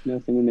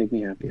nothing would make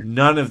me happier.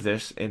 None of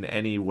this in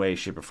any way,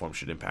 shape, or form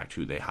should impact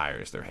who they hire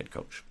as their head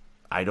coach.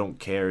 I don't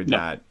care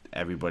that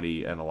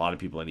everybody and a lot of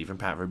people, and even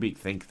Pat Verbeek,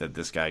 think that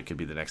this guy could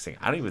be the next thing.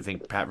 I don't even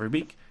think Pat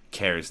Verbeek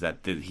cares that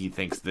he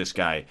thinks this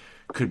guy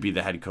could be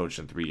the head coach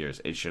in 3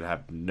 years. It should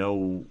have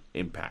no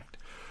impact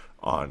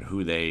on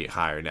who they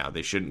hire now.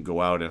 They shouldn't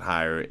go out and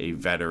hire a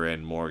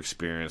veteran, more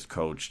experienced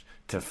coach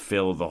to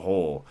fill the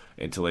hole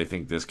until they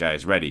think this guy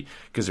is ready.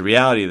 Because the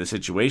reality of the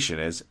situation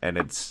is, and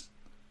it's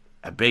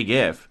a big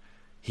if,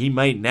 he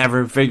might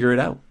never figure it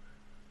out.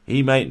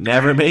 He might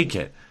never make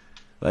it.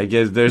 Like,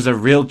 there's a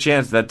real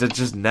chance that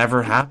just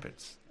never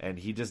happens. And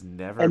he just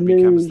never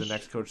becomes the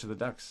next coach of the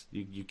Ducks.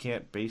 You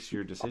can't base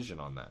your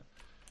decision on that.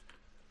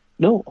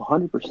 No,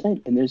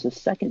 100%. And there's a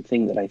second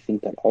thing that I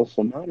think that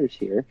also matters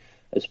here,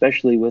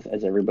 especially with,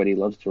 as everybody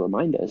loves to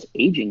remind us,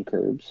 aging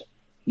curves.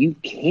 You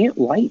can't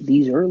light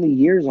these early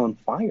years on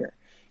fire.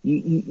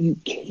 You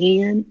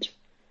can't.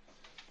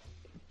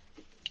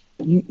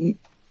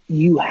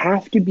 You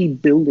have to be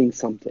building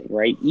something,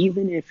 right?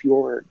 Even if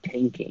you're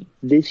tanking.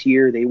 This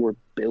year they were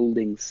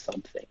building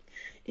something.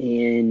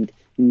 And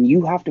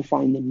you have to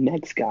find the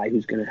next guy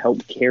who's going to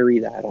help carry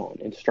that on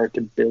and start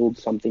to build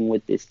something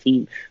with this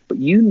team. But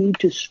you need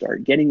to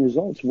start getting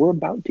results. We're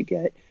about to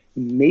get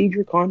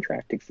major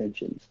contract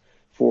extensions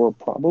for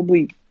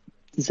probably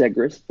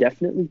Zegras,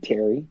 definitely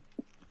Terry.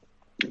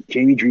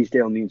 Jamie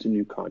Drysdale needs a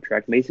new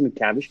contract. Mason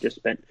McTavish just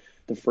spent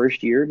the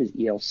first year of his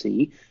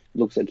ELC.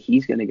 Looks like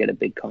he's going to get a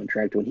big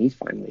contract when he's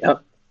finally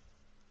up.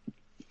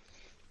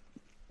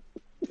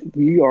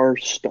 We are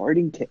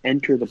starting to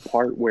enter the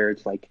part where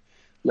it's like,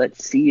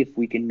 let's see if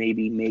we can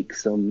maybe make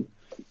some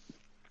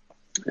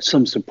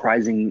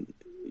surprising,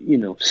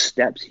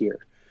 steps here.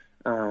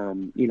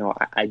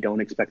 I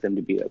don't expect them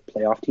to be a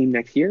playoff team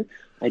next year.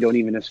 I don't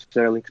even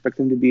necessarily expect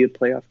them to be a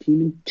playoff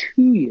team in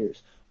 2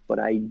 years. But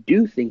I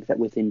do think that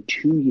within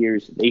 2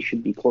 years, they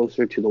should be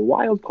closer to the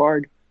wild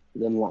card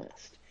than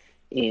last.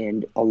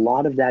 And a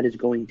lot of that is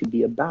going to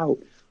be about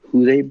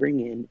who they bring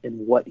in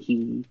and what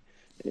the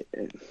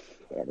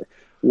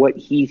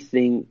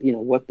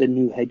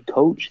new head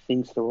coach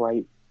thinks the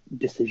right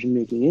decision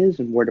making is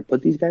and where to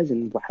put these guys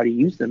and how to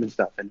use them and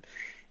stuff. And,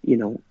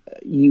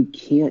 you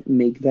can't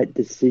make that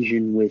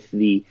decision with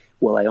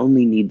I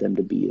only need them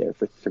to be there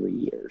for 3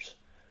 years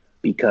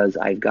because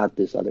I've got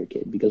this other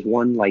kid. Because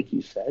one, like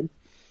you said,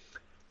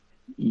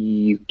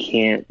 you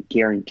can't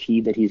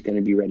guarantee that he's going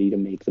to be ready to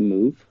make the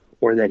move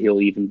or that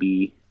he'll even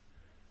be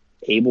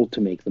able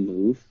to make the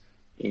move.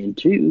 And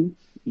two,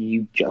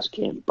 you just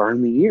can't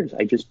burn the years.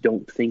 I just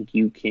don't think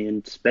you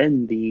can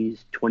spend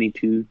these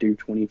 22 through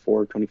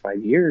 24,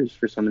 25 years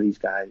for some of these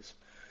guys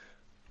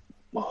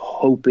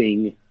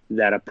hoping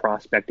that a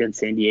prospect in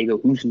San Diego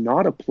who's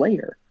not a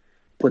player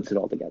puts it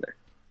all together.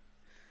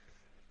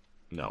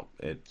 No,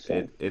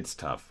 it's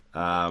tough.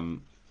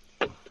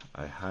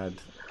 I had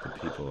the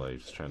people I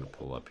was trying to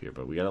pull up here,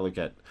 but we got to look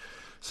at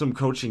some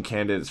coaching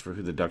candidates for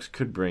who the Ducks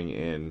could bring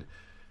in.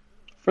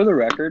 For the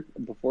record,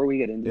 before we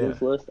get into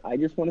this list, I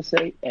just want to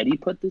say Eddie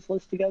put this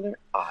list together.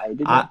 I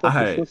did not put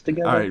this list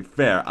together. All right,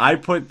 fair. I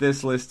put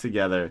this list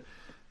together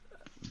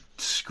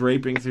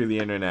scraping through the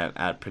internet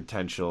at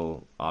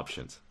potential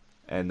options,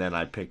 and then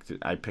I picked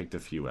a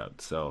few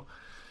out. So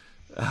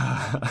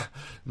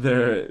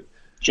there.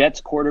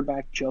 Jets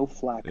quarterback Joe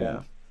Flacco.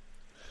 Yeah.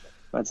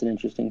 That's an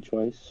interesting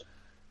choice.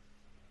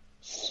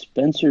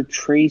 Spencer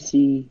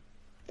Tracy,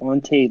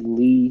 Fonte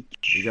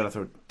Leach. You got to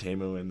throw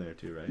Tamu in there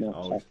too, right? No,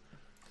 Always.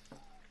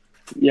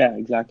 Yeah,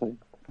 exactly.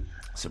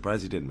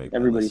 Surprised he didn't make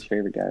everybody's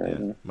favorite guy right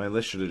now. My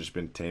list should have just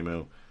been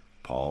Tamu,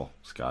 Paul,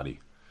 Scotty.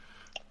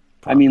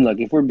 I mean, look,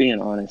 if we're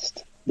being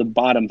honest, the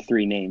bottom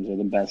three names are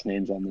the best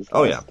names on this list.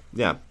 Oh,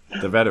 yeah,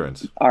 the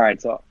veterans. All right,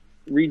 so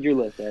read your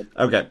list, Ed.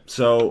 Okay,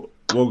 so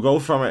we'll go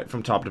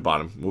from top to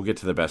bottom. We'll get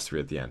to the best three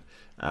at the end.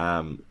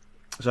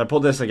 So I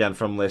pulled this again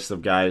from list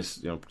of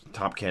guys,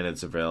 top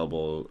candidates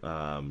available,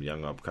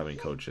 young upcoming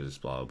coaches,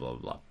 blah, blah,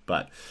 blah.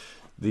 But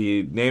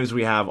the names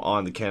we have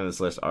on the candidates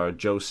list are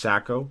Joe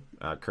Sacco,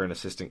 current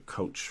assistant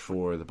coach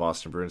for the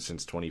Boston Bruins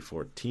since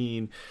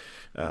 2014,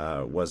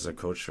 was a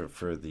coach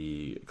for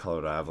the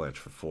Colorado Avalanche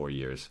for 4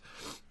 years,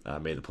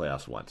 made the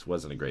playoffs once,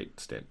 wasn't a great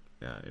stint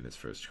in his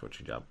first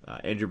coaching job.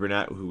 Andrew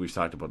Burnett, who we've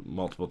talked about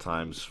multiple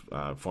times,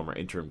 former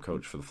interim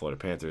coach for the Florida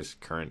Panthers,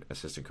 current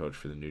assistant coach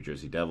for the New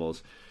Jersey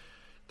Devils.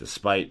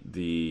 Despite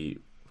the,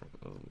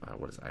 I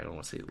don't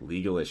want to say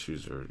legal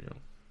issues or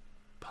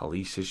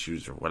police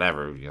issues or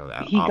whatever, he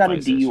got a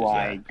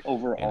DUI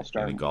over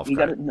All-Star. He got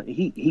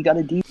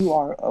a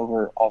DUI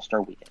over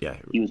All-Star weekend. Yeah,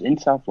 he was in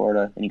South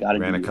Florida and he got a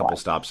DUI. Ran a couple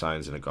stop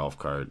signs in a golf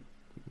cart.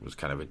 Was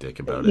kind of a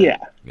dick about it.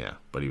 Yeah,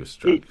 but he was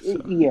drunk.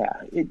 He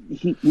got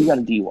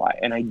a DUI,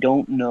 and I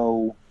don't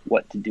know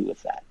what to do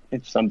with that.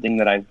 It's something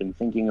that I've been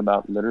thinking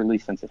about literally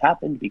since it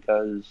happened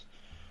because,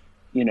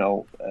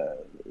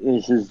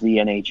 this is the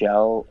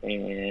NHL,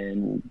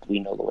 and we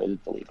know the way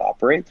that the league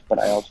operates. But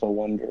I also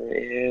wonder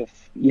if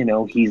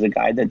he's a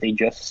guy that they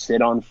just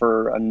sit on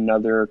for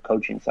another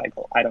coaching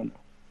cycle. I don't know.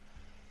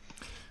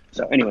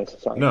 So, anyways,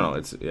 sorry. No,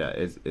 it's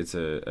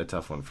a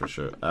tough one for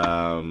sure.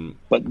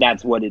 But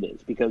that's what it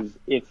is, because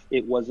if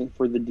it wasn't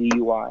for the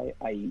DUI,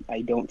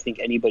 I don't think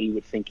anybody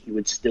would think he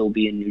would still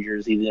be in New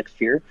Jersey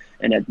next year.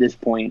 And at this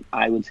point,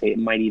 I would say it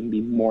might even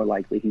be more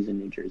likely he's in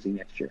New Jersey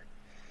next year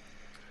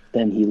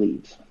than he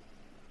leaves.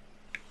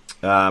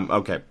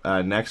 Okay.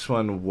 Next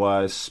one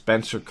was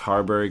Spencer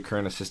Carberry,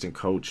 current assistant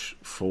coach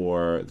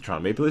for the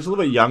Toronto Maple Leafs. A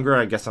little bit younger,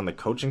 I guess, on the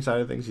coaching side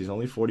of things. He's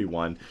only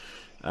 41.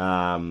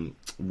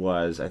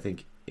 Was, I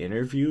think,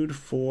 interviewed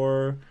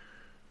for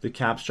the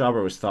Caps job,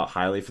 or was thought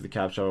highly for the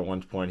Caps job at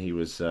one point. He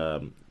was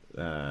the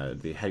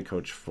head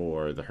coach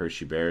for the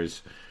Hershey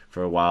Bears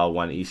for a while,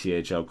 won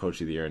ECHL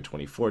Coach of the Year in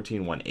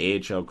 2014, won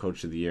AHL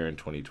Coach of the Year in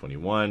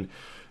 2021.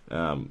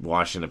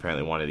 Washington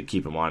apparently wanted to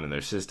keep him on in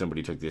their system, but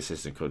he took the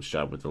assistant coach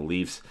job with the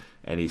Leafs,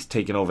 and he's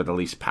taken over the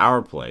Leafs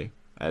power play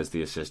as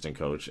the assistant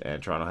coach,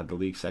 and Toronto had the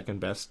league's second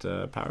best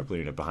power play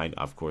unit behind,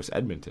 of course,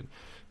 Edmonton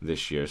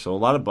this year. So a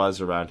lot of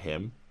buzz around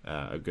him,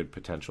 a good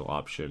potential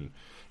option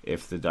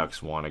if the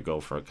Ducks want to go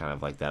for kind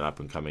of like that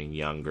up-and-coming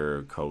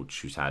younger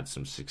coach who's had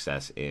some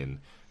success in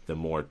the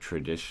more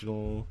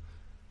traditional,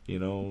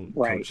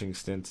 coaching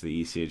stints,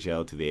 the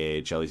ECHL to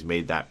the AHL. He's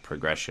made that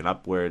progression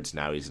upwards.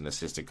 Now he's an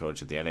assistant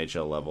coach at the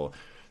NHL level.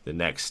 The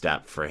next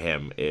step for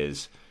him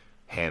is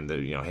hand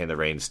the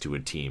reins to a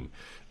team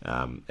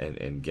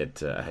and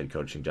get a head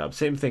coaching job.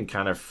 Same thing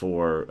kind of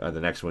for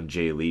the next one,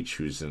 Jay Leach,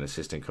 who's an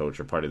assistant coach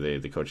or part of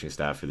the coaching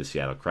staff for the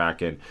Seattle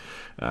Kraken,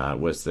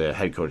 was the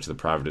head coach of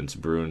the Providence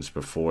Bruins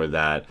before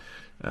that.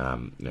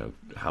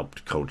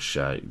 Helped coach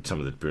some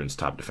of the Bruins'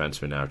 top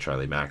defensemen now,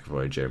 Charlie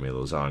McAvoy, Jeremy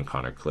Lauzon,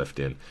 Connor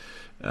Clifton.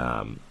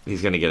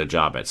 He's going to get a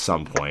job at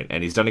some point,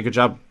 and he's done a good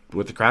job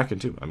with the Kraken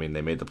too. I mean,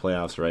 they made the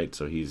playoffs, right?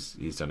 So he's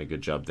done a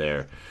good job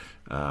there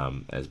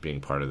as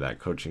being part of that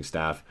coaching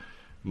staff.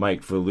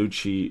 Mike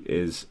Vellucci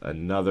is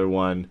another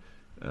one.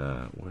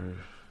 Where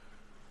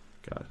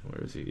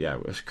is he? Yeah,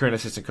 was current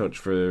assistant coach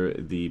for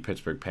the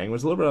Pittsburgh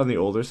Penguins. A little bit on the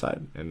older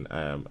side, and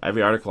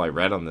every article I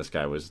read on this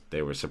guy was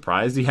they were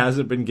surprised he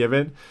hasn't been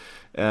given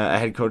a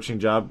head coaching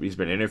job. He's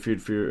been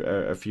interviewed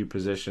for a few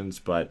positions,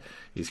 but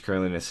he's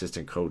currently an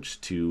assistant coach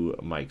to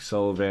Mike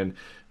Sullivan.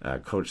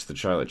 Coached the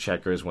Charlotte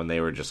Checkers when they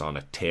were just on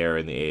a tear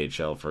in the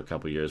AHL for a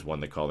couple of years. Won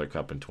the Calder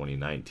Cup in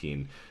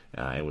 2019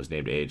 and was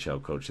named AHL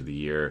Coach of the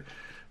Year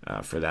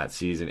for that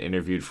season.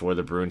 Interviewed for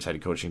the Bruins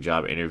head coaching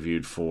job.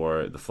 Interviewed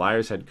for the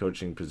Flyers head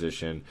coaching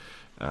position,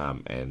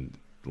 and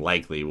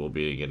likely will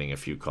be getting a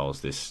few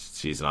calls this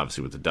season,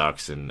 obviously with the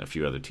Ducks and a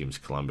few other teams,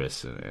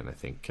 Columbus, and I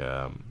think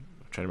I'm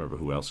trying to remember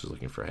who else is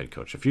looking for a head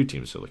coach. A few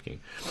teams are looking.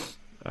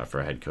 for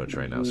a head coach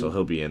right now, so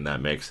he'll be in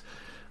that mix.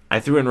 I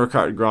threw in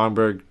Rickard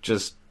Gronberg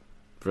just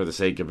for the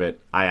sake of it.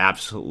 I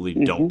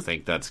absolutely don't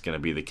think that's going to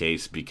be the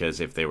case, because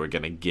if they were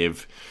going to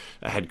give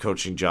a head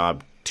coaching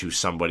job to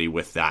somebody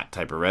with that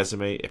type of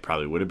resume, it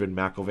probably would have been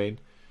McIlvaine.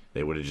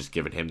 They would have just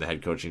given him the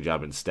head coaching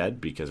job instead,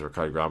 because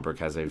Rickard Gronberg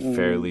has a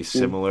fairly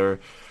similar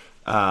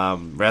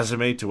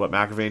resume to what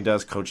McIlvaine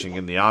does, coaching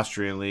in the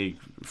Austrian League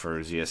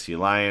for ZSC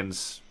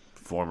Lions,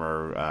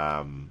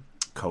 former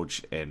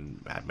coach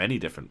at many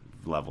different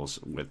levels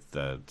with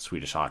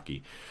Swedish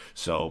hockey.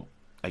 So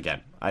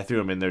again, I threw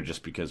him in there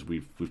just because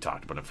we've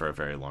talked about him for a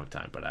very long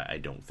time, but I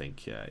don't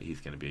think he's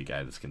going to be a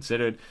guy that's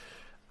considered.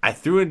 I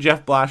threw in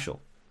Jeff Blashill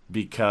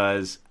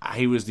because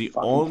he was the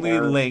only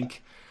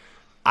link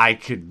I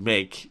could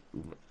make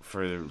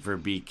for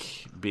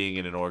Verbeek being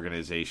in an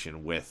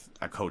organization with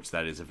a coach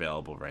that is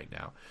available right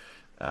now.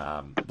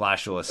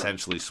 Blashill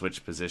essentially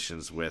switched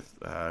positions with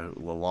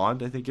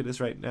Lalonde, I think it is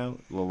right now.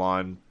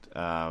 Lalonde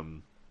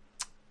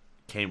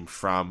came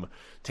from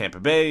Tampa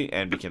Bay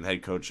and became the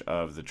head coach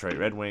of the Detroit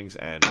Red Wings,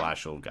 and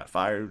Blashill got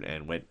fired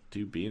and went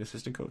to be an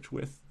assistant coach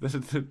with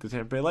the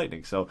Tampa Bay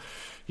Lightning. So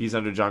he's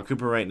under John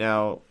Cooper right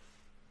now.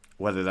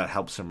 Whether that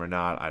helps him or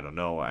not, I don't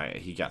know.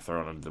 He got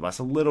thrown under the bus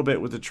a little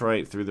bit with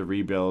Detroit through the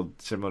rebuild,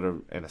 similar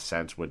to, in a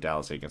sense, what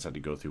Dallas Eakins had to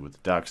go through with the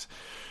Ducks.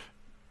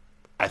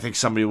 I think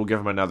somebody will give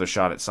him another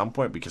shot at some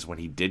point, because when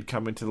he did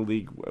come into the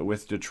league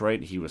with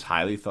Detroit, he was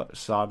highly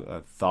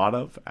thought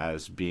of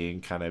as being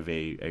kind of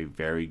a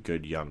very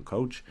good young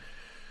coach.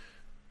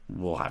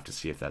 We'll have to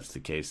see if that's the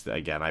case.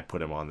 Again, I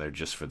put him on there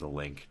just for the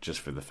link,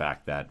 just for the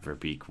fact that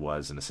Verbeek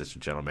was an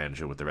assistant general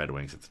manager with the Red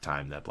Wings at the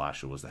time that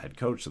Blashill was the head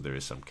coach, so there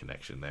is some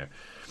connection there.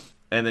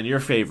 And then your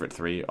favorite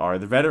three are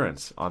the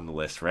veterans on the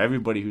list. For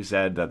everybody who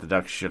said that the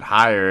Ducks should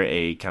hire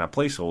a kind of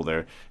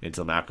placeholder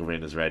until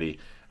McIlvaine is ready,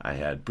 I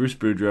had Bruce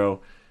Boudreau,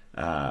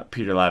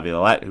 Peter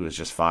Laviolette, who was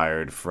just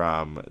fired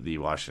from the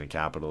Washington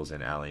Capitals,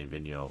 and Alain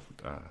Vigneault,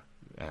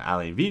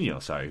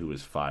 who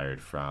was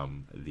fired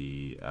from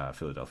the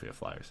Philadelphia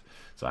Flyers.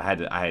 So I had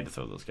to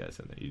throw those guys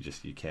in there.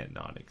 You can't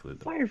not include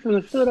them. Fired from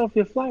the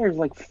Philadelphia Flyers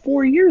like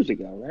 4 years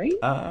ago, right?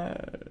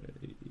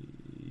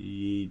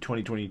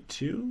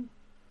 2022.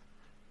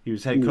 He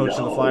was head coach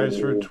of the Flyers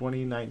for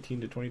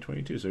 2019 to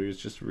 2022, so he was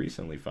just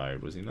recently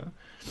fired, was he not?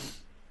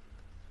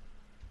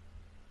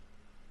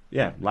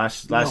 Yeah,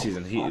 last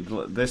season.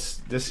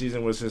 This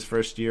season was his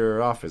first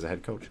year off as a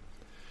head coach.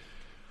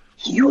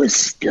 He was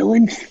still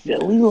in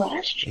Philly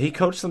last year. He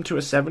coached them to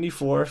a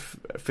 74,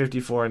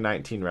 54, and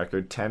 19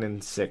 record,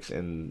 10-6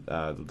 in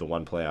the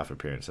one playoff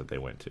appearance that they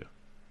went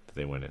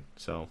in.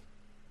 So,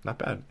 not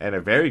bad, and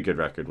a very good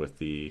record with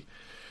the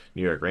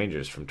New York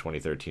Rangers from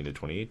 2013 to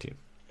 2018.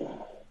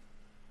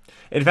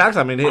 In fact,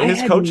 I mean,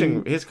 his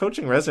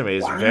coaching resume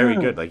is very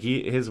good. Like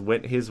his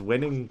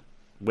wins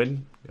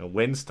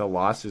to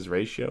losses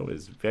ratio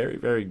is very,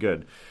 very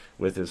good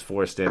with his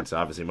 4 stints.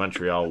 Obviously,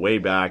 Montreal way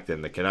back,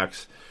 then the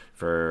Canucks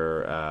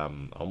for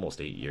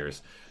almost 8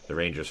 years, the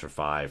Rangers for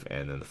 5,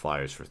 and then the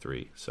Flyers for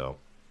 3. So,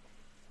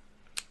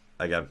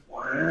 again, yeah,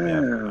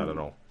 I don't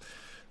know.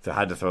 So I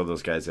had to throw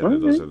those guys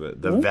in. Those are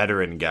the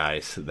veteran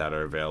guys that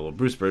are available.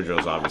 Bruce Boudreau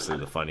is obviously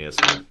the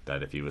funniest one,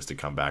 that if he was to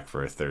come back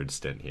for a 3rd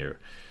stint here,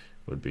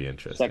 would be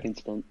interesting. 2nd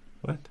stint.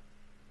 What?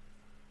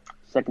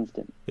 2nd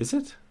stint. Is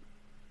it?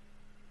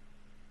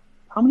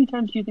 How many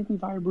times do you think we've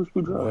hired Bruce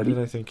Boudreau? Why did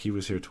I think he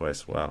was here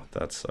twice? Wow,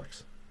 that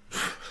sucks.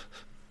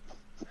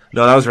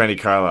 No, that was Randy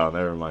Carlyle.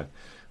 Never mind.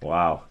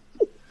 Wow.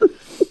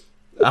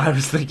 I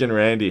was thinking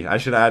Randy. I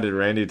should have added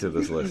Randy to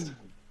this list.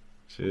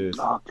 Jeez.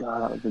 Oh,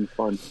 God, that would have been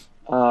fun.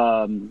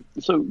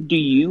 So do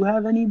you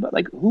have any,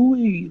 like, who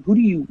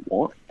do you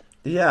want?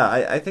 Yeah,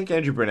 I think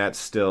Andrew Burnett's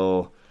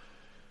still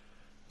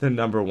the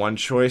number one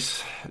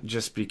choice,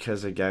 just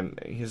because, again,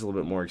 he has a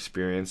little bit more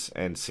experience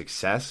and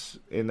success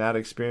in that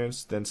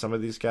experience than some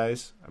of these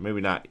guys. Maybe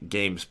not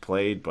games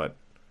played, but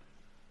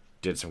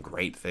did some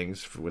great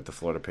things with the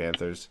Florida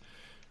Panthers.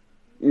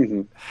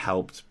 Mm-hmm.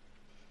 Helped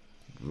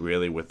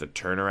really with the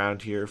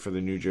turnaround here for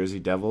the New Jersey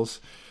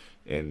Devils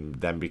and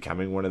them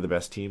becoming one of the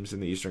best teams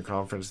in the Eastern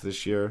Conference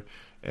this year.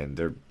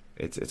 And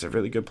it's a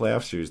really good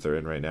playoff series they're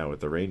in right now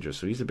with the Rangers.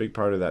 So he's a big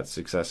part of that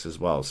success as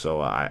well.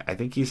 So I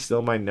think he's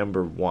still my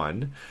number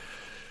one.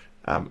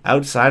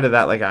 Outside of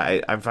that, like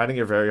I'm finding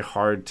it very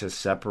hard to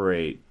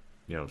separate,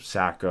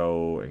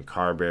 Sacco and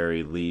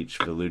Carberry, Leach,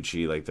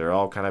 Vellucci. Like they're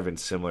all kind of in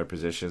similar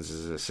positions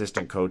as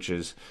assistant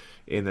coaches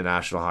in the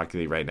National Hockey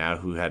League right now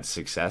who had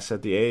success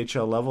at the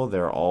AHL level.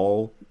 They're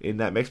all in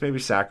that mix. Maybe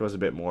Sacco's a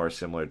bit more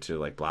similar to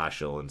like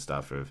Blashill and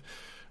stuff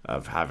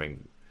of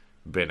having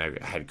been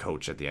a head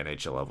coach at the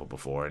NHL level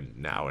before and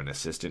now an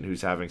assistant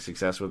who's having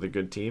success with a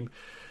good team.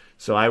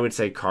 So I would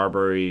say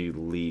Carberry,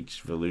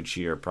 Leach,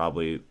 Vellucci are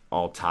probably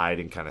all tied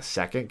in kind of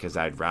second, because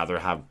I'd rather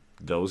have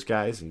those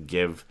guys and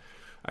give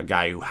a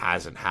guy who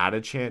hasn't had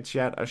a chance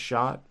yet a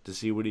shot to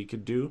see what he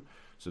could do.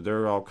 So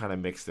they're all kind of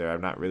mixed there. I'm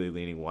not really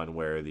leaning one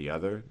way or the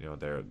other.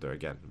 They're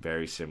again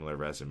very similar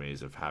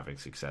resumes of having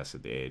success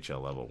at the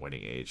AHL level,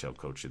 winning AHL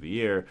Coach of the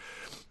Year,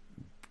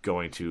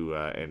 going to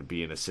and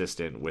be an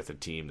assistant with a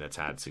team that's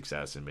had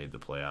success and made the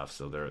playoffs.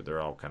 So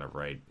they're all kind of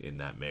right in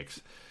that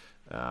mix.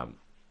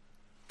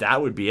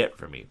 That would be it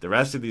for me. The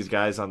rest of these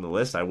guys on the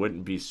list, I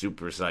wouldn't be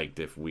super psyched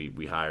if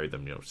we hired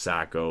them.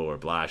 Sacco or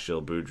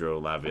Blashill,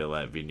 Boudreau,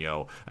 Laviolette,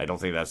 Vigneault. I don't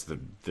think that's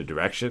the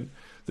direction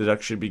the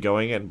Ducks should be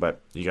going in, but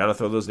you got to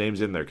throw those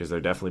names in there because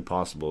they're definitely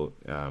possible.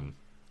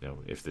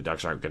 If the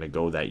Ducks aren't going to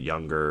go that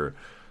younger,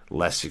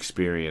 less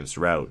experienced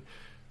route,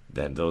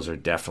 then those are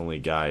definitely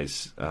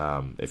guys.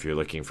 If you're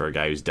looking for a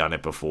guy who's done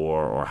it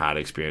before or had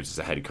experience as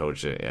a head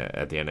coach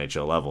at the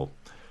NHL level,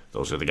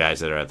 those are the guys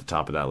that are at the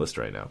top of that list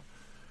right now.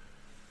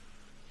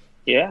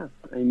 Yeah,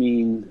 I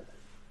mean,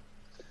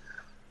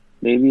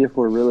 maybe if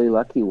we're really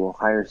lucky, we'll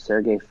hire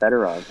Sergei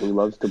Fedorov, who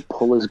loves to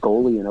pull his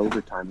goalie in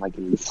overtime like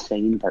an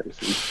insane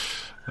person.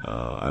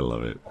 Oh, I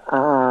love it.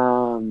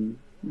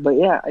 But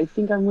yeah, I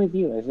think I'm with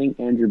you. I think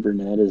Andrew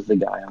Burnett is the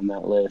guy on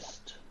that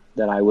list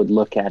that I would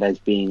look at as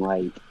being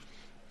like,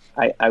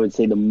 I would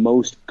say the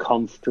most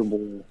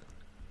comfortable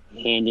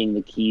handing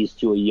the keys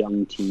to a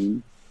young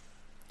team.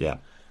 Yeah.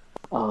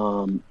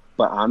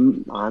 But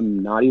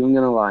I'm not even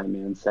gonna lie,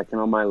 man. Second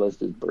on my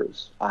list is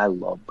Bruce. I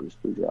love Bruce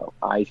Boudreau.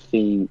 I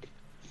think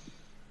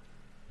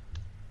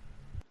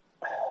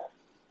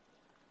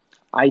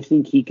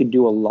he could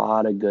do a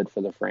lot of good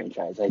for the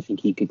franchise. I think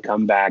he could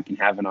come back and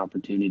have an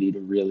opportunity to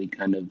really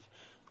kind of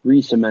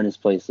re-cement his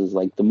place as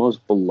like the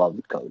most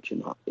beloved coach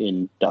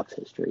in Ducks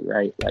history,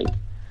 right? Like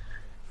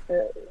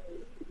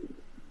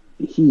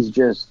he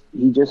just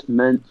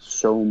meant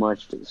so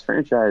much to this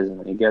franchise,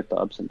 and I get the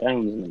ups and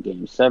downs and the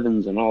game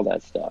sevens and all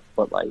that stuff,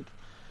 but like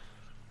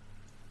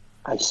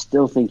I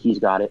still think he's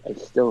got it. I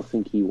still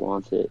think he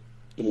wants it,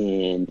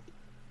 and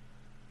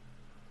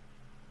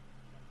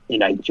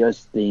I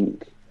just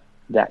think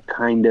that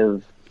kind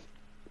of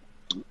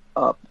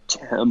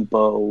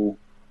up-tempo,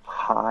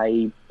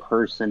 high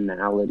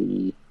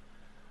personality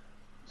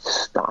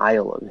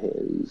style of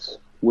his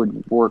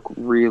would work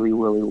really,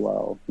 really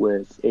well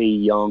with a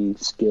young,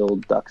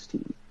 skilled Ducks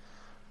team.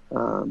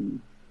 I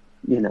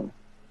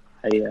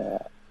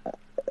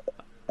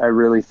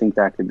really think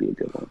that could be a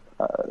good one.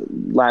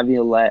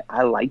 Laviolette,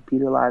 I like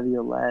Peter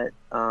Laviolette.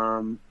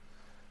 I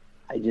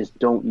just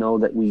don't know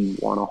that we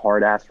want a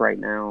hard ass right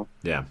now.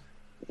 Yeah.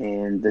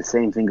 And the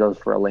same thing goes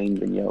for Alain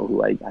Vigneault,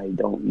 who I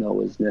don't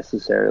know is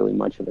necessarily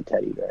much of a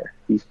teddy bear.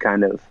 He's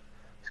kind of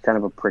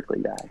a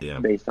prickly guy,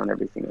 based on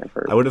everything I've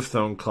heard. I would have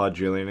thrown Claude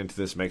Julien into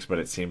this mix, but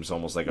it seems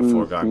almost like a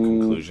foregone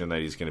conclusion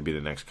that he's going to be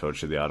the next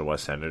coach of the Ottawa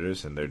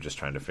Senators, and they're just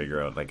trying to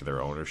figure out like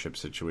their ownership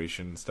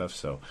situation and stuff.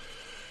 So,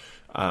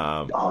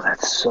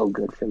 that's so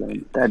good for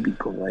them. That'd be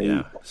great.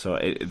 Yeah. So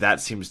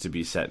that seems to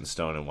be set in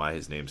stone, and why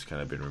his name's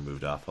kind of been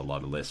removed off a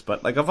lot of lists.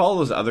 But like of all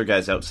those other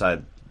guys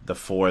outside the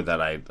four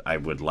that I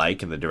would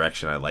like, and the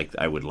direction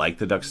I would like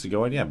the Ducks to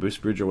go in, Bruce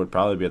Boudreau would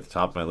probably be at the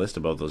top of my list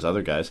above those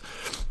other guys,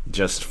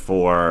 just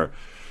for.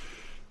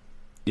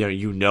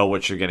 You know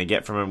what you're going to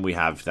get from him. We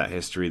have that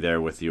history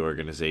there with the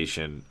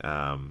organization.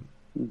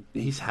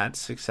 He's had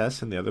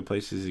success in the other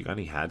places he's gone.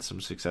 He had some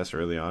success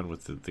early on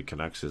with the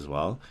Canucks as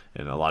well,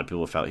 and a lot of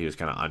people felt he was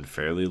kind of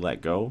unfairly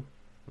let go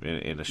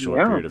in a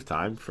short period of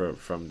time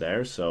from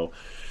there. So,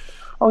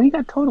 he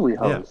got totally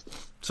hosed. Yeah.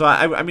 So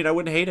I mean, I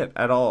wouldn't hate it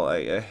at all.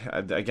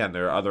 Again,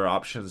 there are other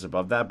options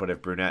above that, but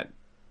if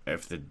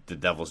the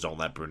Devils don't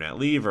let Brunette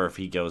leave, or if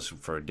he goes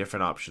for a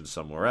different option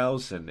somewhere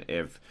else, and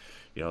if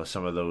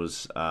some of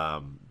those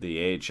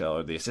the AHL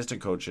or the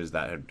assistant coaches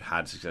that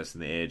had success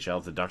in the AHL,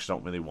 if the Ducks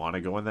don't really want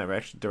to go in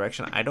that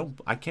direction, I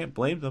can't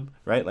blame them,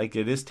 right? Like,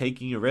 it is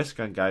taking a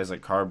risk on guys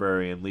like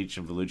Carberry and Leach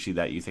and Vellucci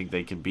that you think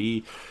they can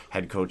be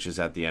head coaches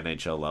at the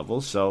NHL level.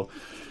 So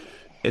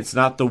it's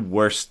not the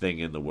worst thing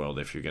in the world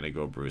if you're going to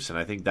go Bruce. And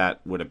I think that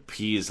would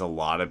appease a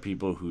lot of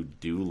people who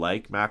do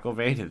like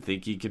McIlvaine and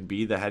think he can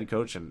be the head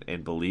coach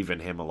and believe in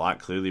him a lot.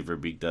 Clearly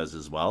Verbeek does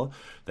as well,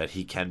 that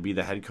he can be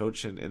the head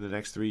coach in the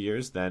next 3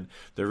 years. Then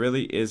there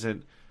really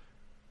isn't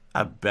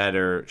a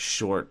better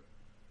short,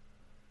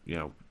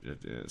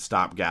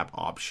 stopgap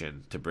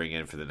option to bring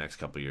in for the next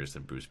couple of years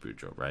than Bruce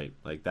Boudreau, right?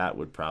 Like, that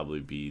would probably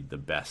be the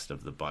best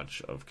of the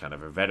bunch of kind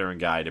of a veteran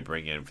guy to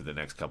bring in for the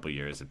next couple of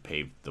years and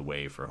pave the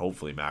way for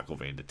hopefully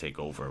McIlvaine to take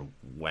over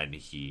when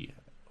he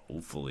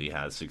hopefully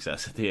has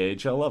success at the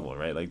AHL level,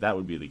 right? Like, that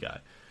would be the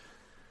guy.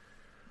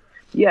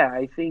 Yeah,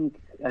 I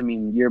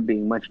mean, you're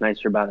being much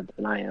nicer about it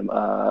than I am.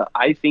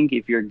 I think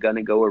if you're going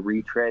to go a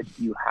retread,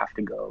 you have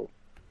to go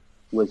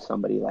with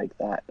somebody like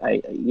that.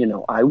 I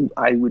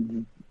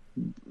would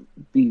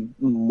be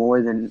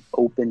more than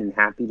open and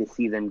happy to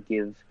see them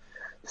give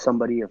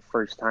somebody a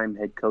first-time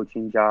head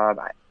coaching job.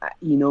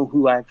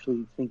 Who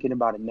actually, thinking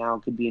about it now,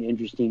 could be an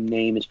interesting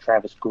name is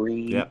Travis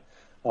Green,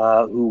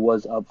 who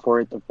was up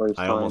for it the first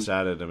time. I almost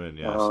added him in,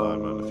 so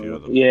I'm on a few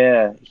of them.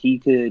 Yeah,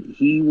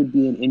 he would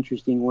be an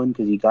interesting one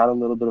because he got a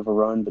little bit of a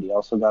run, but he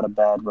also got a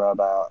bad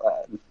rub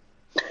out.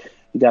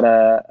 He got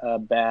a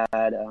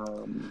bad,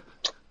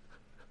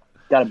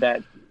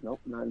 nope,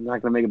 not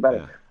going to make it better.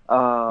 Yeah.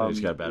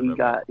 He's got a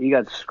bad he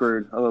got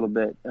screwed a little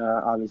bit,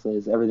 obviously,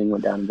 as everything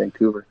went down in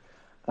Vancouver.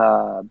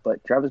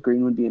 But Travis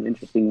Green would be an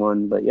interesting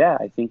one. But yeah,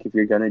 I think if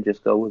you're going to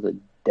just go with a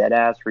dead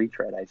ass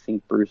retread, I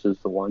think Bruce is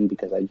the one,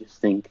 because I just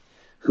think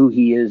who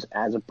he is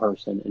as a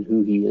person and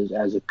who he is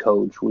as a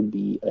coach would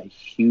be a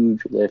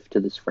huge lift to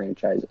this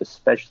franchise,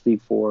 especially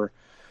for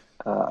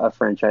a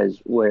franchise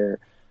where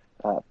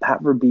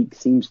Pat Verbeek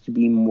seems to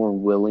be more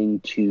willing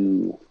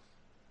to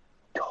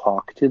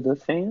talk to the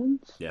fans,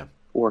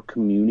 or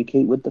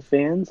communicate with the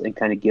fans and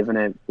kind of give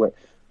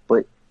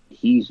but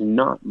he's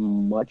not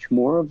much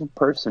more of a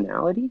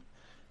personality.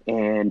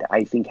 And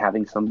I think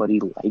having somebody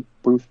like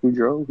Bruce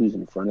Boudreau, who's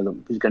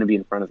going to be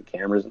in front of the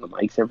cameras and the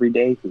mics every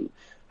day, who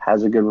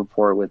has a good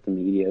rapport with the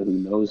media, who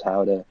knows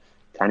how to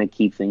kind of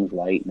keep things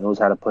light, knows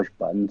how to push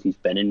buttons. He's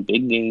been in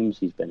big games,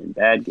 he's been in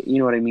bad games. You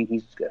know what I mean?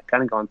 He's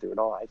kind of gone through it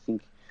all. I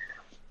think,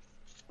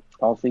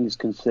 all things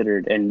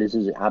considered, and this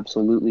is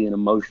absolutely an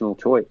emotional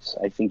choice,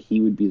 I think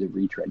he would be the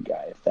retread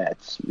guy if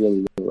that's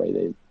really the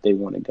way they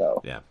want to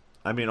go. Yeah.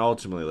 I mean,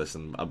 ultimately,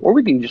 listen. Or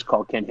we can just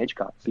call Ken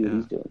Hitchcock, see what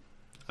he's doing.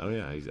 Oh,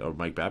 yeah. Or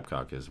Mike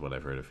Babcock is what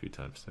I've heard a few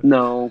times. Too.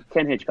 No,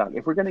 Ken Hitchcock.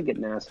 If we're going to get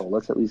an asshole,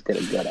 let's at least get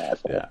a good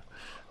asshole. Yeah.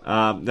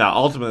 Now,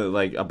 ultimately,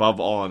 like, above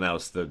all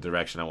else, the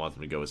direction I want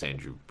them to go is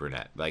Andrew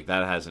Burnett. Like,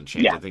 that hasn't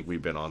changed. Yeah. I think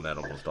we've been on that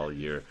almost all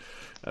year,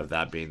 of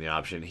that being the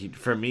option.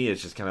 For me,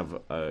 it's just kind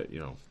of,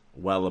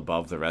 well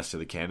above the rest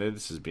of the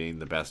candidates as being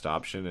the best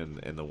option,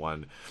 and the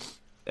one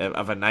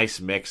of a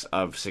nice mix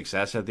of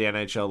success at the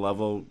NHL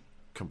level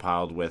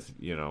compiled with,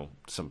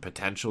 some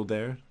potential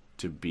there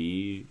to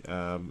be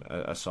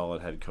a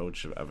solid head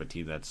coach of a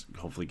team that's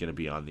hopefully going to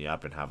be on the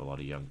up and have a lot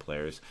of young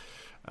players.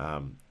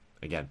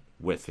 Again,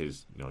 with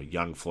his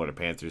young Florida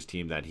Panthers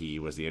team that he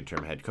was the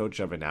interim head coach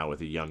of, and now with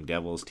a young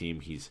Devils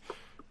team, he's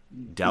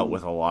dealt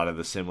with a lot of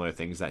the similar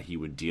things that he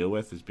would deal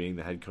with as being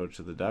the head coach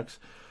of the Ducks.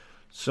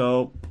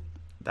 So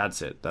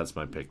that's it. That's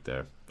my pick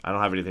there. I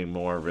don't have anything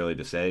more really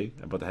to say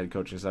about the head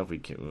coaching stuff.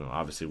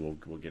 Obviously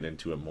we'll get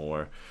into it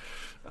more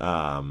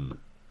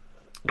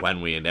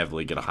when we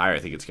inevitably get a hire. I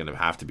think it's going to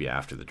have to be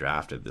after the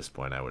draft at this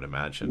point, I would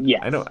imagine.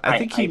 Yeah, I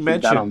think he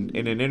mentioned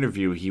in an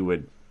interview he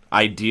would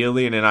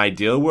ideally, in an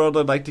ideal world,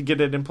 I'd like to get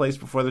it in place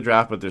before the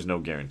draft, but there's no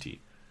guarantee.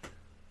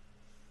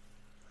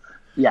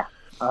 Yeah.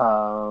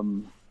 I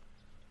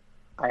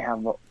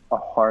have a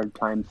hard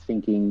time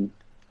thinking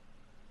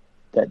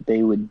that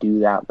they would do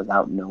that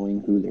without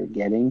knowing who they're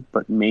getting,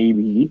 but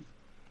maybe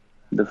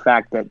the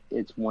fact that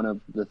it's one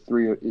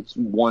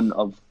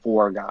of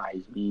four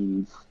guys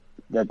means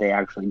that they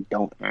actually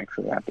don't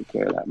actually have to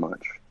care that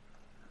much.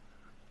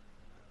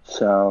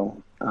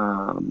 So,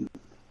 I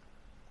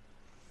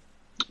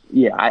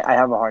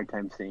have a hard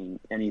time seeing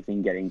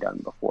anything getting done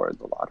before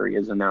the lottery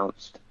is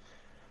announced.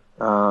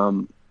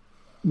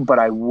 But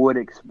I would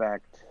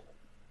expect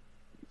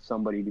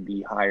somebody to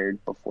be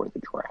hired before the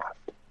draft,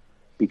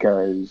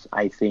 because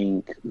I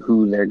think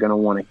who they're going to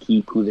want to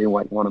keep, who they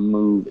might want to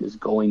move, is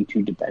going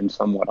to depend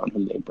somewhat on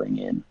who they bring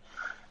in.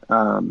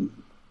 I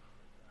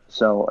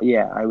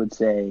would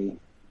say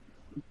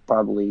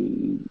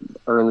probably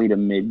early to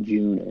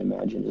mid-June, I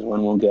imagine, is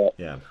when we'll get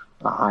a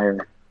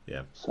hire.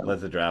 Yeah, so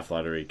let the draft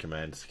lottery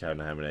commence, kind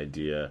of have an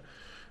idea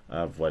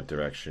of what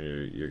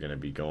direction you're going to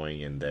be going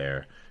in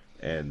there.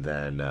 And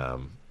then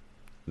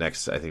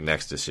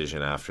next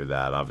decision after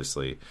that,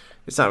 obviously,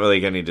 it's not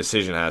really any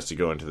decision has to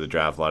go into the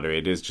draft lottery.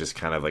 It is just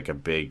kind of like a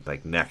big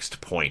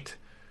next point.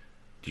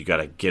 You got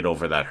to get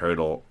over that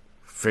hurdle,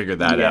 figure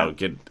that out,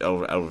 get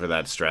over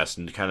that stress,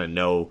 and kind of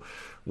know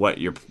what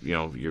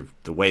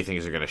the way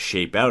things are going to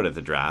shape out at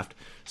the draft.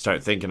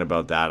 Start thinking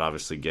about that.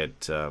 Obviously, get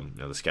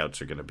the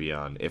scouts are going to be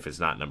on, if it's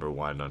not number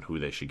one, on who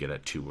they should get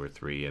at 2 or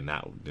 3, and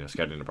that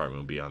scouting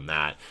department will be on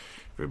that.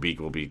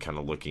 Verbeek will be kind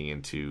of looking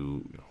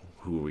into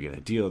who are we going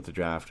to deal at the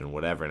draft and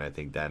whatever. And I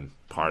think then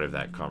part of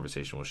that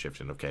conversation will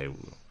shift in, okay,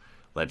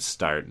 let's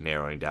start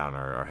narrowing down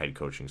our head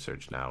coaching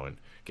search now and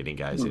getting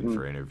guys in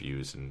for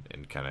interviews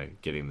and kind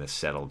of getting this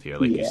settled here,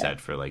 like you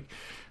said, for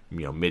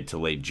mid to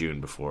late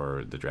June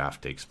before the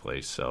draft takes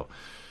place. So,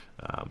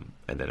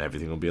 and then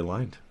everything will be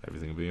aligned,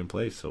 everything will be in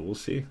place. So we'll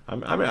see.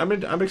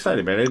 I'm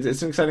excited, man.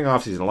 It's an exciting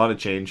offseason, a lot of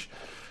change,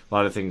 a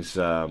lot of things.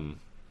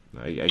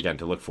 Again,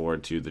 to look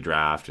forward to the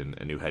draft and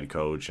a new head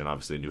coach, and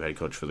obviously a new head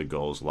coach for the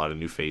Gulls. A lot of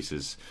new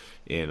faces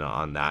in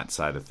on that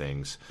side of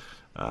things.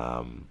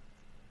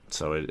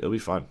 So it'll be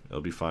fun. It'll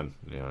be fun.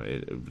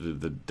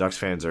 The Ducks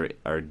fans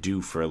are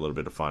due for a little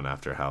bit of fun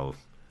after how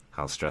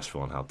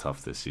stressful and how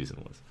tough this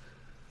season was.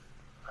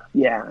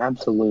 Yeah,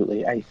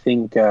 absolutely. I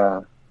think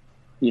I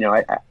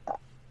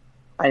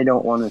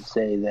don't want to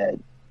say that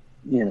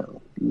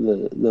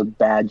the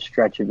bad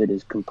stretch of it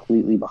is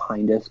completely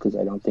behind us, because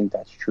I don't think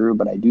that's true,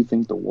 but I do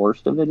think the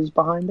worst of it is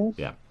behind us.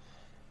 Yeah.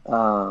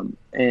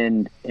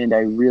 And I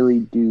really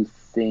do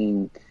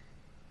think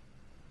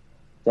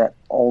that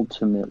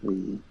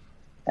ultimately,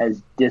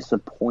 as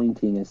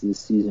disappointing as this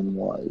season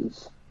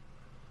was,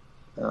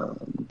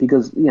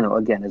 because,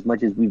 again, as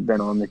much as we've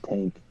been on the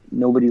tank,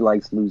 nobody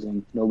likes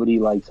losing. Nobody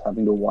likes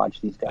having to watch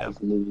these guys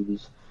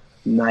lose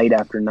night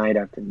after night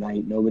after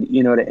night. Nobody,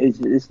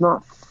 it's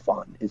not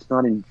fun. It's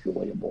not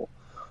enjoyable.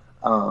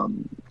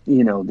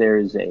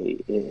 there's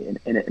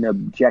an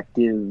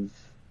objective,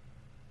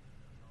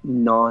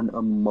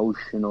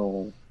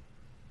 non-emotional,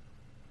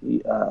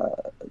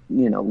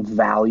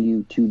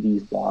 value to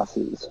these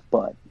losses,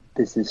 but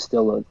this is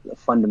still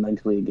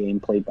fundamentally a game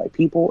played by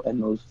people,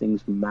 and those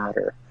things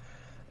matter.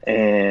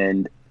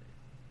 And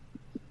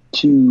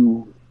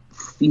to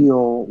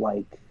feel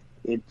like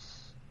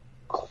it's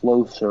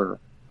closer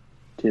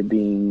to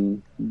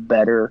being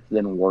better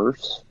than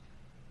worse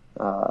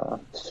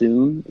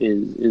soon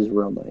is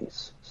real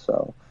nice.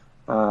 So,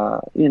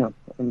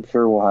 I'm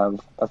sure we'll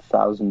have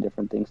 1,000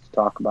 different things to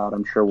talk about.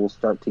 I'm sure we'll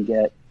start to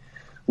get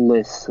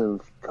lists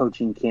of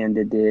coaching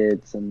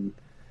candidates and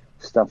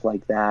stuff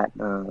like that,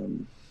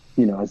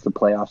 as the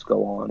playoffs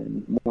go on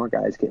and more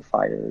guys get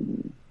fired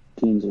and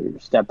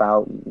teams step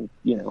out and,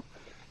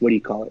 what do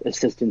you call it?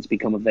 Assistants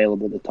become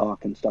available to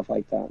talk and stuff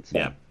like that.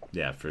 So.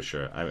 Yeah, for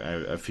sure.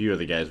 A few of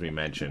the guys we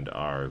mentioned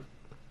are,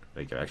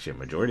 actually a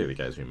majority of the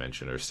guys we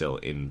mentioned are still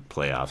in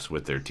playoffs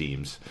with their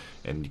teams,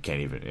 and you can't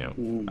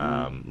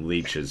even,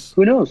 Leach is...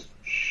 Who knows?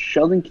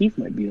 Sheldon Keefe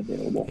might be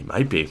available. He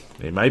might be.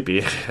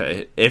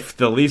 If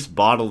the Leafs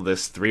bottle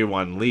this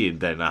 3-1 lead,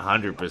 then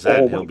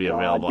 100% he'll be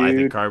available. Dude. I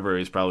think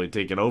Carberry's probably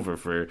taking over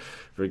for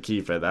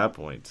Keefe at that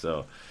point,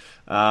 so...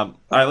 all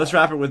right, let's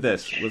wrap it with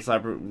this. Who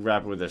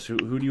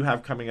do you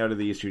have coming out of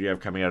the East? Who do you have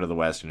coming out of the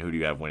West? And who do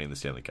you have winning the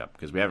Stanley Cup?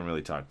 Because we haven't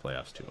really talked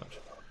playoffs too much.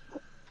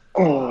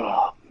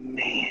 Oh,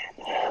 man.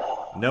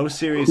 No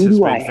series has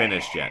been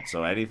finished yet,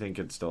 so anything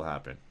could still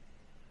happen.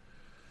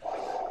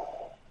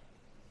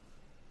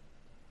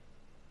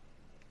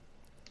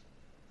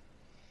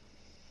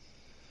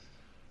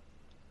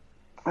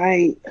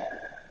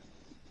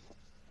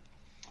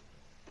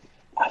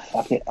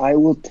 Fuck it. I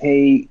will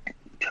take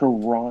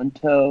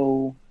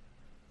Toronto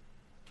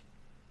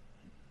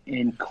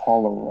in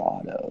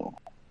Colorado.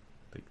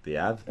 The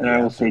Avs, and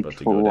I will say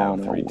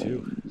Toronto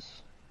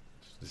wins.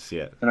 See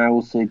it. And I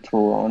will say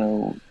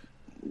Toronto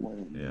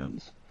wins. Yeah.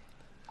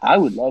 I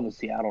would love a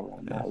Seattle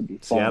run. That would be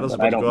fun. Seattle's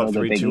about to go up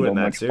 3-2 in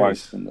that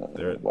series. In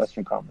the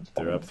Western Conference.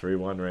 They're up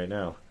 3-1 right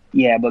now.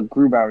 Yeah, but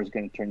Grubauer is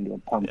going to turn into a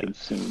pumpkin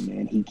soon,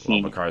 man. He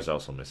can't. Well, McCarr's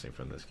also missing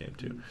from this game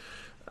too.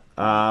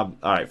 All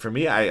right, for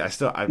me, I'm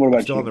still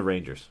on the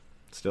Rangers.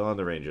 Still on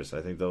the Rangers.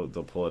 I think they'll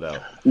pull it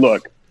out.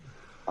 Look,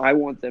 I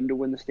want them to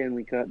win the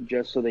Stanley Cup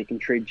just so they can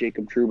trade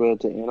Jacob Trouba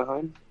to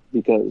Anaheim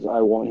because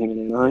I want him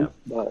in Anaheim.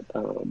 Yeah.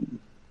 But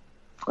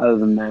other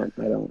than that,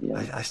 I don't.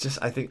 Yeah.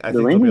 I think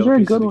they'll be able to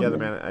piece it together,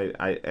 man.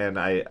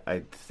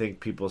 I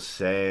think people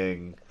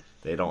saying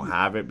they don't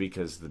have it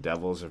because the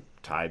Devils have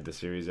tied the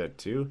series at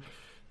 2.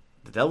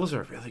 The Devils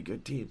are a really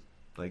good team.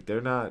 Like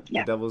they're not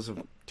the Devils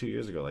of 2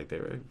 years ago. Like they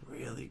were a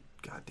really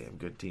goddamn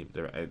good team.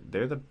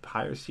 They're the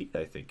higher seed,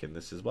 I think, in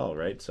this as well,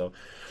 right? So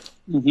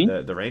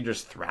the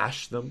Rangers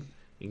thrashed them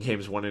in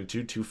games 1 and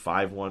 2, 2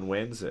 5-1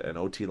 wins, an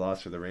OT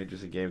loss for the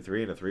Rangers in game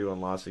 3, and a 3-1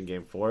 loss in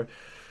game 4.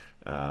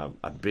 A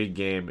big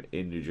game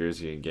in New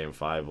Jersey in game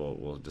 5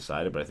 will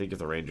decide it. But I think if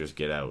the Rangers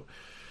get out,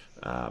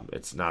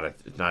 it's not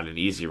an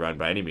easy run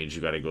by any means.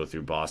 You got to go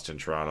through Boston,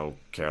 Toronto,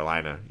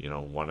 Carolina.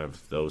 One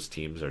of those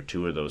teams or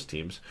 2 of those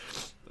teams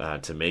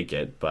to make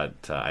it.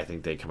 But I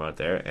think they come out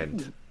there,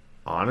 and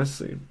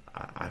honestly,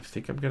 I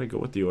think I'm going to go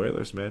with the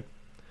Oilers, man.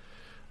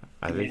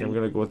 I think I'm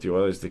going to go with the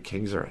Oilers. The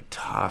Kings are a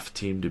tough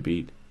team to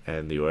beat,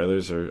 and the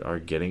Oilers are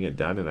getting it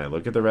done. And I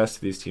look at the rest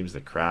of these teams,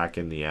 the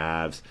Kraken, the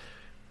Avs,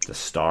 the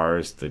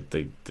Stars,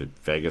 the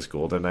Vegas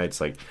Golden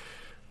Knights. Like,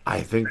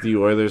 I think the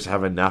Oilers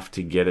have enough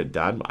to get it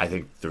done. I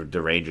think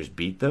the Rangers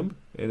beat them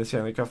in the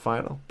Stanley Cup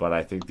final, but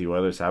I think the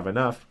Oilers have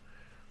enough.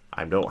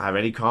 I don't have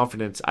any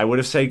confidence. I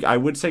would say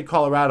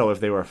Colorado if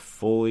they were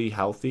fully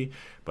healthy,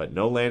 but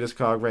no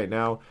Landeskog right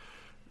now.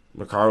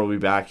 Makar will be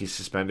back. He's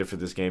suspended for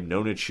this game.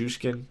 No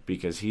Nichushkin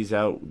because he's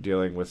out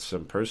dealing with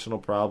some personal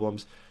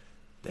problems.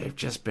 They've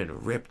just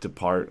been ripped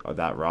apart.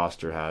 That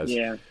roster has.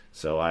 Yeah.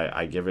 So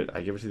I give it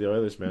to the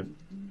Oilers, man.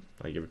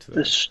 I give it to them.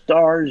 The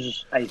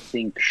Stars, I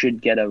think, should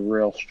get a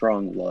real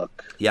strong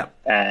look. Yeah.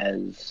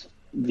 As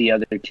the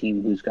other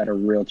team who's got a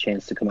real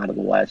chance to come out of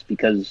the West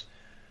because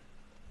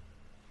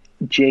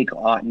Jake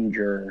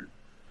Ottinger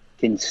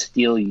can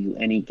steal you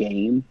any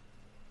game,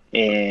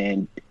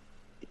 and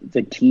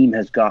the team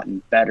has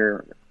gotten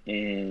better.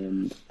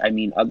 And I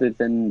mean, have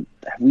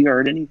we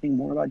heard anything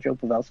more about Joe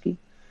Pavelski?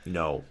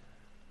 No.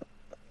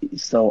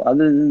 So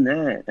other than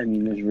that, I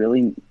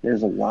mean,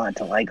 there's a lot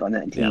to like on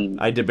that team.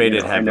 Yeah. I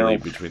debated heavily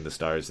between the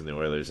Stars and the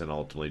Oilers, and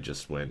ultimately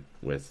just went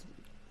with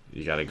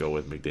you got to go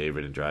with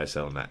McDavid and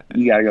Draisaitl and that.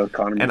 You got to go with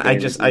Connor and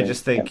McDavid. I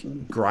just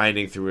think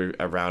grinding through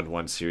a round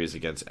 1 series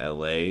against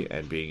LA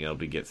and being able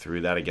to get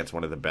through that against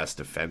one of the best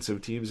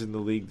defensive teams in the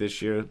league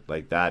this year,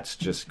 like that's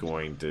just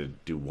going to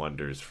do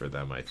wonders for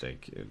them, I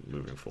think,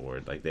 moving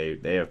forward. Like they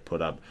have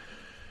put up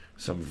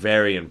some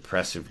very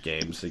impressive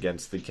games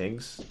against the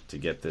Kings to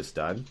get this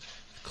done.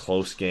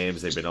 Close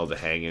games, they've been able to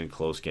hang in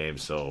close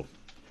games, so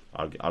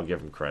I'll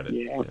give them credit.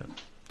 Yeah.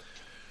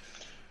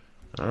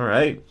 All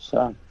right.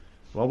 So.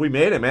 Well, we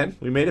made it, man.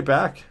 We made it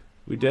back.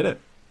 We did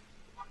it.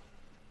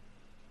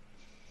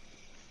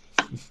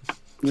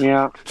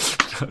 Yeah.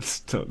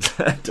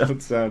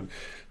 don't sound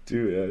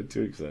too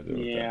excited about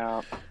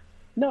Yeah.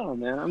 No,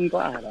 man, I'm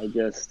glad. I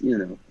just,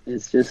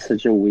 it's just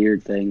such a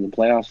weird thing. The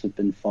playoffs have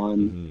been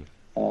fun.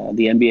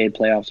 The NBA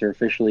playoffs are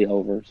officially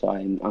over, so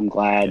I'm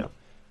glad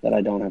that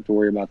I don't have to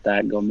worry about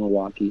that. Go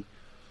Milwaukee.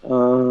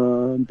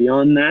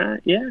 Beyond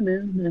that, yeah,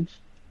 man, it's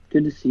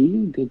good to see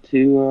you. Good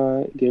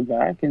to get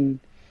back, and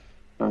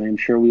I'm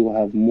sure we will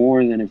have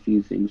more than a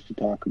few things to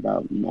talk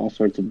about and all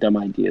sorts of dumb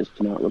ideas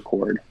to not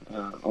record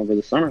over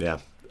the summer. Yeah.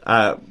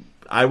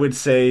 I would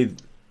say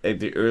at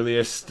the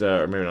earliest,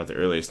 or maybe not the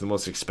earliest, the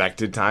most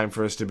expected time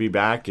for us to be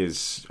back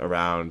is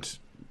around,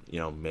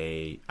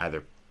 May,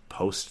 either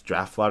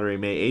post-draft lottery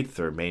May 8th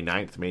or May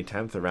 9th, May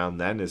 10th. Around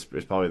then is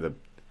probably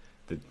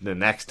the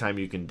next time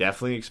you can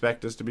definitely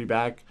expect us to be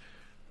back.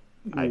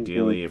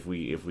 Ideally, if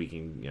we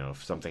can,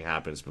 if something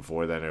happens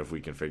before then, or if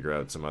we can figure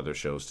out some other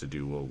shows to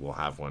do, we'll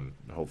have one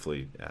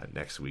hopefully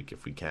next week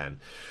if we can.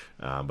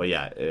 But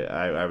yeah,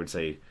 I would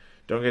say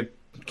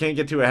can't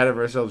get too ahead of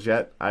ourselves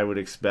yet. I would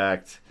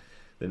expect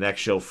the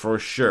next show for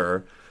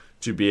sure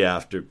to be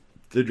after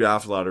the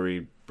draft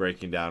lottery,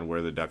 breaking down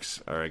where the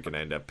Ducks are going to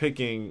end up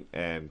picking,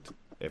 and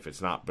if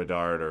it's not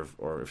Bedard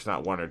or if it's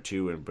not 1 or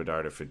 2 and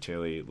Bedard or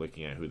Fantilli,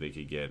 looking at who they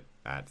could get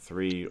at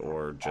 3,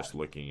 or just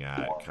looking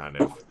at kind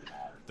of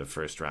the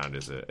first round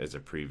as a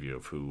preview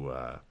of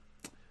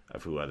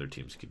who other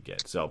teams could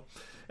get. So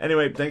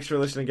anyway, thanks for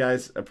listening,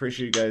 guys.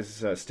 Appreciate you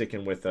guys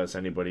sticking with us.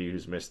 Anybody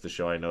who's missed the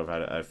show, I know I've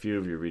had a few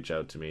of you reach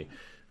out to me.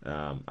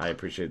 I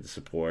appreciate the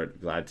support.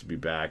 Glad to be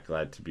back.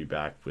 Glad to be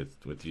back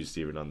with you,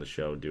 Steven, on the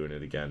show, doing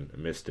it again. I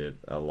missed it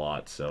a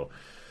lot, so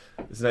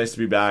it's nice to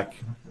be back.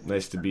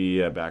 Nice to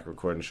be back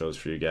recording shows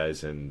for you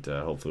guys, and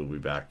hopefully we'll be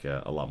back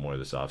a lot more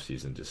this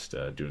offseason, just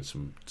doing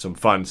some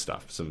fun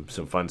stuff, some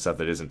fun stuff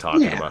that isn't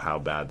talking about how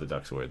bad the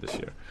Ducks were this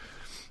year.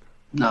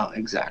 No,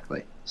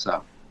 exactly.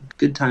 So,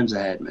 good times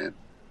ahead, man.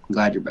 I'm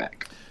glad you're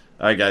back.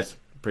 All right, guys.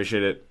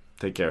 Appreciate it.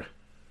 Take care.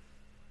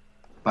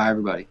 Bye,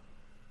 everybody.